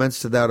any comments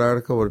to that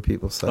article? What do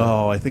people say?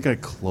 Oh, I think I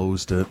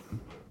closed it.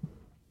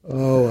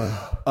 Oh,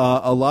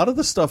 wow. A lot of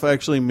the stuff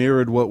actually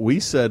mirrored what we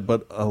said,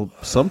 but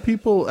some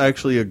people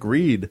actually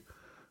agreed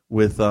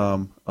with.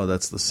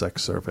 That's the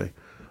sex survey.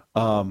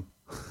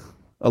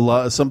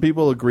 Some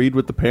people agreed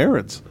with the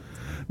parents.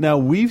 Now,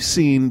 we've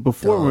seen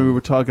before when we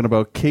were talking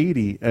about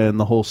Katie and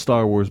the whole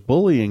Star Wars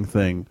bullying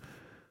thing,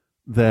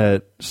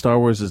 that Star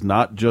Wars is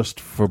not just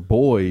for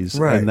boys,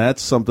 Right. and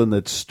that's something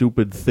that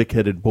stupid,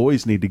 thick-headed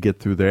boys need to get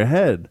through their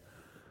head.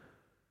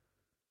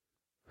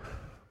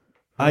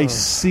 I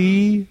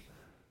see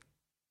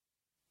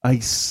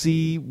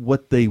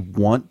what they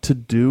want to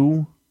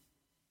do,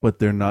 but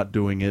they're not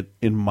doing it,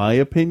 in my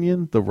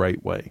opinion, the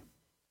right way.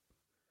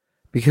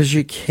 Because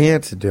you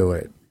can't do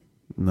it.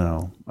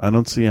 No, I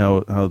don't see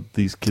how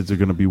these kids are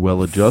going to be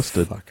well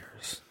adjusted.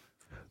 Fuckers.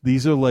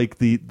 These are like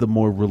the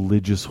more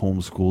religious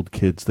homeschooled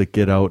kids that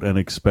get out and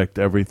expect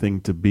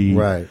everything to be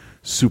Right.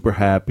 super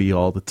happy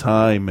all the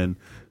time, and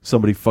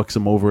somebody fucks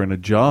them over in a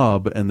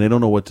job and they don't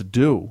know what to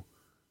do.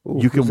 Ooh,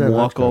 you who's can that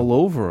walk extra? all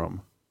over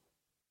them.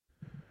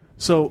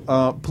 So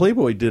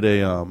Playboy did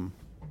a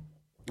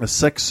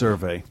sex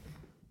survey.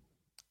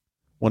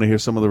 Want to hear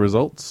some of the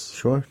results?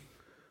 Sure.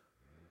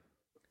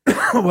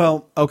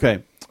 Well,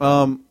 okay.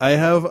 I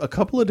have a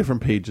couple of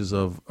different pages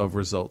of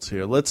results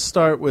here. Let's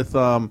start with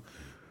something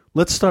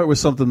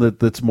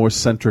that's more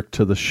centric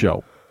to the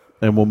show,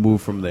 and we'll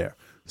move from there.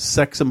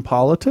 Sex and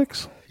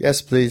politics?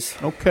 Yes, please.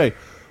 Okay.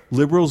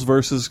 Liberals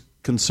versus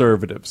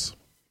conservatives.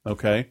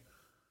 Okay.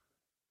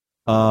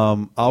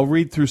 I'll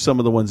read through some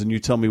of the ones, and you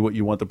tell me what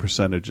you want the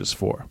percentages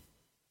for.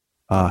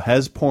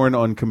 Has porn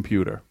on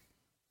computer?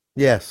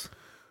 Yes.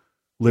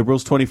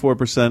 Liberals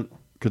 24%,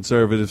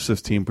 conservatives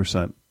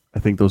 15%. I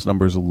think those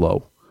numbers are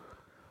low.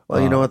 Well,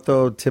 you know what,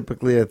 though?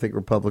 Typically, I think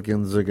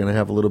Republicans are going to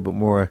have a little bit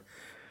more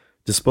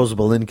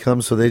disposable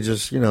income, so they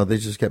just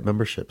get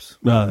memberships.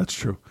 No, that's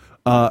true.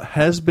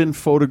 Has been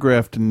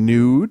photographed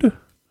nude.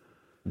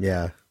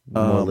 Yeah,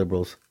 more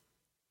liberals.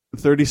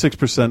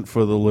 36%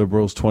 for the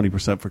liberals,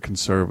 20% for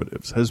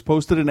conservatives. Has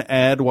posted an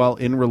ad while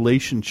in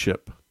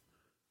relationship.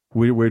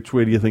 Which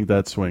way do you think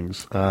that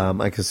swings?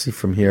 I can see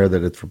from here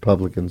that it's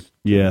Republicans.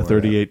 Yeah,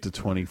 38 to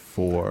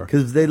 24.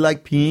 Because they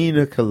like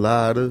pina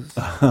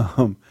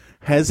coladas.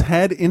 Has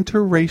had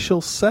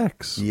interracial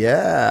sex.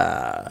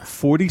 Yeah.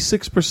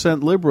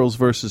 46% liberals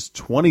versus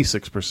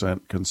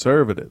 26%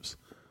 conservatives.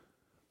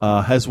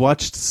 Has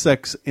watched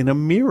sex in a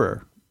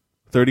mirror.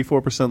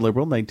 34%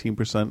 liberal,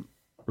 19%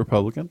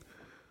 Republican.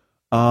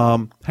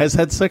 Has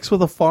had sex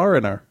with a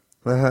foreigner.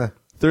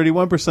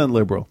 31%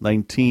 liberal,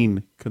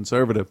 19%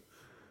 conservative.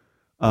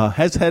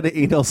 Has had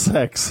anal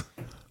sex.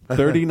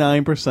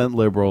 39%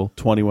 liberal,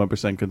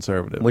 21%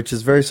 conservative. Which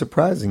is very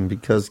surprising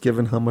because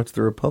given how much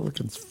the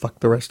Republicans fuck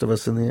the rest of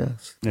us in the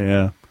ass.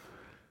 Yeah.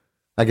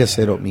 I guess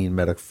they don't mean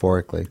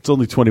metaphorically. It's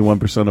only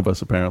 21% of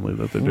us, apparently,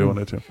 that they're doing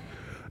it to.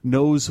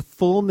 Knows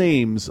full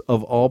names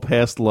of all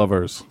past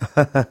lovers.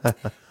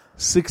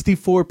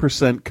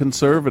 64%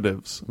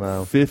 conservatives.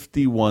 Wow.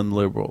 51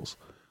 liberals.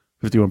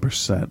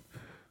 51%.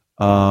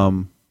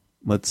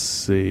 Let's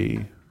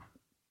see.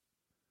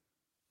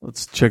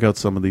 Let's check out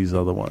some of these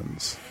other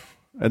ones.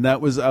 And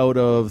that was out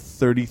of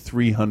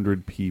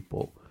 3,300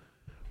 people.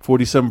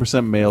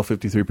 47% male,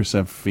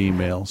 53%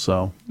 female.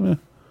 So,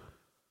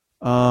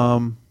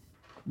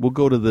 we'll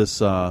go to this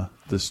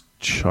this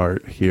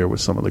chart here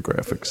with some of the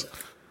graphics.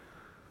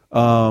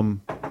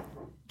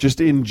 Just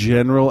in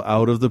general,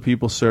 out of the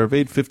people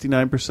surveyed,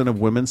 59% of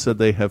women said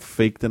they have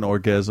faked an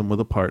orgasm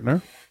with a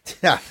partner.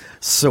 Yeah,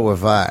 so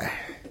have I.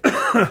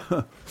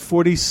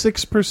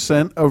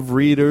 46% of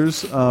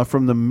readers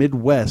from the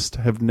Midwest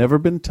have never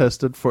been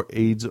tested for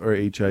AIDS or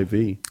HIV.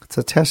 It's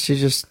a test you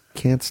just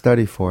can't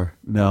study for.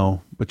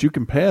 No, but you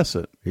can pass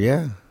it.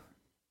 Yeah.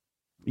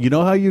 You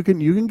know how you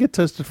can get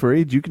tested for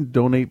AIDS? You can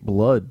donate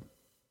blood.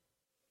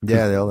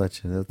 Yeah, they'll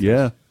let you.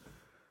 Yeah.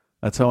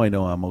 That's how I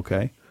know I'm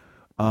okay.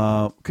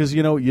 Because,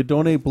 you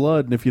donate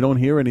blood, and if you don't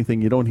hear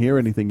anything, you don't hear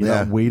anything. You're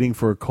not waiting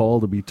for a call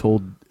to be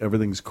told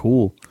everything's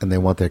cool. And they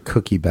want their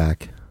cookie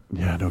back.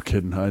 Yeah, no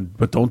kidding.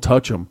 But don't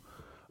touch them.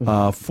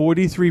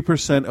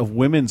 43% of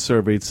women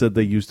surveyed said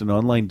they used an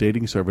online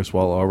dating service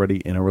while already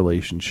in a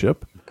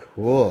relationship.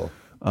 Cool.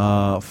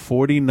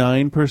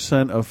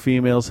 49% of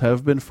females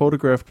have been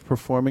photographed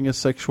performing a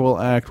sexual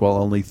act, while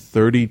only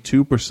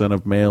 32%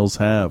 of males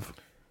have.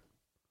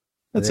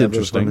 That's They have those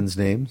interesting. women's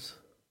names?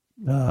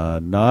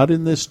 Not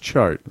in this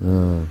chart.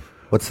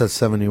 What's that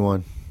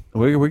 71?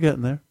 We're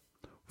getting there.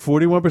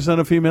 41%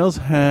 of females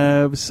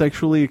have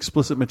sexually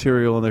explicit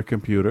material on their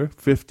computer.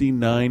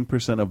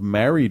 59% of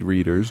married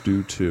readers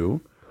do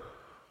too.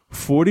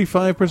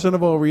 45%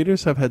 of all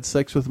readers have had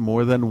sex with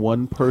more than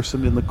one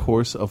person in the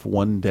course of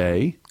one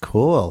day.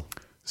 Cool.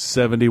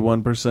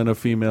 71% of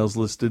females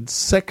listed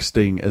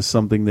sexting as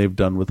something they've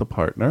done with a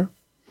partner.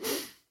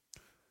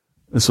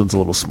 This one's a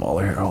little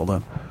smaller here. Hold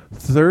on.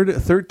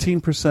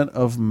 13%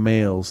 of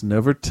males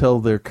never tell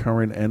their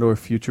current and or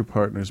future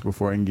partners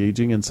before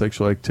engaging in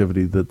sexual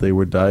activity that they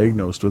were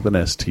diagnosed with an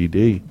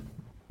STD.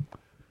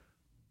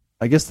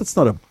 I guess that's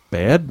not a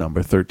bad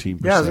number,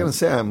 13%. Yeah, I was going to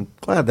say, I'm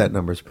glad that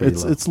number's pretty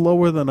low. It's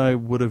lower than I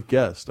would have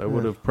guessed. I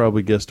would have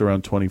probably guessed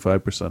around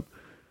 25%.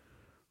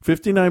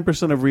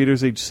 59% of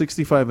readers aged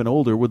 65 and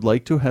older would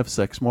like to have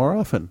sex more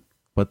often,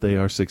 but they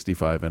are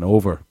 65 and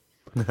over.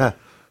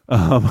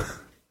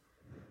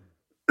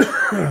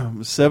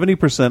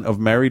 70% of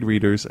married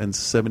readers and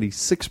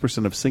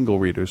 76% of single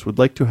readers would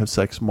like to have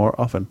sex more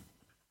often.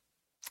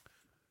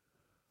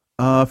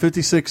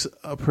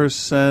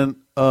 56%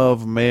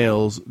 of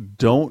males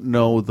don't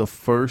know the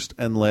first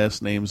and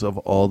last names of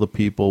all the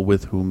people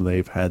with whom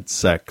they've had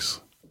sex.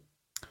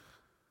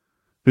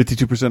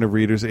 52% of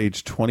readers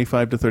aged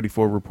 25 to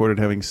 34 reported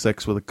having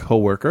sex with a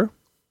coworker.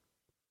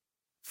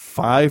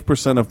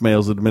 5% of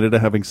males admitted to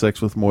having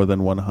sex with more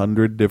than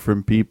 100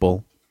 different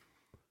people.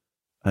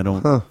 I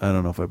don't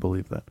know if I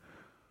believe that.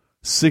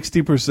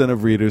 60%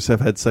 of readers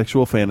have had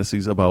sexual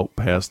fantasies about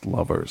past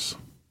lovers.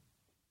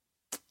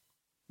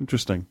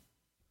 Interesting.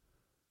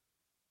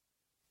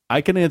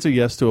 I can answer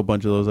yes to a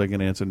bunch of those. I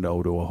can answer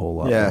no to a whole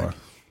lot more.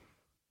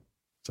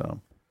 So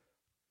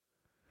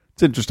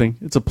it's interesting.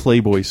 It's a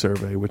Playboy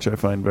survey, which I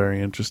find very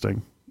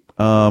interesting.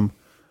 Let's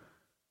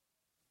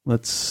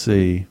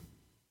see.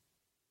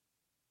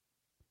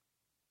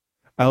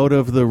 Out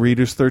of the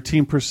readers,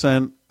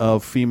 13%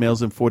 of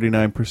females and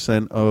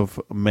 49%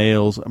 of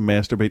males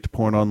masturbate to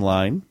porn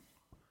online.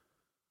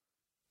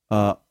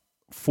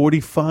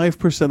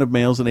 45% of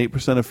males and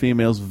 8% of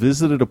females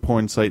visited a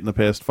porn site in the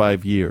past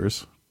 5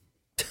 years.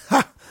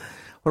 What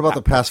about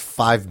the past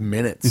 5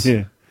 minutes?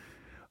 Yeah.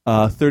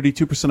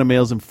 32% of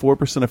males and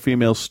 4% of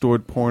females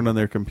stored porn on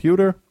their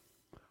computer.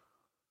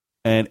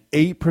 And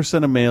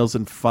 8% of males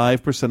and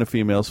 5% of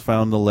females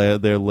found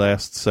their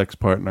last sex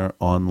partner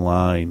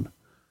online.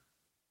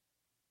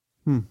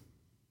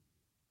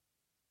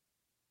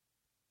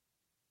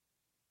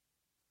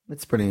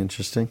 It's pretty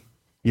interesting.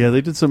 Yeah,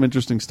 they did some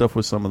interesting stuff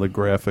with some of the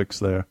graphics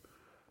there.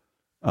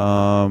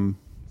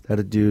 Had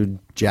a dude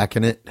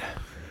jacking it.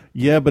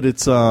 Yeah, but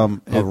it's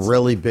a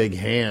really big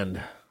hand.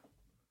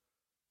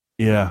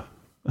 Yeah.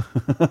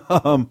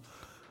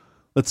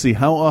 Let's see.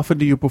 How often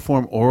do you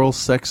perform oral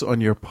sex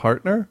on your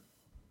partner?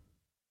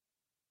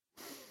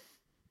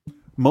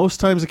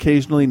 Most times,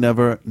 occasionally,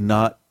 never,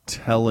 not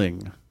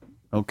telling.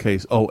 Okay.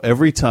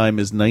 Every time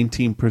is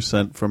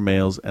 19% for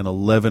males and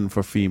 11%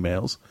 for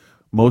females.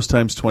 Most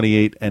times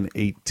 28 and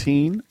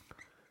 18.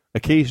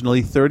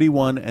 Occasionally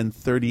 31 and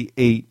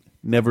 38.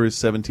 Never is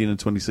 17 and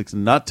 26.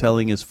 Not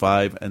telling is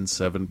 5 and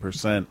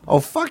 7%. Oh,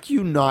 fuck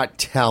you not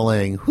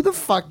telling. Who the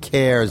fuck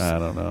cares? I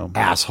don't know.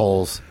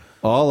 Assholes.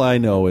 All I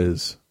know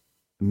is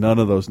none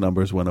of those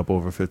numbers went up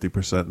over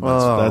 50%.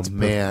 That's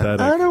man.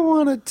 pathetic. I don't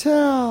want to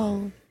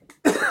tell.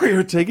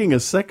 You're taking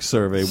a sex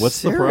survey.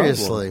 What's the problem?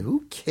 Seriously,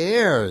 who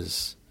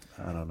cares?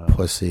 I don't know.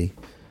 Pussy.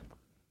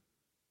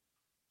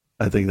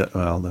 I think that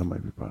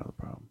might be part of the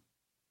problem.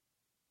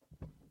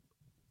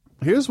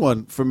 Here's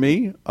one for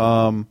me.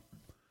 I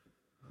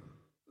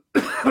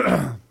had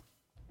not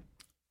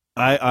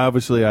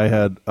obviously, I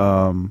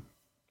don't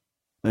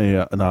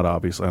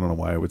know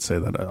why I would say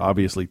that.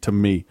 Obviously, to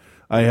me,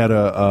 I had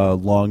a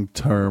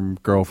long-term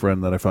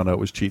girlfriend that I found out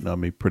was cheating on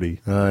me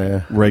pretty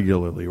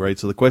regularly, right?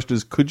 So the question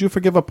is, could you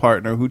forgive a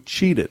partner who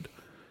cheated?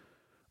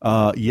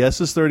 Yes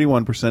is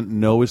 31%,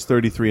 no is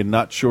 33%, and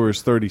not sure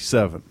is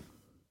 37%.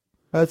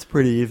 That's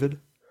pretty even.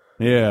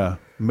 Yeah.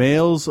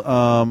 Males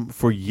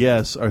for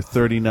yes are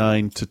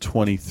 39 to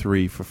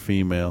 23 for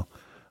female.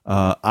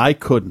 I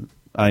couldn't.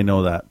 I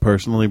know that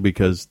personally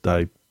because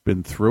I've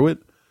been through it.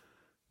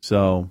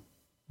 So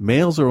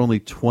males are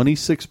only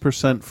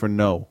 26% for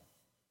no,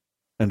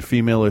 and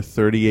female are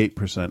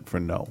 38% for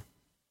no.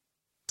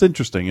 It's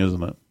interesting,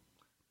 isn't it?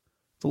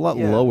 It's a lot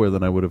lower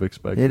than I would have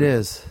expected. It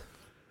is.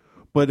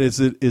 But is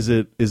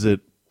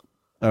it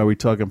are we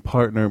talking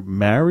partner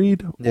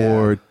married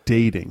or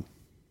dating?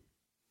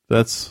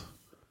 That's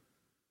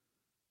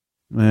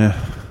I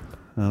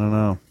don't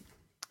know.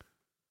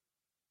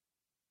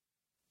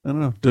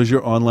 Does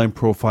your online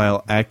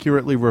profile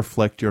accurately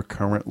reflect your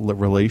current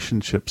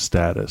relationship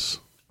status?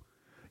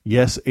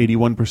 Yes,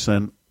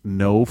 81%.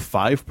 No,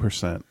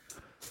 5%.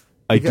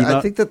 I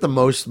think that the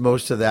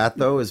most of that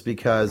though is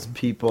because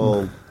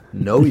people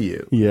know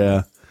you.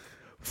 Yeah.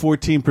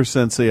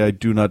 14% say I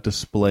do not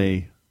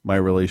display my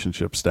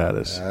relationship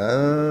status.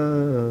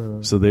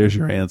 Oh. So there's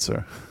your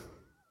answer.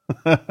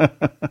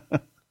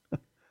 Let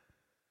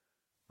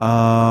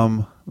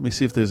me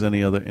see if there's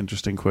any other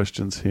interesting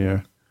questions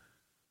here.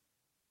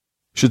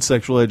 Should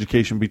sexual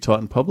education be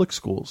taught in public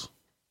schools?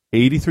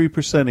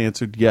 83%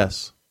 answered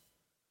yes.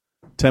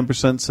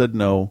 10% said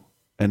no,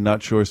 and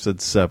not sure said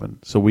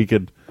 7%. So we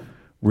could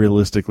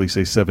realistically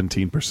say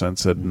 17%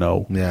 said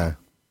no. Yeah.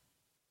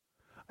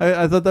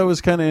 I thought that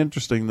was kind of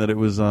interesting that it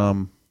was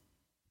there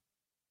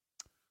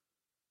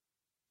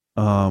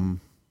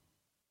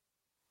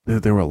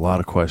were a lot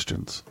of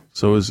questions.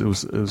 So it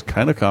was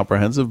kind of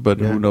comprehensive, but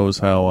who knows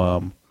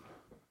how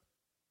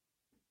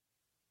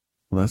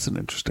well, that's an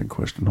interesting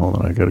question. Hold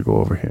on, I got to go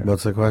over here.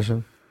 What's the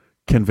question?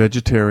 Can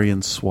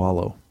vegetarians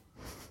swallow?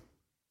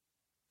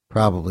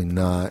 Probably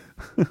not.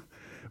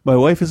 My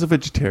wife is a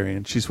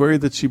vegetarian. She's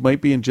worried that she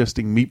might be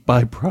ingesting meat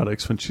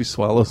byproducts when she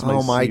swallows my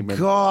Oh my semen.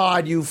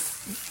 God, you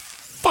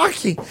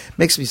fucking...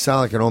 Makes me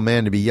sound like an old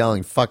man to be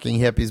yelling fucking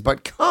hippies,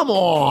 but come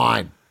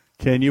on!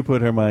 Can you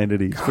put her mind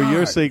at ease? For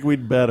your sake,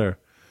 we'd better.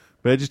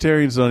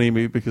 Vegetarians don't eat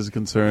meat because of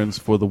concerns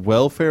for the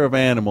welfare of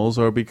animals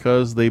or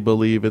because they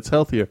believe it's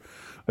healthier.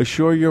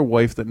 Assure your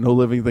wife that no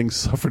living thing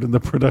suffered in the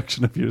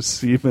production of your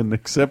semen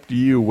except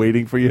you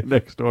waiting for your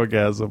next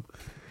orgasm.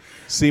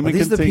 Semen Are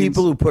these contains... the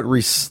people who put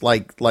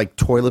like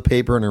toilet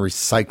paper in a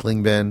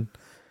recycling bin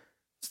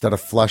instead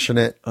of flushing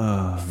it?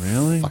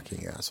 Really?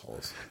 Fucking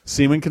assholes.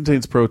 Semen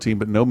contains protein,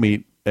 but no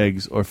meat,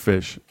 eggs, or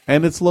fish.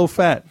 And it's low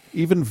fat.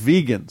 Even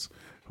vegans,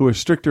 who are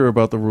stricter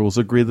about the rules,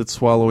 agree that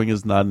swallowing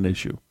is not an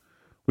issue.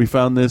 We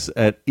found this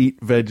at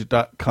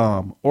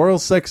eatveg.com. Oral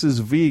sex is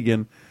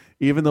vegan,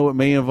 even though it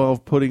may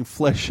involve putting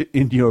flesh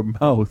in your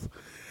mouth,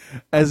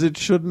 as it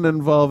shouldn't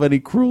involve any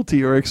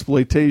cruelty or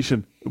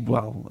exploitation.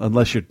 Well,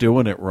 unless you're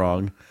doing it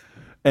wrong.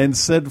 And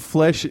said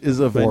flesh is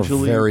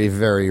eventually very,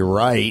 very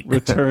right.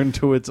 returned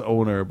to its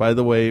owner. By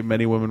the way,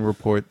 many women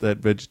report that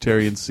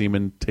vegetarian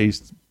semen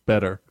tastes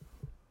better.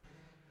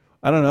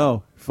 I don't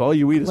know. If all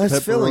you eat is Less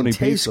pepperoni filling pizza.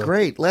 tastes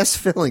great. Less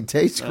filling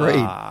tastes great.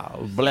 Ah,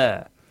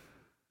 blah.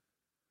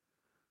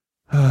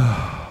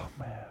 Oh,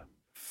 man.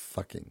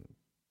 Fucking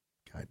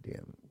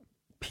goddamn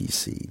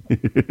PC.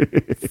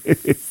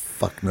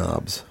 Fuck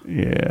knobs.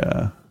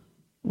 Yeah.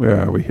 Where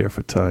are we here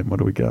for time? What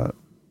do we got?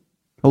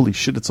 Holy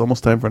shit, it's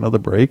almost time for another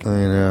break.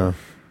 I know.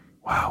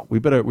 Wow, we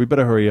better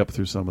hurry up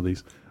through some of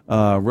these.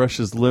 Rush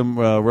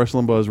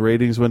Limbaugh's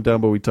ratings went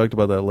down, but we talked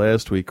about that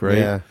last week, right?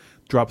 Yeah.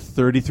 Dropped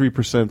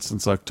 33%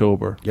 since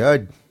October.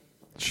 Good.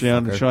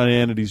 Sean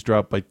Hannity's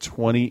dropped by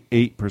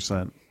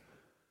 28%.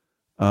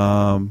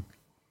 The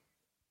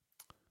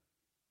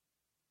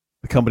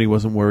company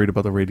wasn't worried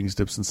about the ratings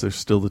dip since they're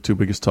still the two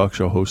biggest talk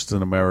show hosts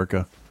in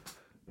America.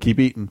 Keep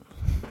eating.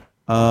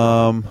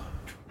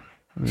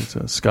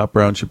 Scott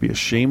Brown should be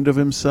ashamed of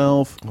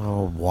himself.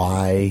 Oh,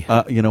 why?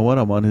 You know what?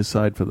 I'm on his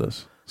side for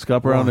this.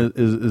 Scott Brown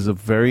is a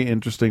very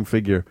interesting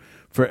figure.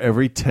 For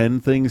every 10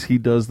 things he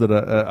does that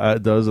I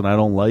does and I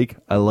don't like,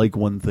 I like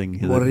one thing.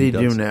 What did he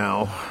do does.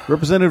 now?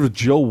 Representative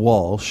Joe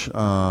Walsh,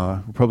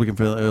 Republican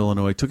from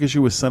Illinois, took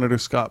issue with Senator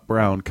Scott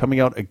Brown coming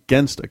out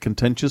against a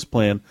contentious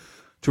plan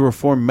to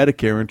reform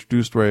Medicare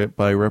introduced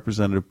by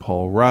Representative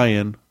Paul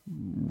Ryan,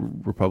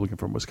 Republican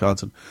from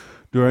Wisconsin,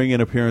 during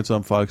an appearance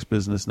on Fox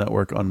Business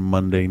Network on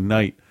Monday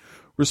night.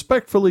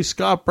 Respectfully,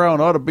 Scott Brown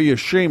ought to be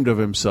ashamed of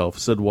himself,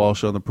 said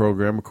Walsh on the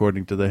program,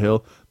 according to The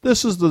Hill.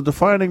 This is the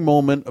defining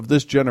moment of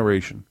this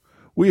generation.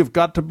 We have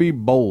got to be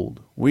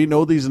bold. We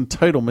know these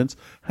entitlements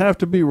have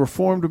to be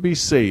reformed to be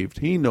saved.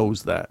 He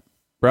knows that.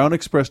 Brown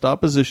expressed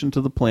opposition to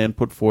the plan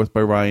put forth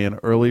by Ryan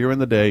earlier in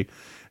the day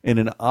in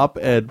an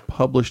op-ed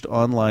published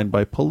online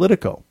by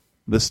Politico.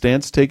 The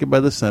stance taken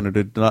by the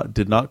senator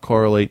did not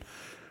correlate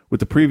with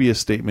the previous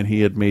statement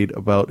he had made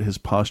about his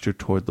posture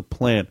toward the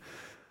plan.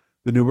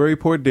 The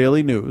Newburyport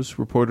Daily News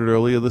reported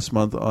earlier this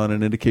month on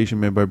an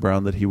indication made by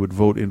Brown that he would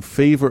vote in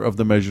favor of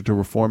the measure to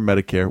reform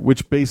Medicare,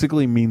 which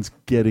basically means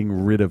getting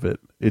rid of it.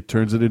 It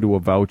turns it into a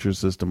voucher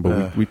system,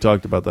 but we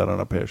talked about that on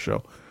a past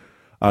show.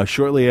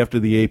 Shortly after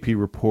the AP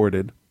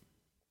reported,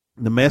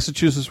 the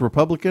Massachusetts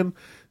Republican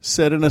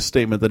said in a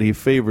statement that he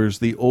favors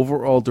the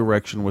overall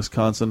direction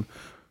Wisconsin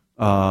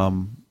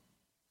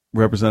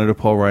Representative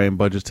Paul Ryan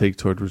budgets take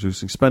toward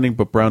reducing spending,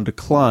 but Brown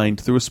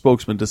declined through a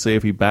spokesman to say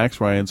if he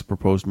backs Ryan's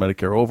proposed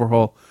Medicare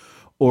overhaul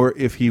or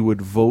if he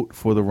would vote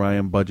for the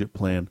Ryan budget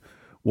plan.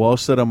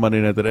 Walsh said on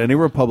Monday night that any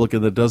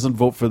Republican that doesn't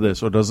vote for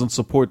this or doesn't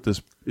support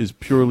this is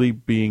purely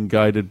being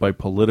guided by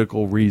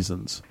political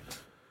reasons.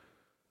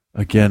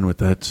 Again with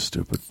that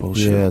stupid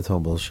bullshit. Yeah, it's all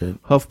bullshit.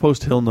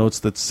 HuffPost Hill notes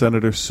that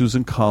Senator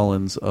Susan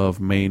Collins of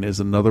Maine is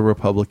another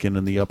Republican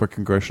in the upper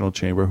congressional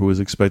chamber who is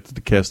expected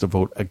to cast a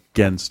vote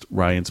against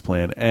Ryan's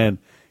plan. And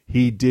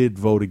he did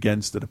vote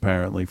against it,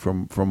 apparently,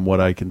 from what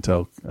I can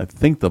tell. I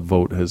think the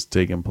vote has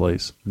taken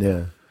place.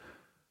 Yeah.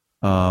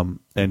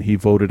 And he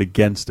voted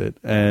against it.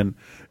 And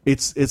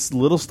it's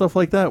little stuff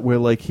like that where,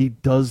 like, he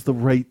does the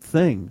right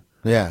thing.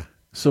 Yeah.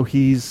 So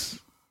he's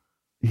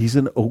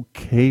an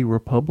okay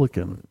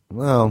Republican.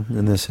 Well,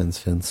 in this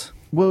instance.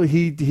 Well,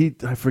 he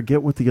I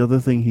forget what the other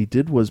thing he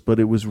did was, but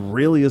it was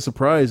really a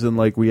surprise, and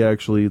like we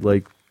actually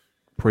like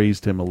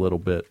praised him a little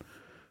bit,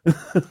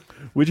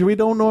 which we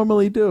don't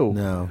normally do.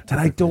 No, and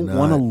I don't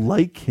want to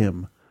like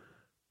him,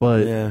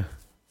 but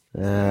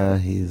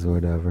he's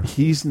whatever.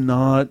 He's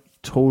not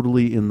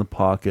totally in the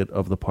pocket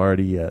of the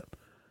party yet,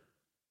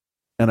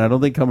 and I don't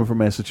think coming from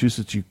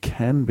Massachusetts you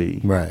can be.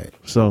 Right.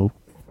 So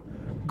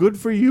good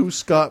for you,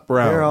 Scott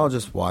Brown. They're all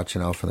just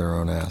watching out for their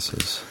own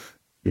asses.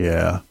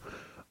 Yeah.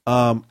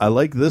 I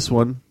like this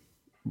one.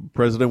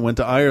 President went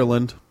to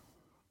Ireland.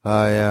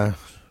 Yeah.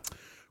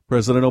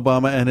 President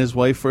Obama and his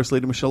wife, First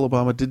Lady Michelle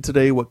Obama, did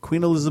today what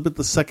Queen Elizabeth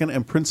II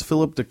and Prince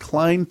Philip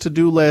declined to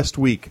do last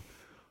week.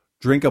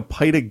 Drink a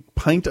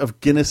pint of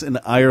Guinness in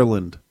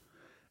Ireland.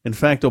 In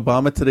fact,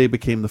 Obama today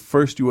became the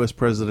first U.S.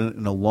 president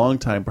in a long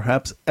time,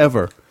 perhaps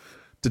ever,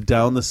 to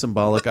down the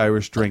symbolic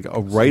Irish drink, a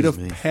rite of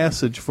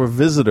passage for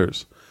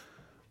visitors.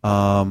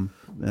 And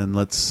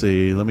let's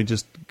see. Let me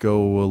just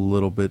go a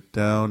little bit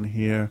down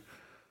here.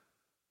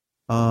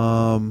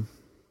 The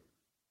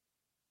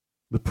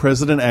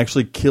president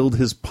actually killed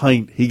his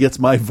pint. He gets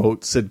my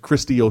vote, said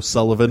Christy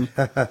O'Sullivan.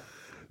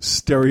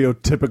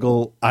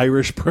 Stereotypical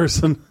Irish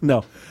person.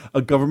 No,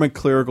 a government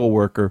clerical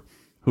worker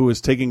who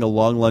was taking a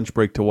long lunch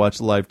break to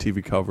watch live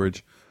TV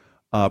coverage.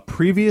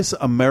 Previous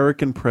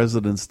American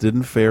presidents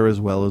didn't fare as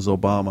well as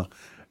Obama.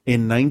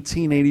 In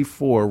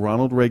 1984,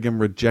 Ronald Reagan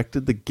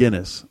rejected the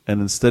Guinness and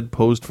instead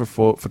posed for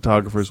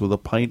photographers with a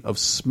pint of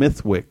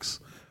Smithwick's,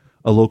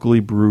 a locally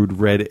brewed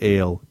red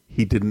ale.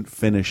 He didn't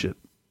finish it.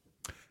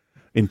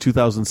 In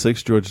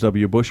 2006, George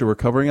W. Bush, a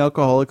recovering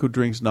alcoholic who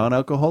drinks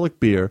non-alcoholic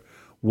beer,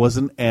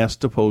 wasn't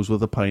asked to pose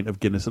with a pint of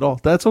Guinness at all.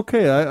 That's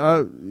okay. I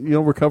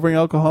recovering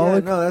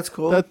alcoholic. Yeah, no, that's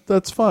cool.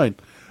 That's fine,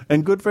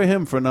 and good for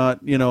him for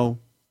not,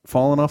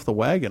 falling off the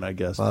wagon, I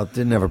guess. Well, it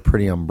didn't have a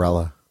pretty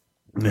umbrella.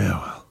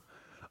 Yeah.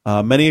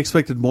 Many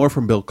expected more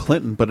from Bill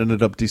Clinton, but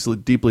ended up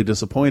deeply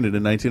disappointed.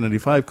 In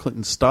 1995,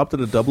 Clinton stopped at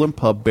a Dublin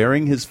pub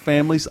bearing his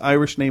family's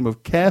Irish name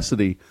of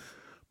Cassidy,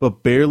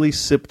 but barely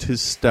sipped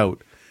his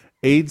stout.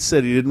 Aides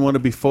said he didn't want to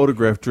be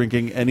photographed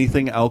drinking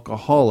anything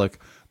alcoholic,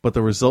 but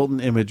the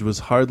resultant image was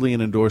hardly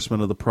an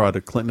endorsement of the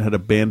product. Clinton had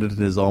abandoned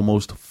his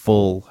almost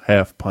full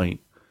half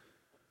pint.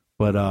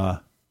 But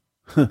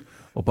Obama...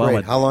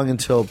 Great. How long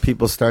until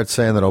people start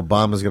saying that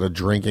Obama's got a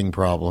drinking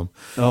problem?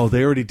 Oh,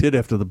 they already did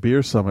after the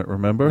beer summit,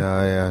 remember?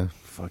 Oh, yeah.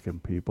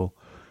 Fucking people.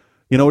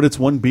 You know what? It's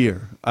one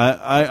beer.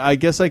 I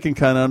guess I can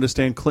kind of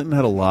understand. Clinton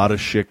had a lot of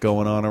shit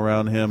going on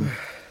around him.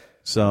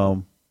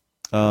 So,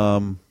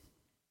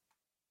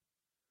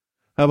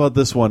 how about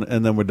this one,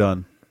 and then we're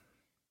done.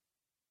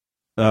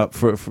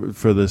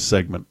 For this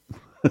segment.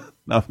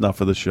 not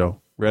for the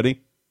show.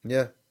 Ready?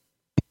 Yeah.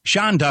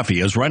 Sean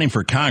Duffy is running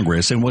for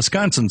Congress in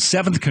Wisconsin's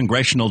 7th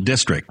Congressional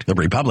District. The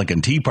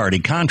Republican Tea Party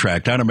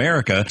contract on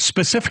America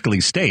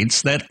specifically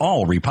states that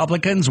all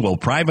Republicans will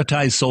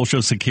privatize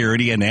Social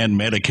Security and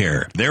end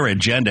Medicare. Their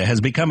agenda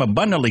has become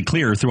abundantly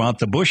clear throughout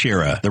the Bush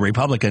era. The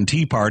Republican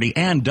Tea Party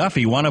and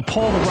Duffy want to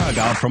pull the rug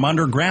out from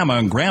under Grandma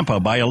and Grandpa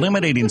by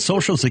eliminating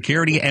Social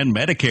Security and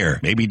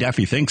Medicare. Maybe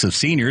Duffy thinks if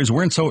seniors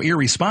weren't so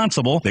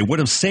irresponsible, they would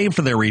have saved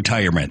for their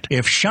retirement.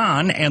 If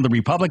Sean and the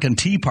Republican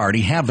Tea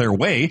Party have their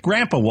way,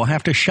 Grandpa will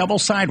have to shovel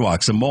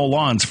sidewalks and mow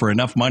lawns for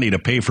enough money to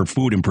pay for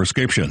food and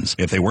prescriptions.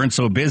 If they weren't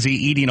so busy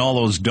eating all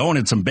those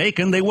donuts and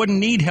bacon, they wouldn't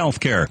need health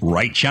care.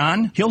 Right,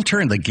 Sean? He'll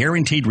turn the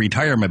guaranteed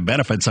retirement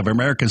benefits of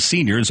America's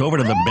seniors over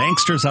to the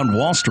banksters on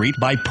Wall Street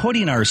by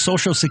putting our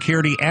Social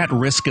Security at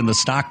risk in the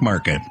stock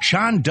market.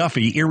 Sean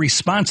Duffy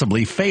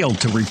irresponsibly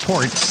failed to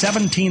report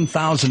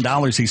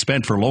 $17,000 he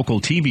spent for local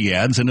TV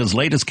ads in his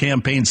latest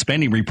campaign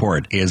spending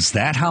report. Is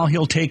that how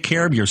he'll take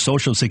care of your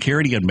Social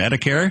Security and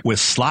Medicare? With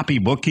sloppy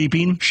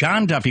bookkeeping?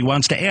 Sean Duffy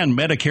wants to end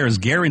Medicare's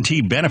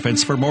guaranteed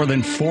benefits for more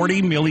than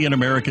 40 million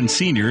American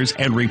seniors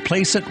and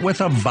replace it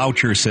with a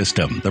voucher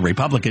system. The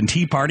Republican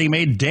Tea Party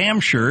made damn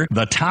sure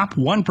the top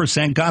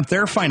 1% got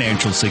their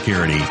financial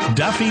security.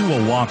 Duffy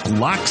will walk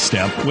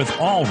lockstep with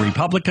all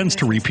Republicans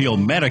to repeal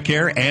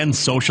Medicare and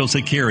Social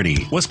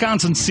Security.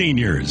 Wisconsin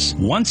seniors,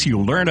 once you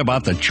learn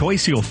about the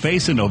choice you'll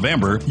face in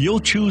November,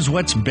 you'll choose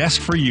what's best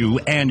for you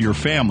and your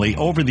family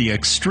over the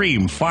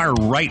extreme far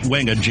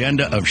right-wing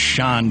agenda of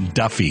Sean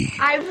Duffy.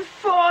 I've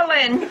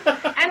fallen, and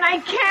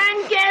I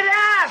can't get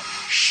up.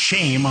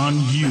 Shame on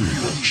you,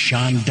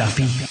 Sean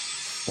Duffy.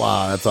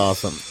 Wow, that's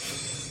awesome.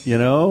 You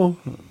know,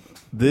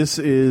 this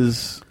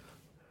is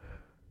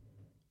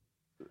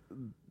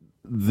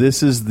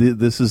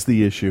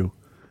the issue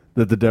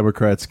that the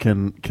Democrats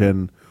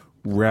can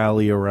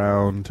rally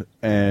around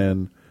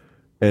and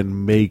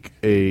make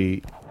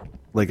a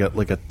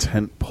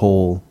tent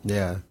pole.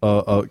 Yeah.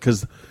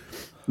 Because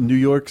New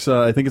York's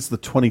I think it's the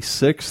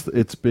 26th.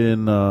 It's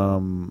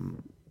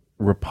been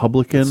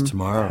Republican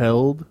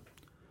held.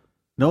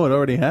 No, it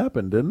already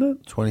happened, didn't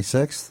it?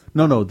 26th?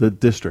 No, the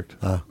district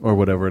or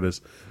whatever it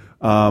is.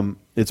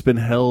 It's been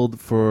held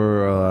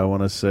for, I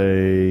want to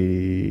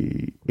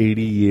say,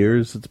 80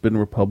 years. It's been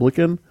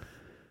Republican,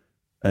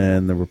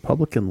 and the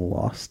Republican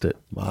lost it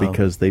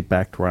because they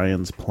backed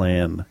Ryan's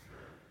plan.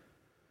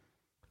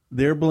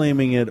 They're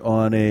blaming it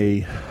on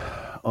a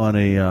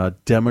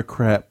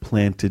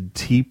Democrat-planted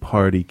Tea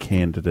Party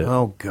candidate.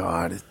 Oh,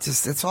 God.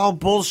 It's all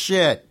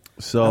bullshit.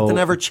 So nothing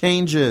ever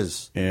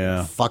changes.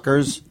 Yeah.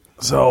 Fuckers.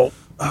 So,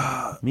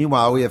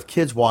 meanwhile, we have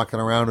kids walking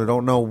around who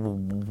don't know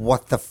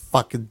what the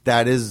fuck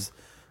that is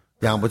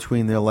down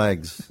between their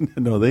legs.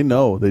 No, they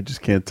know. They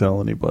just can't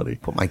tell anybody.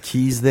 Put my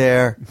keys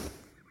there.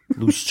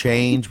 Loose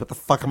change. What the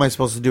fuck am I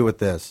supposed to do with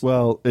this?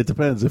 Well, it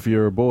depends. If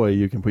you're a boy,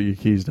 you can put your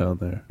keys down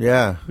there.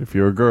 Yeah. If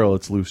you're a girl,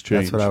 it's loose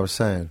change. That's what I was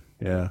saying.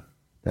 Yeah.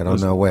 I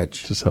don't know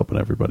which. Just helping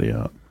everybody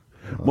out.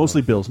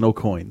 Mostly bills, no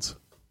coins.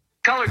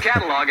 Color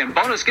catalog and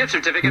bonus gift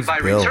certificate by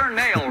Bill? return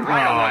mail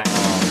right away.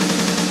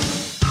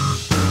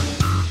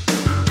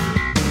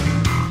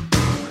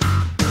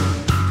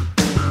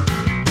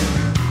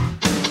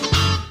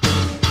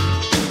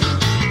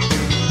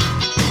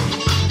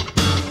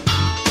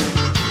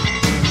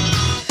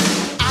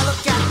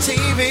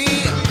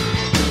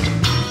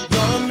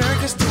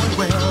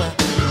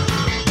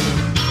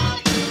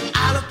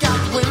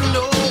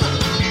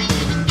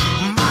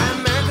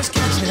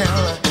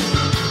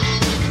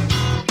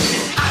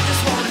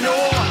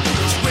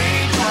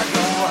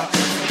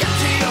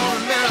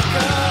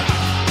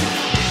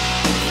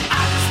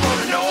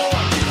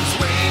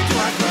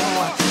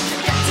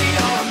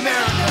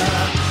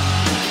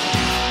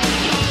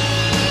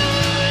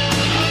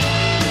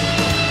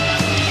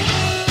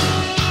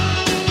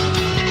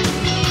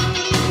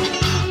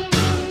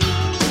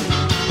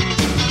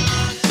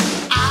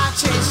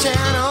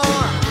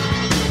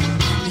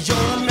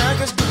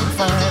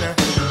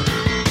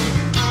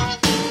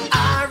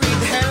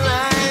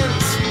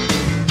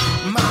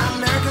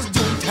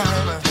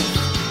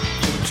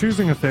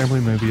 Choosing a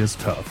family movie is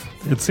tough.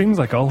 It seems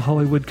like all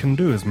Hollywood can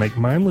do is make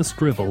mindless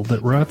drivel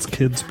that rots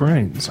kids'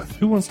 brains.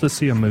 Who wants to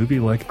see a movie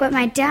like what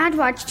my dad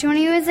watched when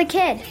he was a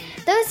kid?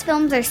 Those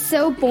films are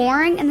so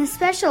boring and the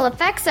special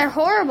effects are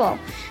horrible.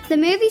 The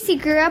movies he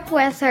grew up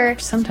with are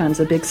sometimes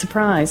a big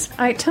surprise.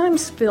 I at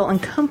times feel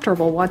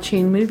uncomfortable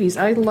watching movies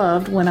I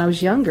loved when I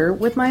was younger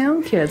with my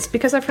own kids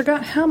because I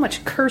forgot how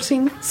much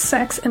cursing,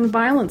 sex, and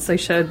violence they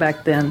showed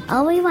back then.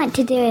 All we want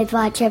to do is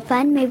watch a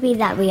fun movie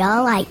that we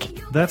all like.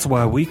 That's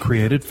why we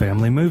created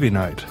Family Movie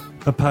Night,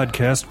 a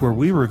podcast where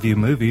we review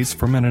movies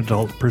from an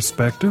adult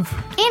perspective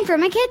and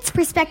from a kid's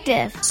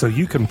perspective, so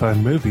you can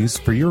find movies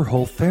for your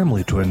whole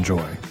family to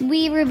enjoy.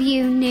 We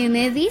review new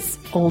movies,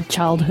 old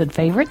childhood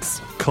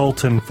favorites,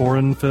 cult and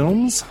foreign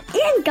films,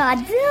 and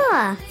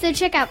Godzilla. So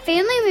check out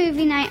Family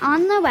Movie Night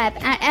on the web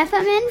at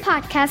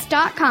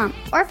fmnpodcast.com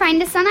or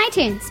find us on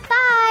iTunes.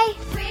 Bye!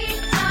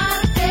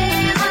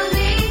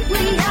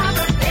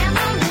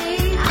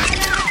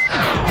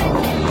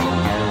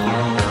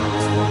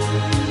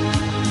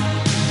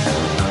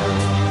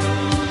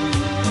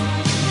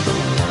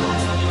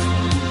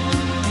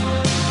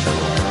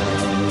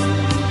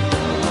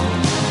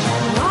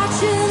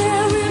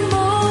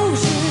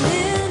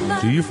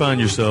 Do you find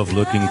yourself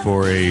looking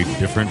for a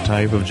different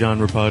type of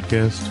genre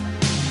podcast?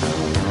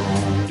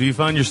 Do you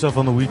find yourself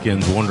on the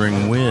weekends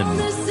wondering when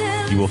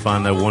you will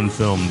find that one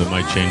film that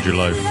might change your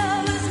life?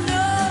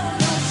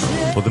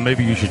 Well, then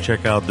maybe you should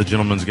check out The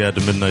Gentleman's Guide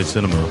to Midnight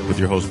Cinema with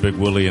your host Big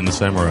Willie and the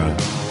Samurai.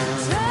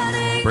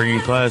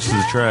 Bringing class to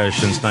the trash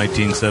since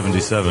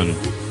 1977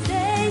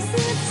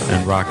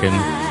 and rocking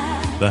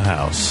the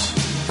house.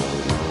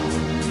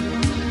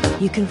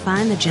 You can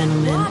find The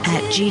Gentleman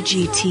at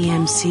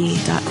ggtmc.com.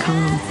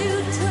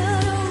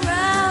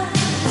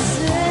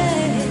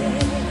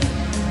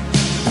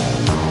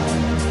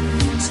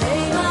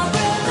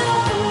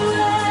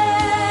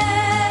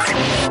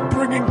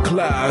 Bringing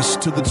class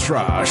to the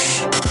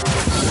trash.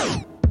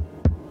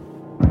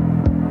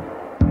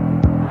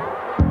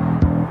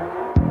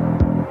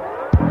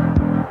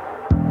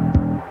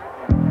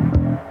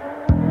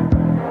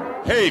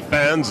 Hey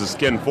fans, it's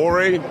Ken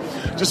Forey.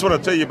 Just want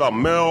to tell you about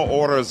Mail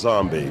Order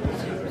Zombie.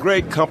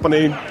 Great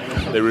company.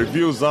 They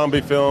review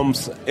zombie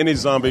films, any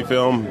zombie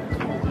film,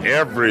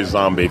 every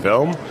zombie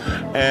film,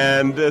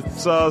 and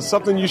it's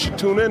something you should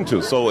tune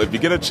into. So if you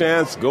get a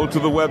chance, go to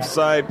the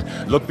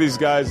website, look these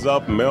guys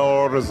up, Mail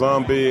Order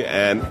Zombie,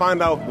 and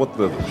find out what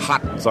the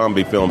hot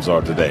zombie films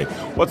are today.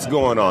 What's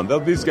going on?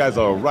 These guys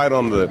are right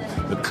on the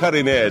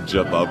cutting edge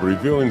of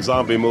reviewing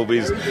zombie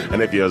movies,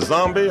 and if you're a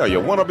zombie, or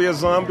you want to be a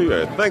zombie, or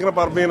you're thinking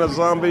about being a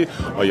zombie,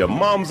 or your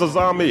mom's a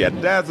zombie, your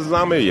dad's a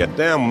zombie, or your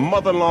damn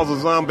mother-in-law's a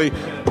zombie,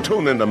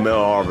 tune in to Mail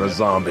Order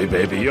Zombie,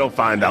 baby. You'll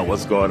find out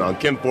what's going on.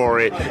 Ken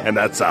Forey, and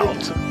that's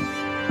out.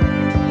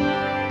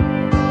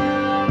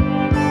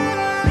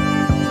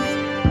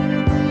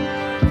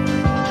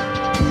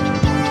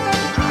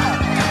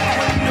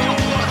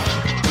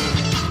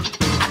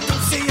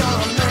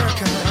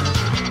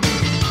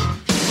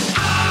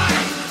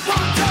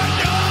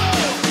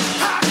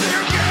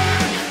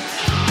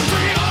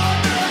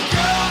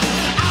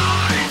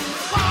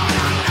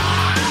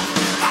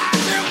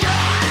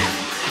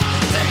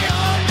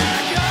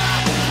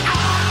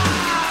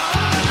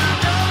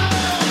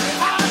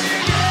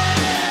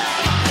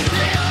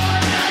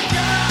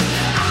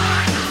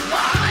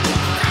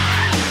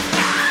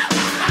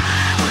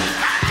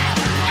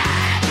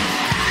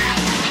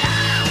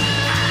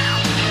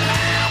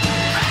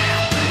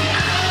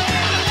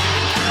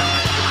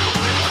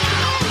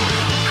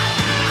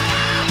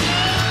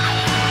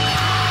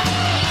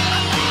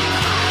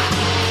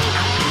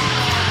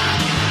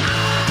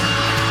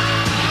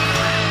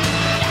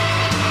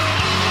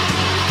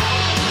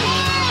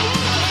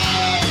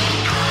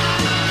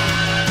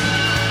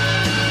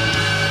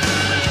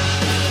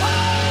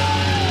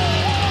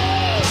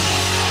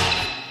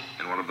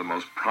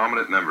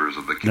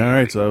 All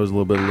right, so that was a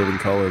little bit of living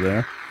color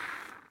there.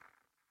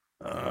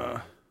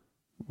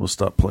 We'll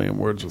stop playing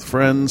Words with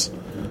Friends.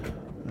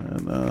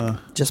 And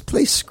just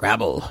play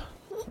Scrabble.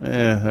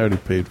 Yeah, I already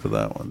paid for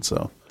that one,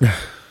 so.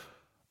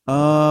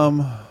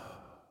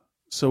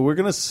 So we're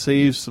going to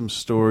save some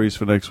stories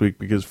for next week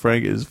because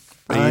Frank is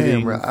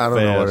fading I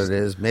don't know what it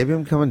is. Maybe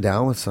I'm coming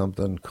down with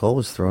something. Cole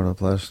was thrown up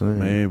last night.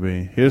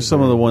 Maybe. Here's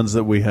some of the ones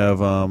that we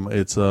have.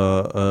 It's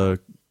a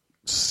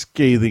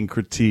scathing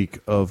critique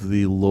of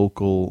the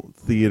local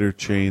theater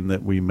chain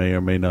that we may or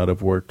may not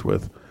have worked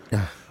with.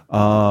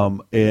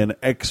 An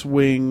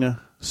X-Wing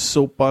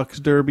soapbox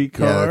derby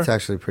car. Yeah, that's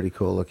actually pretty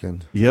cool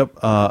looking. Yep.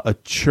 A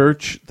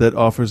church that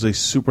offers a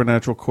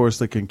supernatural course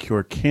that can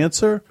cure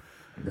cancer.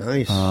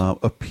 Nice.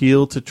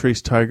 Appeal to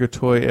trace tiger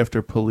toy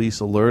after police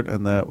alert,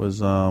 and that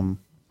was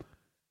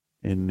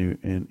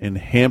in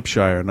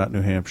Hampshire, not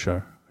New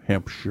Hampshire.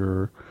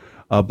 Hampshire.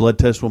 Blood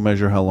test will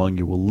measure how long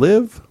you will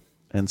live.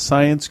 And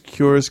science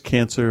cures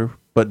cancer,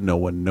 but no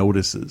one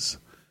notices.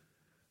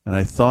 And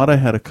I thought I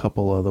had a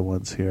couple other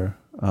ones here.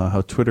 How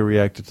Twitter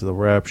reacted to the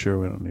rapture.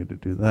 We don't need to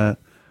do that.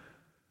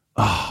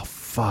 Oh,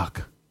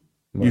 fuck.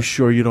 What? You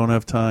sure you don't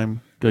have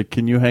time?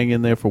 Can you hang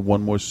in there for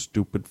one more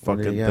stupid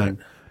fucking thing?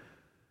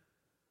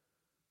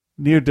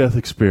 Near-death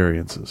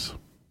experiences.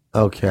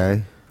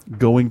 Okay.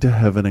 Going to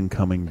heaven and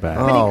coming back.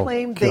 Many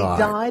claim they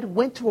died,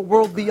 went to a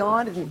world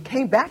beyond, and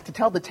came back to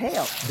tell the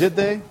tale. Did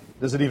they?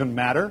 Does it even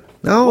matter?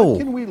 No. What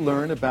can we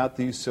learn about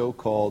these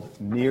so-called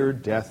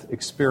near-death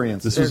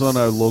experiences? This is on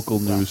our local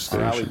news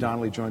station. Allie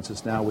Donnelly joins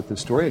us now with the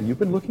story, and you've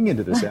been looking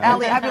into this,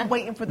 Allie, I've been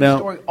waiting for this Now-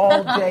 story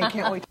all day.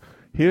 Can't wait.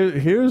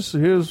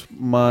 Here's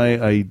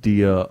my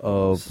idea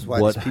of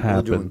Why what these people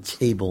are doing happens.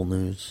 cable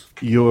news.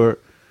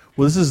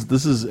 This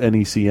is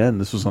NECN.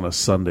 This was on a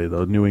Sunday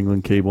though. New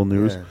England Cable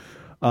News.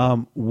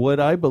 What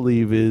I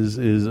believe is,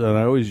 and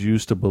I always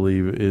used to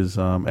believe is,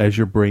 as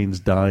your brain's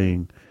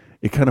dying,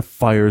 it kind of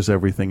fires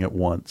everything at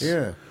once.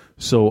 Yeah.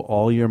 So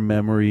all your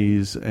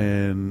memories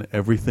and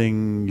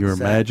everything, your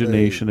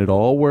imagination, it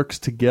all works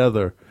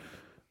together,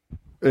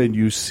 and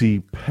you see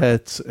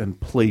pets and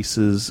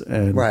places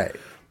and Right.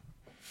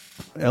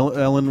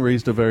 Ellen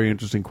raised a very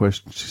interesting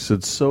question. She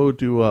said, "So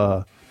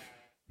do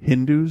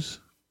Hindus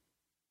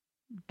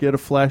get a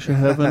flash of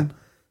heaven?"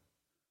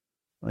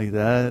 Like,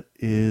 that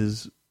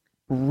is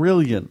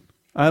brilliant.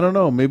 I don't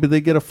know. Maybe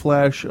they get a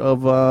flash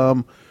of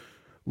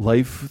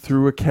life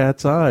through a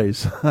cat's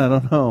eyes. I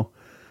don't know.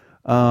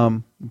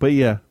 But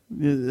yeah,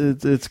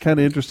 it's kind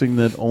of interesting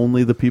that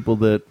only the people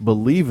that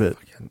believe it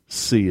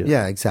see it.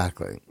 Yeah,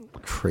 exactly.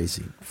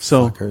 Crazy.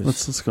 So fuckers.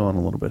 let's go on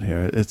a little bit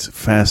here. It's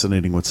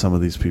fascinating what some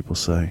of these people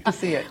say. I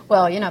see it.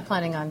 Well, you're not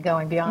planning on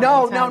going beyond.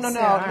 No. anytime soon,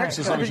 are Next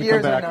you? 100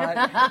 years or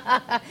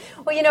not.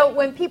 Well,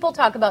 when people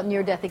talk about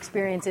near-death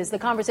experiences, the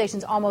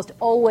conversations almost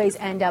always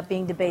end up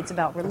being debates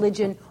about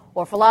religion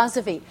or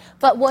philosophy.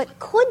 But what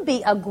could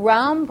be a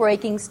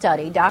groundbreaking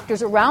study,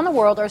 doctors around the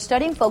world are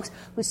studying folks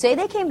who say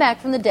they came back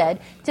from the dead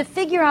to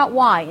figure out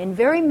why, in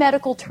very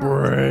medical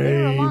terms,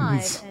 they're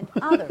alive and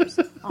others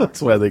aren't.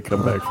 That's why they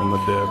come back from the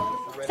dead.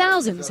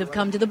 Thousands have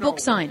come to the book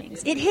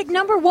signings. It hit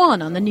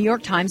 #1 on the New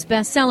York Times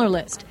bestseller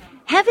list.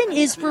 Heaven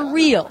is for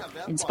Real,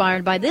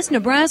 inspired by this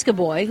Nebraska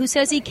boy who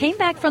says he came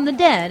back from the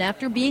dead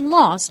after being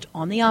lost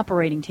on the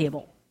operating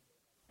table.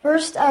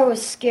 First, I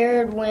was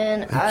scared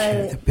when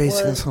I Basically,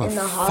 was this in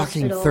the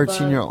fucking hospital.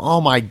 13-year-old.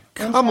 Oh my,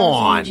 come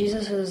on. In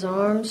Jesus'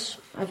 arms,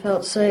 I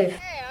felt safe.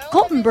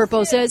 Colton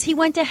Burpo says he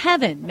went to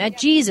heaven, met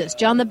Jesus,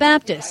 John the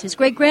Baptist, his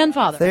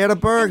great-grandfather. They had a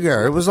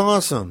burger. It was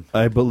awesome.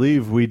 I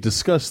believe we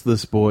discussed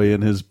this boy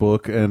in his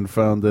book and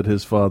found that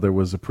his father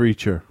was a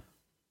preacher.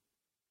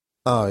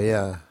 Oh,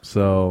 yeah.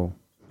 So,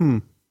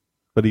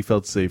 but he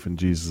felt safe in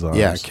Jesus' arms.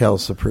 Yeah, Kel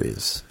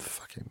Surprise.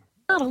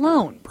 Not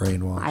alone.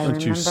 Brainwash. Why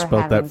don't you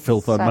spout that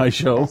filth on my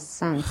show? A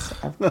sense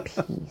of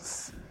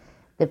peace.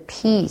 The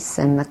peace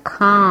and the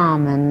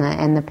calm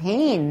and the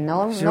pain.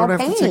 No You don't have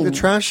pain. to take the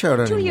trash out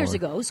anymore. 2 years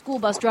ago, school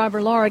bus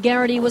driver Laura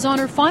Garrity was on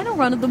her final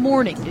run of the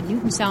morning to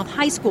Newton South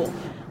High School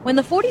when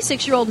the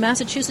 46-year-old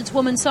Massachusetts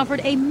woman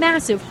suffered a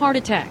massive heart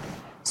attack.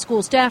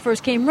 School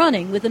staffers came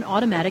running with an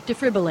automatic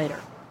defibrillator.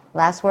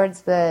 Last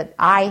words that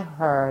I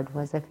heard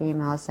was a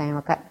female saying,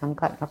 I'm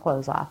cutting her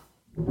clothes off.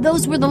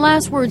 Those were the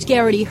last words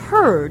Garrity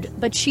heard,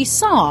 but she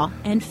saw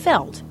and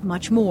felt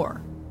much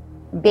more.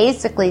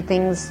 Basically,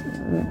 things,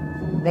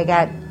 they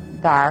got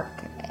dark,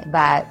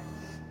 but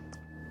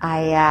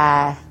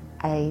I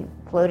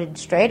floated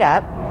straight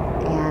up,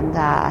 and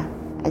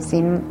I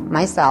seen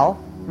myself,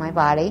 my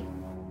body.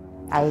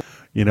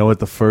 You know what?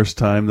 The first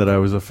time that I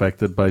was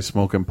affected by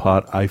smoking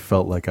pot, I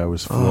felt like I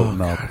was floating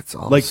up. God, it's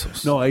all like, so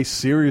no, I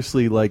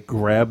seriously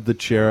grabbed the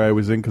chair I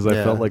was in because I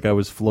Yeah. felt like I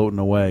was floating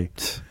away.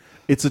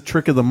 It's a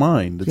trick of the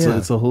mind. It's, Yeah,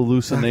 it's a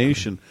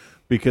hallucination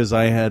because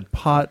I had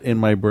pot in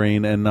my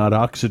brain and not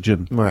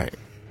oxygen. Right.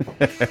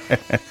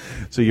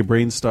 So your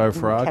brain's starved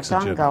for Kept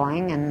oxygen. on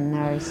going, and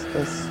there's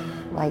this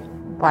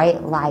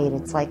bright light.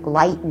 It's like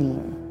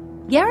lightning.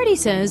 Garrity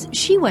says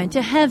she went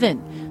to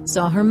heaven,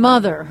 saw her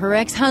mother, her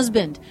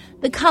ex-husband.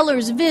 The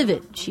colors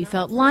vivid. She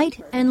felt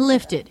light and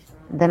lifted.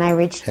 Then I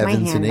reached my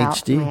Heavens in hand out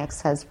to HD. my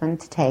ex-husband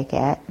to take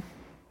it,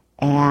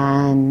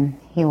 and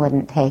he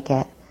wouldn't take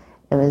it.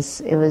 It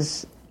was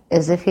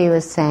as if he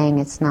was saying,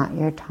 "It's not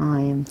your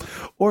time."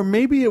 Or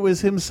maybe it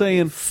was him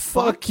saying,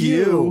 "Fuck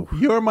you.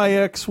 You're my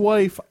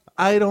ex-wife.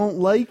 I don't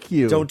like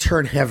you. Don't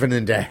turn heaven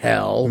into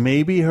hell."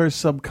 Maybe her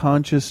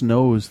subconscious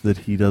knows that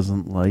he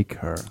doesn't like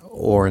her,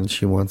 and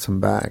she wants him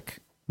back,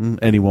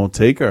 and he won't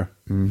take her.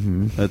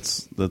 Mm-hmm.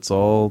 That's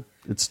all.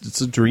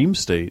 It's a dream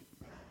state.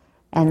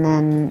 And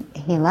then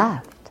he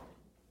left.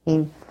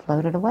 He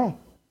floated away.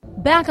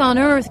 Back on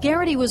Earth,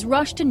 Garrity was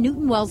rushed to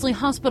Newton Wellesley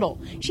Hospital.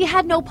 She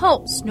had no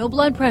pulse, no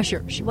blood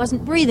pressure. She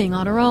wasn't breathing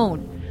on her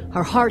own.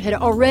 Her heart had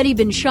already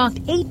been shocked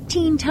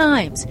 18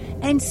 times,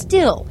 and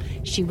still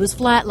she was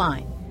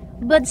flatlined.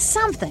 But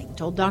something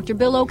told Dr.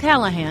 Bill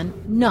O'Callahan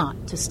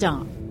not to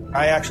stop.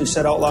 I actually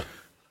said out loud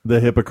The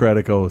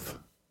Hippocratic Oath.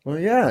 Well,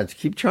 yeah,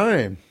 keep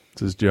trying.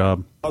 It's his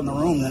job. in the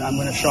room that I'm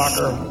going to shock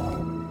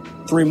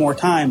her 3 more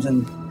times,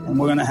 and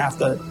we're going to have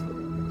to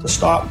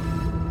stop.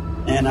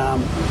 And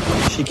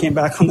she came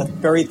back on the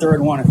very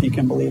third one, if you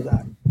can believe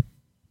that.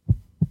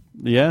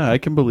 Yeah, I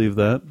can believe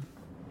that.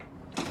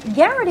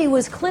 Garrity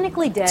was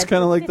clinically dead. It's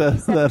kind of like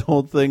that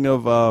whole thing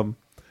of,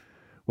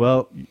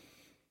 well,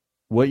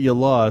 what you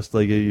lost,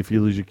 like if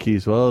you lose your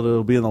keys, well,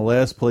 it'll be in the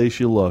last place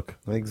you look.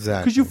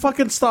 Exactly. Because you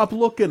fucking stop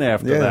looking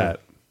after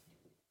that.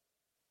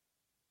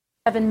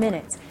 7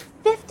 minutes.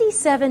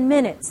 57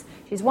 minutes.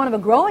 She's one of a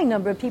growing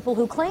number of people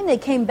who claim they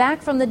came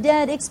back from the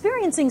dead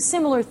experiencing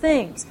similar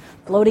things.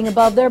 Floating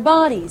above their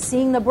bodies,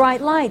 seeing the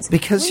bright lights.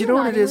 Because you know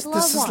what it is?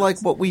 This is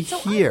like what we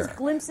hear.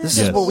 This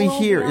is what we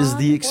hear is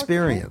the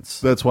experience.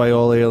 That's why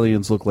all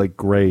aliens look like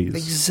grays.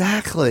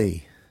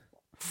 Exactly.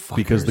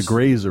 Because the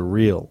grays are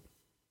real.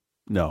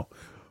 No,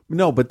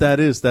 but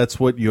that's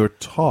what you're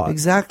taught.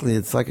 Exactly.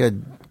 It's like a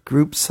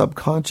group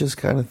subconscious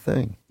kind of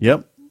thing.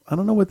 Yep. I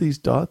don't know what these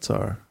dots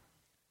are.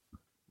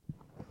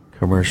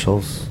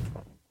 Commercials.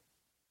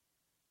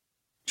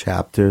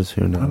 Chapters,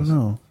 who knows? I don't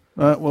know.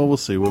 Well, we'll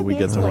see when we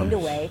get to explained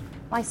away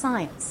by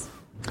science.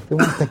 They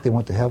want to think they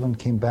went to heaven,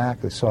 came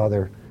back, they saw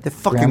their They're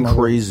fucking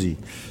crazy.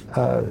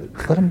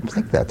 Let them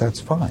think that.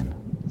 That's fine.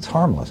 It's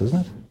harmless,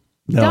 isn't it?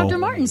 No. Dr.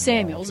 Martin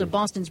Samuels of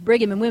Boston's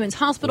Brigham and Women's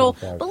Hospital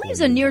believes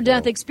a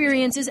near-death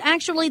experience is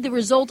actually the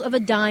result of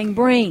a dying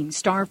brain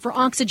starved for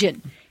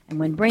oxygen. And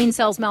when brain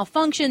cells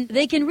malfunction,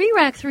 they can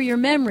re-rack through your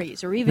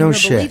memories or even your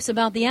beliefs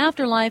about the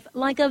afterlife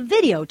like a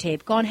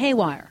videotape gone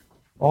haywire.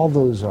 All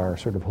those are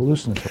sort of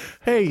hallucinatory.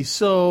 Hey,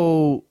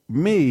 so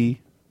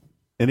me,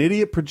 an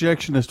idiot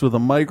projectionist with a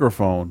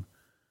microphone,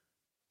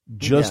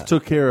 just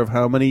took care of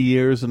how many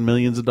years and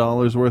millions of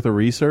dollars worth of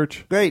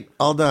research? Great.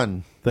 All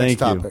done. Thank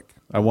Next you. topic.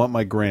 I want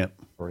my grant.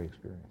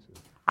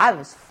 I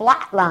was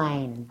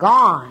flatline,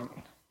 gone.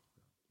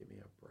 Give me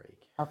a break.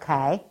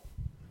 Okay.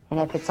 And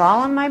if it's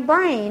all in my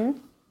brain,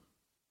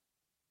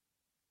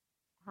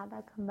 how'd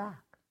I come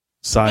back?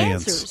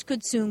 Science. Answers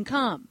could soon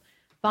come.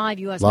 5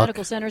 U.S.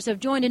 medical centers have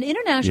joined an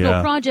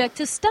international project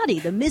to study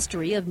the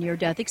mystery of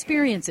near-death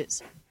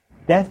experiences.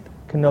 Death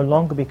can no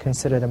longer be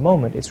considered a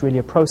moment. It's really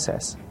a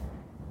process.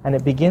 And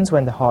it begins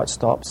when the heart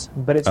stops,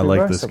 but it's reversible.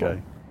 I like this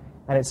guy.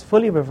 And it's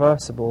fully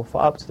reversible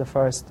for up to the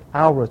first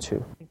hour or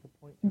two.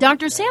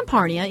 Dr. Sam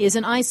Parnia is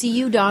an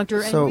ICU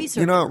doctor and So researcher.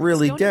 you're not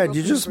really at Stony dead. Brook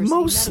You're just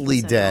University mostly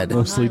Medical Center dead. on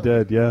Mostly Long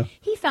Island. dead, yeah.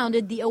 He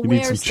founded the You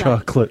need AWARE some study,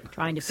 chocolate.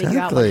 trying to figure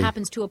out Exactly. what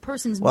happens to a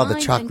person's Well, mind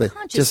the chocolate and just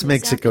consciousness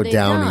makes it after go they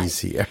down die,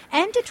 easier.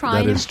 and to try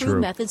That and is improve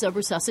true. methods of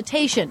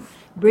resuscitation,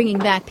 bringing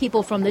back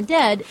people from the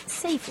dead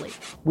safely.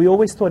 We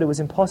always thought it was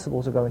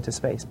impossible to go into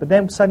space. But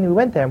then suddenly we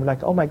went there and we're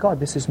like, oh my God,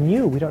 this is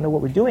new. We don't know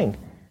what we're doing.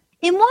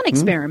 In one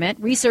experiment,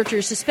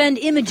 researchers suspend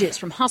images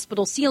from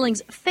hospital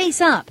ceilings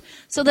face up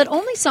so that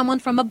only someone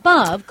from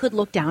above could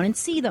look down and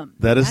see them.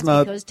 That is That's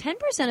not- because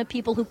 10% of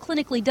people who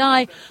clinically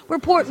die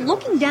report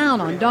looking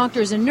down on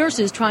doctors and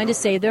nurses trying to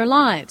save their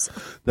lives.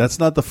 That's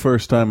not the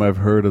first time I've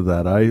heard of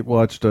that. I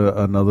watched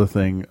another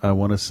thing, I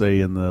want to say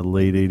in the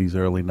late 80s,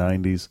 early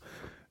 90s,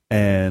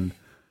 and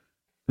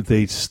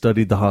they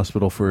studied the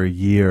hospital for a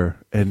year,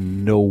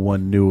 and no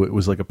one knew. It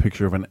was like a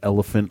picture of an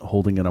elephant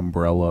holding an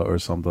umbrella or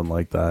something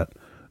like that.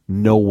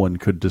 No one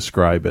could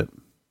describe it.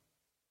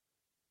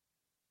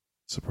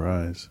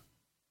 Surprise.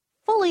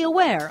 Fully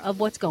aware of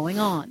what's going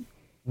on.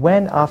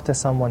 When, after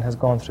someone has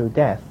gone through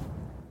death,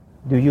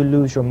 do you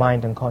lose your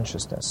mind and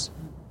consciousness?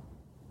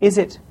 Is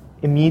it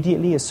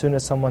immediately as soon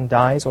as someone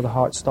dies or the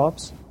heart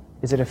stops?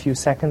 Is it a few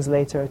seconds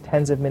later,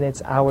 tens of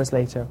minutes, hours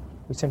later?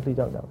 We simply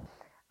don't know.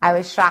 I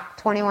was shocked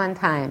 21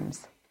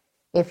 times.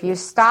 If you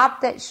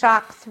stopped at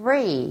shock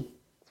 3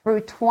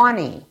 through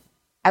 20,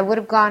 I would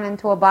have gone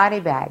into a body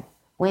bag.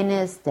 When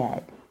is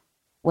dead?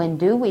 When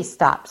do we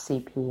stop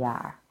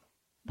CPR?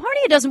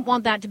 Parnia doesn't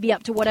want that to be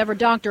up to whatever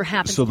doctor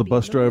happens So to the be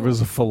bus driver is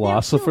a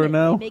philosopher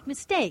now? They make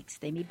mistakes.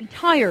 They may be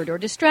tired or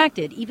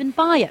distracted, even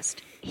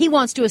biased. He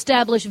wants to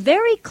establish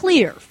very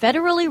clear,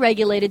 federally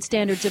regulated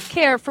standards of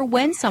care for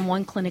when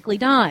someone clinically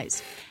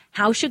dies.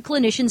 How should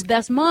clinicians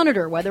best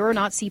monitor whether or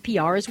not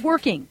CPR is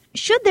working?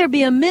 Should there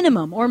be a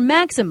minimum or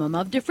maximum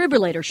of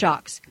defibrillator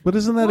shocks? But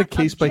isn't that a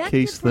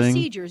case-by-case thing?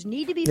 Procedures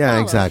need to be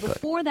followed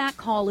before that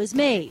call is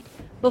made.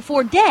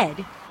 Before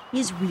dead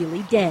is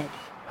really dead.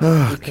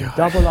 We can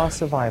double our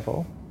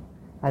survival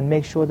and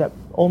make sure that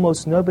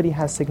almost nobody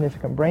has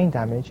significant brain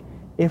damage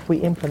if we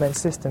implement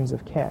systems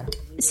of care.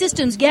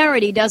 Systems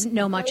Garrity doesn't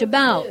know much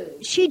about.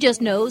 She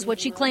just knows what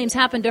she claims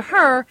happened to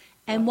her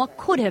and what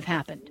could have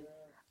happened.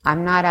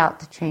 I'm not out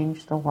to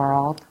change the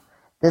world.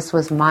 This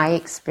was my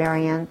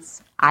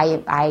experience.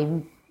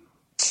 I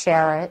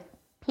share it.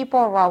 People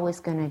are always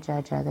going to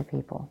judge other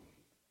people.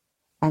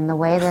 And the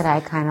way that I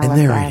kind of look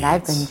at it,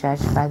 I've been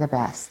judged by the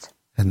best.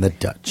 And the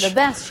Dutch. The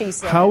best, she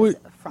says,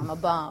 from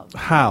above.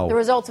 How? The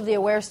results of the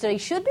AWARE study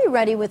should be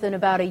ready within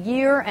about a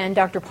year, and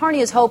Dr.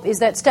 Parnia's hope is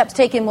that steps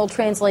taken will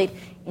translate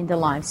into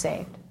lives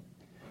saved.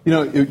 You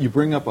know, you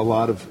bring up a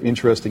lot of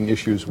interesting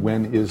issues.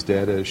 When is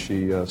dead, as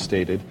she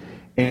stated.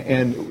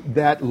 And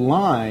that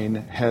line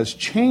has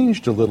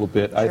changed a little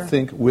bit, I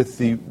think, with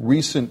the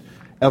recent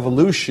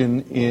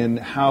evolution in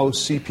how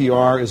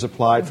CPR is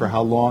applied for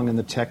how long and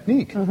the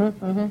technique.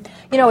 You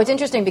know, it's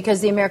interesting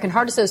because the American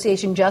Heart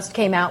Association just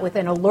came out with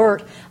an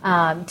alert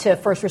to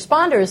first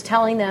responders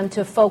telling them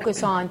to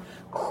focus on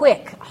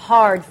quick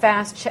hard,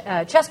 fast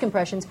chest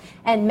compressions,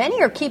 and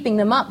many are keeping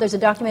them up. There's a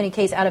documented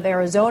case out of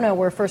Arizona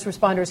where first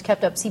responders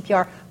kept up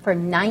CPR for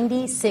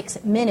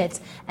 96 minutes,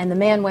 and the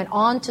man went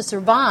on to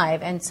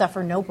survive and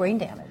suffer no brain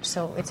damage.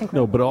 So it's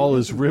incredible. No, but all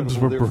his ribs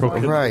were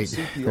broken. Right.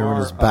 CPR, They were in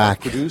his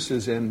back.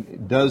 Produces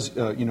and does,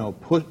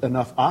 put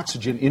enough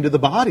oxygen into the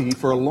body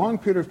for a long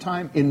period of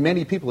time in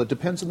many people. It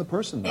depends on the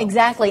person, though.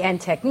 Exactly,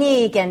 and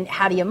technique, and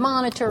how do you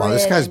monitor it?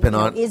 This guy's and, been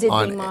on. Is it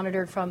on being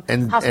monitored from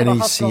and hospital to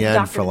NECN hospital,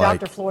 doctor for to like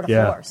doctor, floor to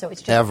floor? So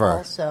it's just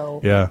also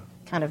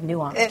kind of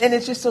nuanced. And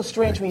it's just so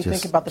strange when you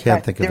think about the can't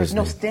fact think that of there's his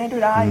no name.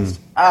 standardized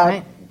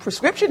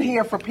prescription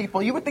here for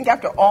people. You would think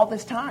after all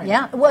this time.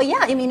 Yeah, well, yeah.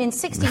 I mean, in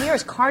 60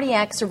 years,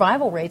 cardiac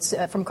survival rates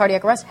from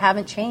cardiac arrest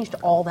haven't changed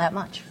all that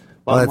much.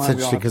 Well, that's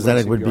interesting because then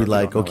it would be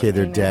like, okay,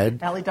 they're dead.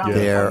 Allie Dom,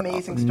 They're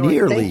amazing story.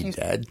 nearly Thank you.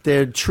 dead.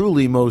 They're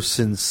truly, most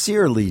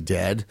sincerely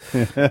dead.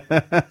 It's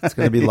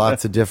going to be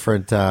lots of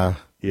different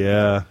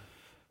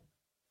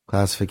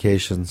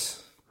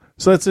classifications.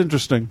 So that's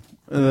interesting.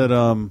 That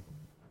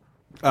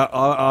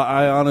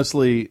I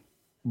honestly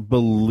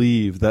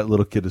believe that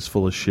little kid is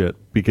full of shit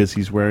because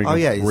he's wearing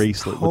a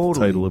bracelet with the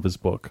title of his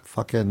book.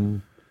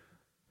 Fucking.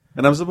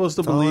 And I'm supposed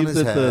to believe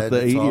that the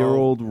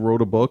 8-year-old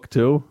wrote a book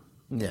too?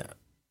 Yeah.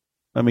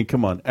 I mean,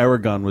 come on.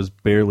 Aragon was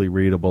barely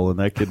readable, and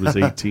that kid was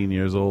 18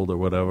 years old or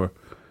whatever.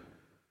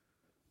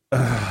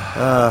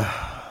 I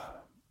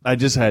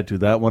just had to.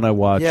 That one I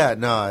watched. Yeah,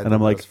 no. And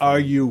I'm like, are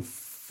you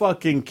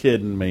fucking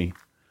kidding me?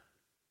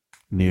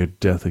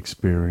 Near-death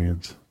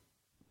experience.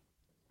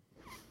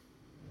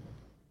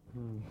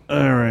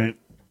 All right.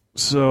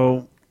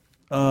 So,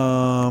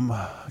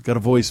 I got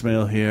a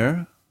voicemail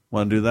here.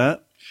 Want to do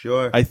that?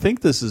 Sure. I think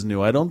this is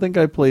new. I don't think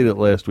I played it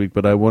last week,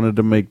 but I wanted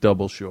to make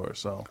double sure,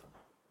 so...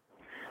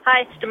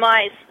 Hi, it's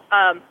Demise.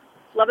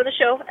 Loving the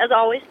show, as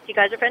always. You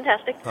guys are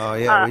fantastic. Oh,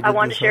 yeah, we did I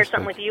wanted this to share last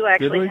something week. with you. I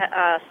Did actually we?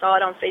 saw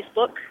it on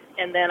Facebook,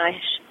 and then I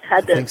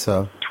had to think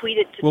so. tweet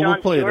it to Well, we'll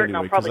John play it Stewart, and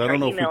anyway, I'll probably 'cause I try don't to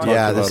know if we email talked him.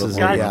 about it Guys, last let's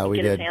week. get we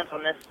his did. hands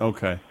on this.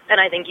 Okay. And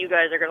I think you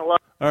guys are going to love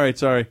it. All right,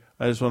 sorry.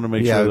 I just want to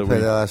make Yeah, sure we that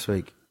played that last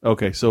week.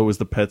 Okay, so it was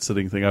the pet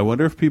sitting thing. I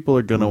wonder if people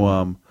are going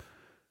to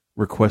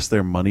request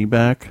their money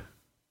back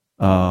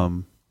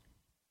from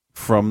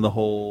the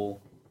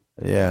whole...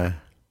 Yeah.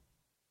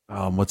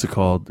 What's it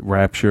called?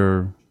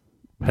 Rapture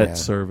pet Yeah.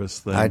 service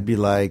thing. I'd be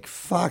like,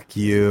 fuck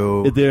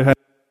you.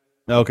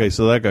 Okay,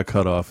 so that got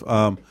cut off.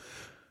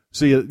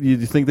 So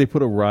you think they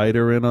put a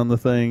rider in on the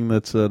thing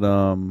that said,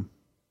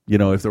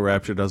 if the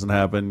rapture doesn't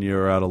happen,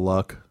 you're out of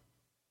luck?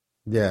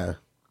 Yeah.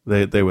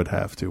 They would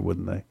have to,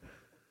 wouldn't they?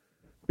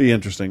 Be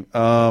interesting.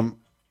 I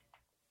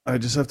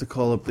just have to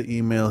call up the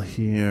email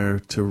here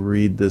to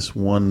read this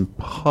one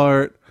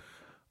part.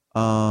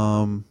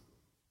 Come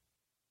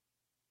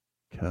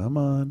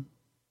on.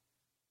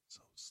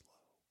 So slow.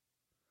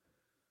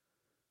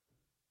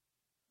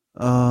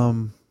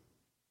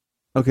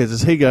 Okay, it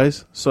says, hey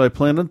guys, so I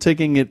planned on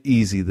taking it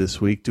easy this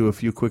week, do a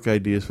few quick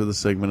ideas for the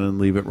segment and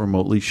leave it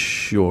remotely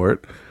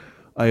short.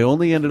 I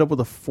only ended up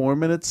with a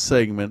 4-minute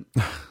segment,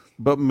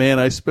 but man,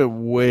 I spent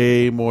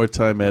way more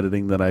time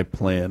editing than I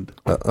planned.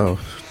 Uh-oh.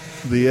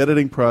 The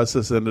editing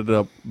process ended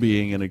up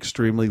being an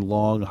extremely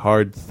long,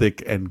 hard,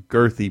 thick, and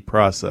girthy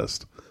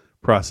process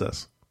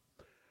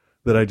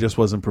that I just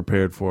wasn't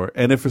prepared for.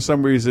 And if for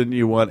some reason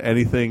you want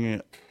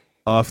anything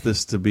off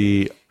this to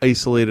be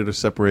isolated or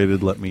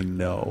separated, let me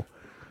know.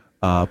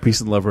 Peace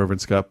and love, Reverend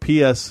Scott.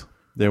 P.S.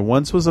 There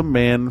once was a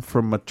man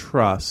from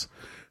Matras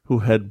who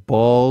had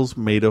balls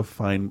made of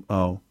fine...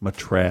 Oh,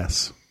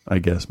 Matras, I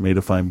guess, made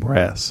of fine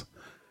brass.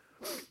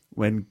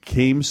 When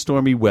came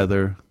stormy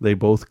weather, they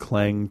both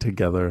clanged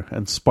together,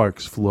 and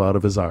sparks flew out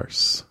of his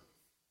arse.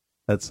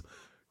 That's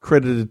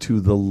credited to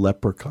the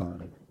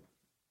Leprechaun.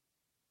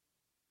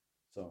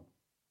 So,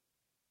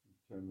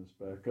 turn this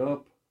back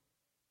up.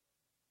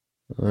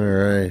 All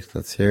right,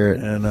 let's hear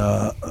it. And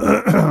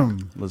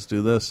let's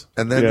do this.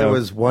 And then there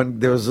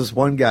was this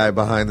one guy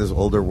behind this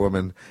older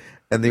woman,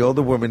 and the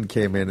older woman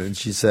came in and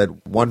she said,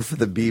 1 for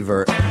the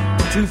beaver,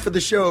 2 for the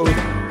show,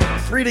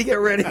 3 to get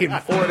ready,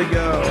 and 4 to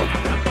go.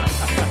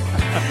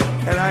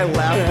 And I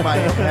laughed my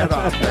head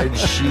off, and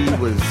she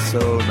was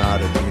so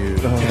not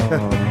amused.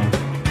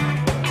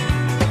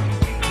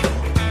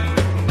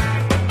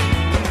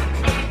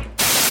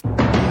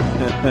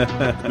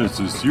 This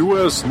is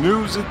U.S.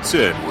 News at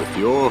 10 with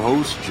your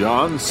host,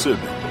 John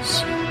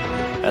Simmons.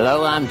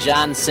 Hello, I'm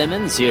John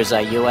Simmons. Here's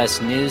our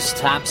U.S. News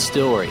top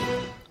story.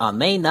 On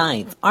May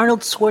 9th,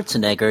 Arnold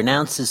Schwarzenegger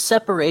announced his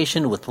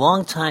separation with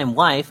longtime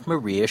wife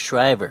Maria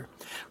Shriver.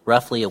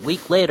 Roughly a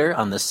week later,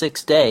 on the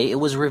 6th day, it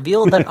was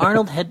revealed that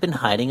Arnold had been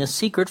hiding a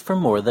secret for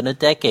more than a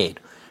decade.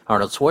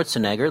 Arnold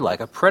Schwarzenegger, like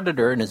a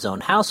predator in his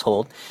own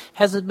household,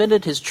 has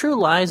admitted his true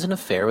lies and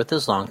affair with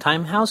his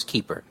longtime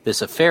housekeeper.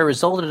 This affair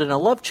resulted in a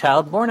love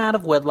child born out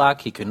of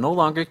wedlock he could no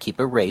longer keep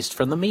erased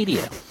from the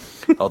media.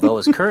 Although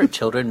his current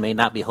children may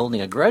not be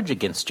holding a grudge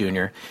against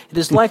Junior, it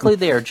is likely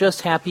they are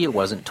just happy it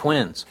wasn't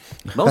twins.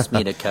 Most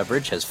media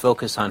coverage has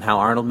focused on how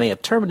Arnold may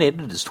have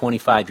terminated his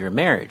 25-year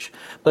marriage,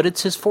 but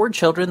it's his 4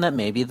 children that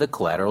may be the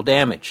collateral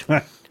damage.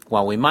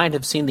 While we might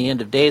have seen the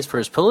end of days for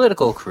his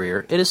political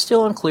career, it is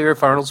still unclear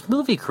if Arnold's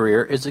movie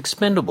career is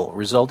expendable,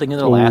 resulting in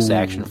the last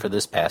action for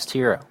this past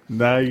hero.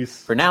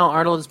 Nice. For now,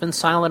 Arnold has been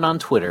silent on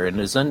Twitter, and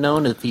it is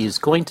unknown if he is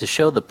going to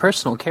show the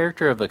personal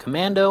character of a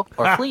commando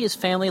or flee his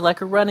family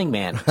like a running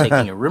man,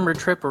 taking a rumored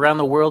trip around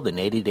the world in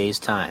 80 days'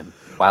 time.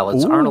 While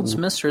it's Arnold's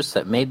mistress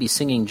that may be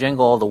singing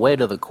Jingle All the Way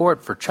to the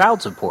court for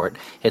child support,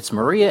 it's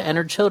Maria and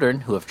her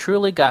children who have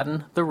truly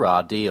gotten the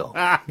raw deal.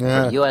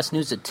 For U.S.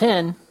 News at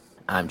 10,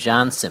 I'm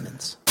John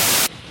Simmons.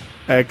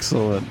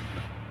 Excellent.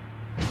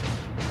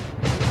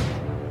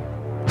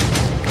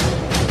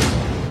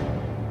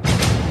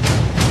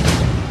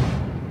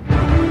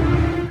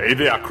 Hey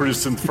there,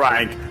 Chris and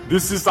Frank.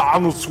 This is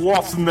Arnold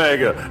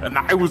Schwarzenegger, and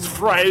I was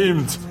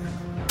framed.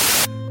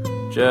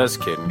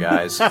 Just kidding,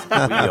 guys. We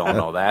all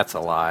know that's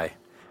a lie.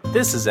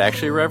 This is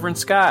actually Reverend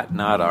Scott,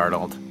 not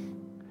Arnold.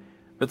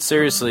 But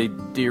seriously,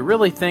 do you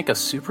really think a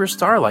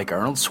superstar like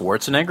Arnold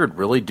Schwarzenegger would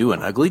really do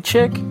an ugly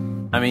chick?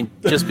 I mean,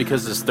 just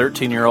because this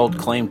 13-year-old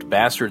claimed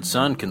bastard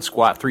son can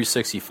squat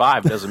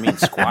 365 doesn't mean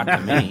squat to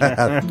me.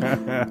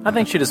 I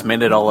think she just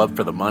made it all up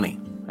for the money,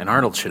 and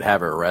Arnold should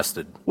have her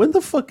arrested. When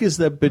the fuck is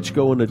that bitch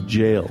going to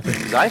jail?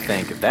 Because I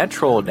think if that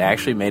troll had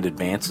actually made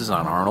advances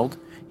on Arnold,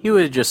 he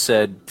would have just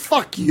said,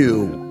 "Fuck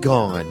you,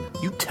 gone."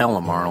 You tell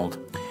him, Arnold.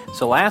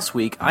 So last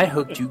week, I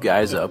hooked you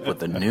guys up with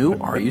the new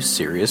Are You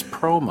Serious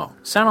promo.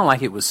 Sounded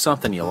like it was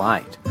something you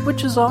liked,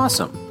 which is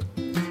awesome.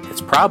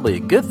 It's probably a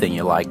good thing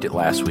you liked it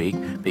last week,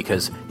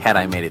 because had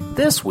I made it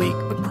this week,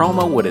 the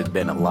promo would have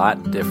been a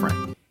lot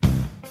different.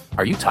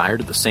 Are you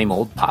tired of the same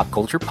old pop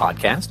culture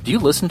podcast? Do you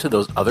listen to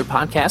those other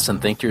podcasts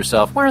and think to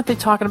yourself, why aren't they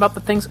talking about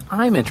the things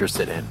I'm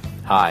interested in?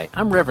 Hi,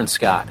 I'm Reverend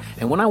Scott,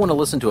 and when I want to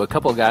listen to a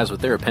couple of guys with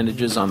their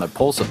appendages on the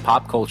pulse of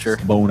pop culture,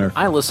 boner,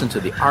 I listen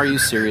to the Are You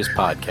Serious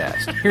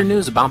podcast. Hear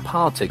news about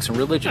politics and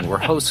religion where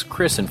hosts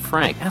Chris and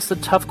Frank ask the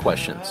tough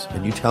questions.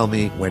 And you tell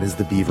me, when is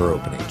the Beaver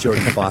opening?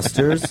 Jodie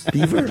Foster's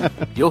Beaver?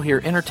 You'll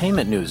hear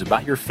entertainment news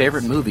about your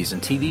favorite movies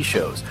and TV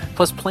shows,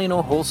 plus plain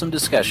old wholesome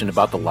discussion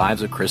about the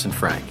lives of Chris and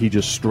Frank. He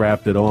just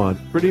strapped it on.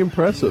 Pretty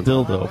impressive.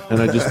 Dildo.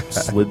 And I just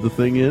slid the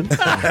thing in.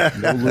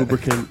 No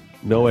lubricant.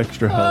 No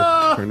extra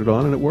help. Turned it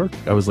on and it worked.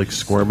 I was like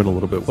squirming a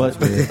little bit, but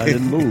I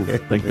didn't move.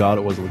 Thank God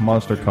it wasn't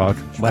monster cock.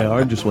 My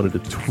arm just wanted to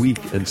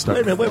tweak and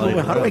start. Wait.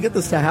 How do I get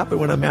this to happen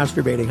when I'm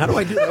masturbating? How do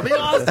I do that? That'd be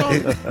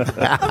awesome.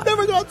 I've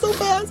never gone so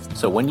fast.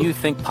 So when you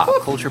think pop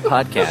culture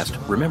podcast,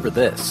 remember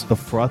this: the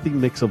frothy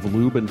mix of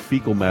lube and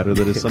fecal matter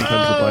that is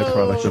sometimes a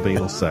byproduct of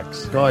anal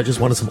sex. Oh, I just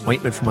wanted some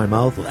ointment for my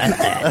mouth.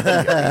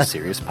 Are You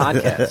Serious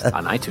podcast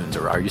on iTunes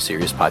or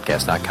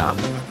AreYouSeriousPodcast.com.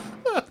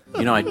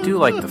 You know, I do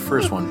like the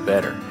first one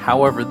better.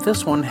 However,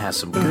 this one has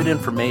some good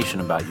information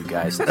about you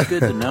guys that's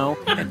good to know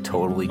and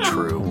totally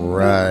true.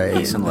 Right.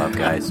 Peace and love,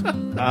 guys.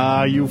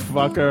 Ah, you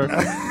fucker.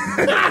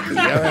 You're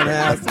an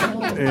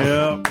asshole.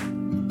 Yep.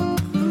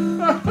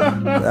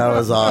 That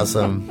was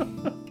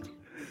awesome.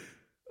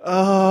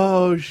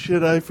 Oh,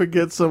 shit, I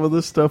forget some of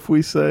the stuff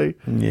we say.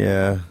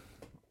 Yeah.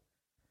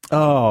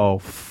 Oh,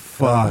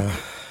 fuck.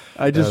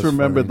 I just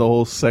remembered the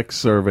whole sex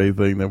survey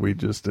thing that we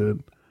just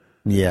did.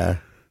 Yeah.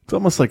 It's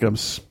almost like I'm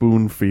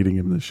spoon feeding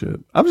him the shit.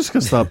 I'm just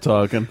going to stop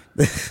talking.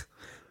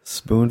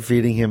 Spoon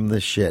feeding him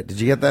the shit. Did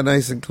you get that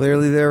nice and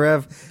clearly there,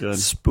 Rev? Good.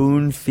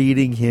 Spoon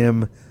feeding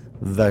him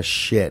the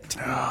shit.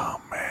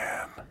 Oh,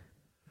 man.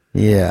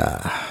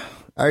 Yeah.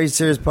 Are You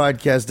Serious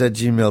Podcast at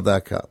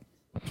gmail.com.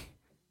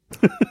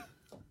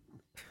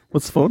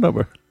 What's the phone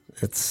number?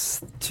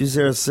 It's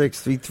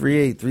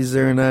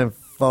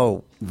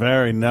 206-338-3094.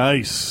 Very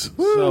nice.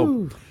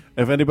 So,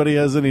 if anybody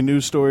has any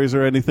news stories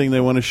or anything they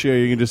want to share,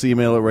 you can just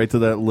email it right to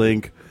that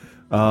link.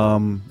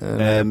 And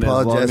I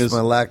apologize for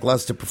my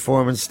lackluster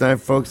performance tonight,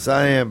 folks.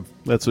 I am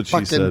that's what she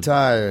fucking said.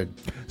 Tired.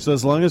 So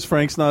as long as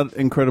Frank's not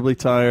incredibly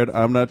tired,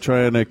 I'm not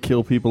trying to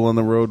kill people on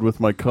the road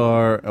with my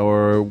car,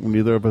 or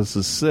neither of us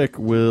is sick,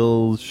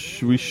 we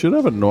should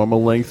have a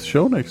normal length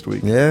show next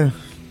week. Yeah.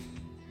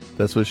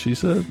 That's what she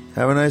said.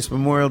 Have a nice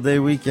Memorial Day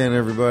weekend,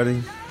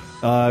 everybody.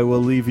 I will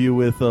leave you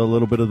with a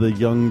little bit of the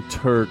Young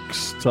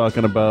Turks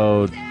talking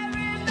about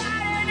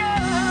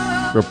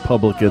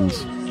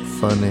Republicans.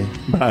 Funny.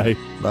 Bye.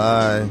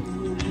 Bye.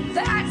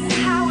 That's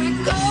how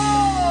it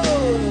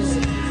goes.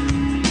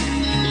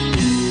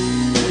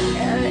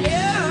 And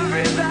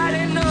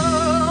everybody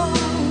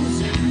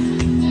knows.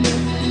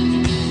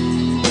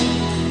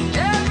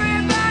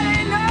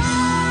 Everybody knows.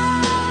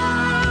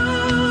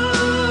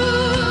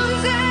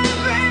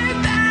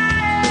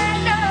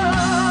 Everybody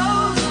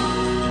knows.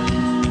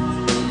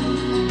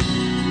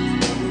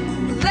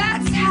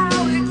 That's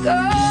how it goes.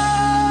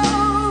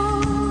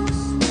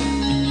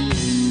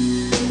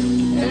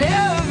 And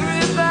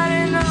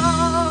everybody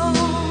knows.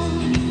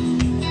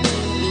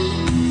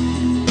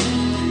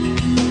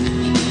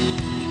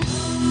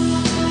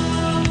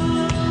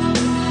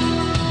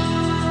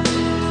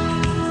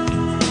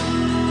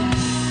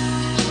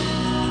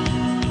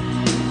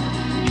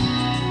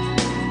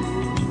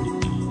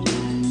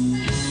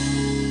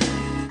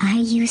 Are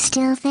you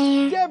still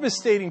there?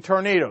 Devastating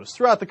tornadoes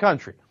throughout the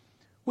country.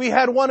 We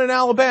had one in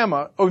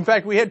Alabama. Oh, in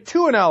fact, we had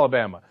two in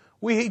Alabama.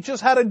 We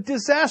just had a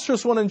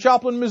disastrous one in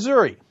Joplin,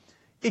 Missouri.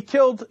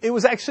 It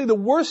was actually the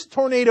worst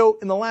tornado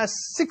in the last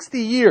 60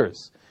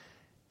 years.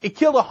 It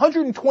killed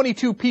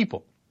 122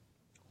 people.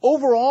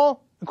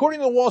 Overall,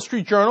 according to the Wall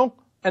Street Journal,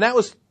 and that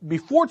was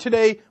before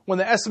today when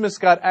the estimates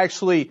got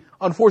actually,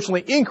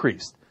 unfortunately,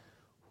 increased,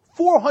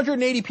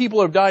 480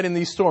 people have died in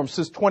these storms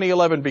since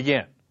 2011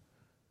 began.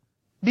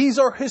 These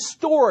are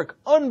historic,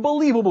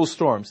 unbelievable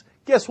storms.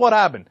 Guess what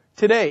happened?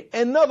 Today,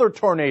 another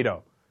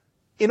tornado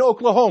in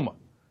Oklahoma.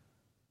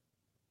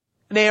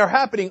 And they are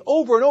happening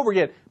over and over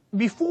again.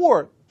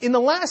 Before, in the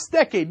last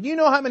decade, do you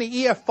know how many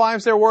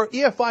EF5s there were?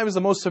 EF5 is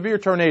the most severe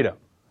tornado.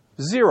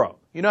 0.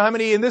 You know how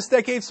many in this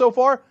decade so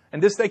far?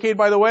 And this decade,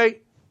 by the way,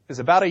 is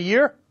about a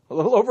year, a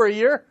little over a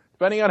year,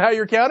 depending on how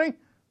you're counting.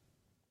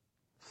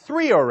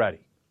 3 already.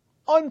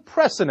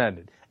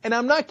 Unprecedented. And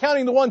I'm not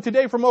counting the one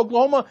today from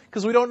Oklahoma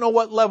because we don't know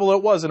what level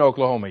it was in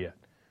Oklahoma yet.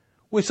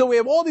 So we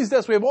have all these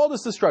deaths, we have all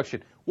this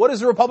destruction. What is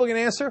the Republican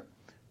answer?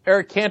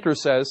 Eric Cantor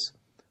says,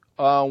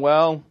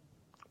 well,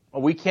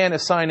 we can't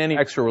assign any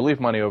extra relief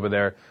money over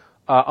there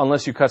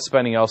unless you cut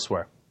spending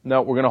elsewhere.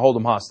 No, we're going to hold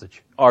them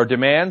hostage. Our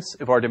demands,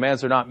 if our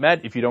demands are not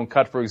met, if you don't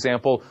cut, for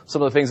example,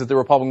 some of the things that the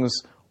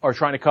Republicans are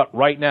trying to cut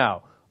right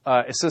now,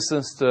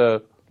 assistance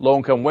to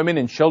low-income women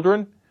and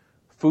children,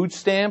 food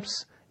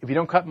stamps, if you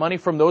don't cut money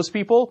from those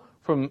people,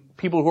 from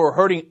people who are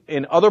hurting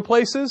in other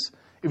places,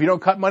 if you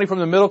don't cut money from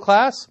the middle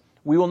class,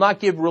 we will not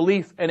give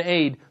relief and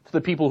aid to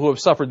the people who have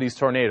suffered these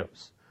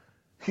tornadoes.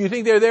 You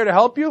think they're there to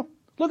help you?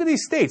 Look at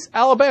these states.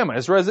 Alabama,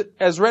 as red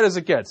as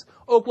it gets.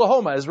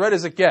 Oklahoma, as red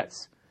as it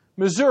gets.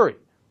 Missouri,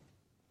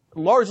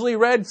 largely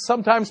red,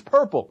 sometimes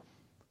purple.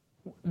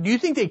 Do you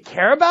think they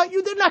care about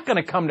you? They're not going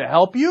to come to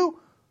help you.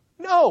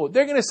 No,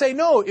 they're going to say,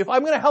 no, if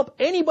I'm going to help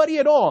anybody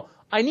at all,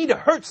 I need to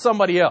hurt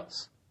somebody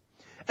else.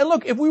 And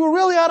look, if we were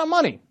really out of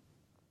money,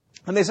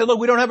 and they said, look,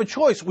 we don't have a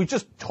choice, we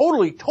just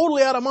totally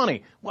out of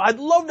money. Well, I'd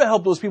love to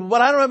help those people,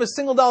 but I don't have a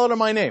single dollar to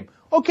my name.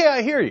 Okay,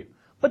 I hear you.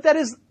 But that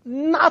is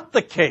not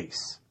the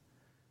case.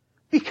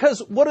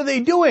 Because what are they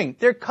doing?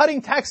 They're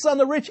cutting taxes on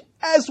the rich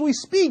as we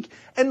speak.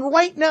 And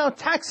right now,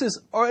 taxes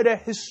are at a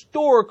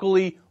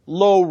historically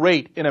low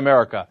rate in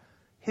America.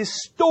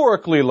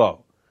 Historically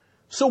low.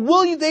 So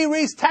will they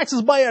raise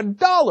taxes by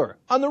 $1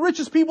 on the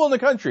richest people in the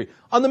country?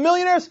 On the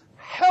millionaires?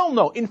 Hell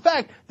no. In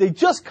fact, they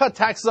just cut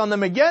taxes on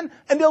them again,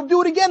 and they'll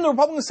do it again. The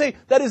Republicans say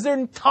that is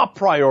their top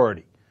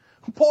priority.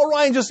 Paul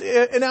Ryan just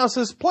announced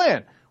his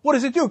plan. What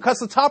does it do? It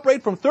cuts the top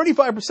rate from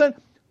 35%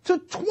 to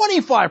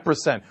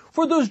 25%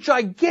 for those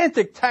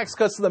gigantic tax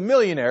cuts to the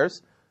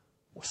millionaires.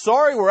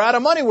 Sorry, we're out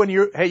of money when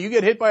you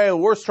get hit by a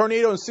worst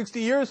tornado in 60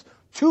 years.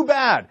 Too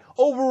bad.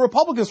 Over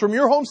Republicans from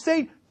your home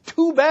state?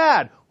 Too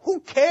bad.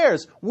 Who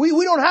cares? We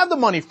don't have the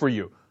money for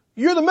you.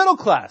 You're the middle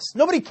class.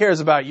 Nobody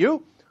cares about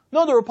you.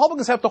 No, the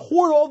Republicans have to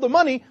hoard all the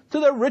money to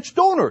their rich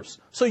donors.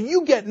 So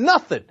you get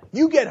nothing.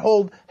 You get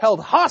held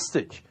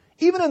hostage,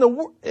 even in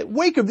the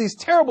wake of these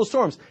terrible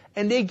storms.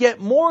 And they get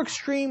more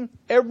extreme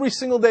every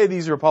single day,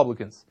 these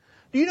Republicans.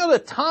 Do you know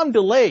that Tom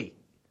DeLay,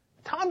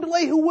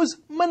 who was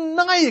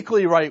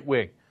maniacally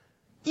right-wing,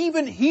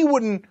 even he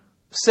wouldn't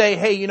say,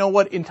 hey, you know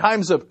what, in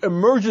times of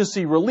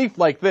emergency relief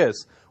like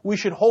this, we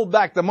should hold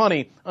back the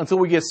money until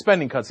we get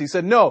spending cuts. He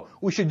said, no,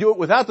 we should do it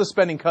without the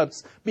spending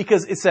cuts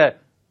because it's a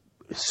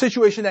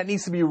situation that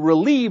needs to be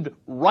relieved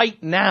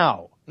right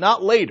now,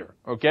 not later,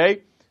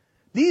 okay?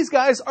 These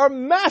guys are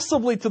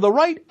massively to the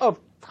right of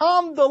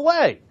Tom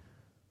DeLay.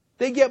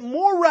 They get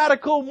more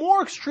radical,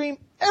 more extreme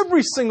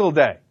every single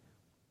day.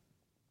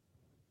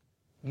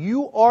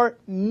 You are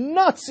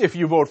nuts if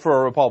you vote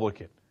for a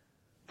Republican.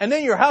 And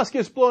then your house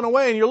gets blown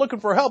away and you're looking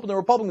for help and the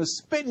Republicans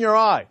spit in your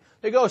eye.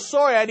 They go,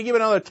 sorry, I had to give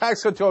another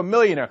tax cut to a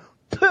millionaire.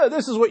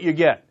 This is what you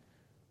get.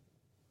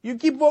 You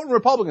keep voting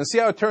Republican, see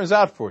how it turns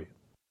out for you.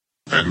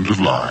 End of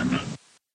line.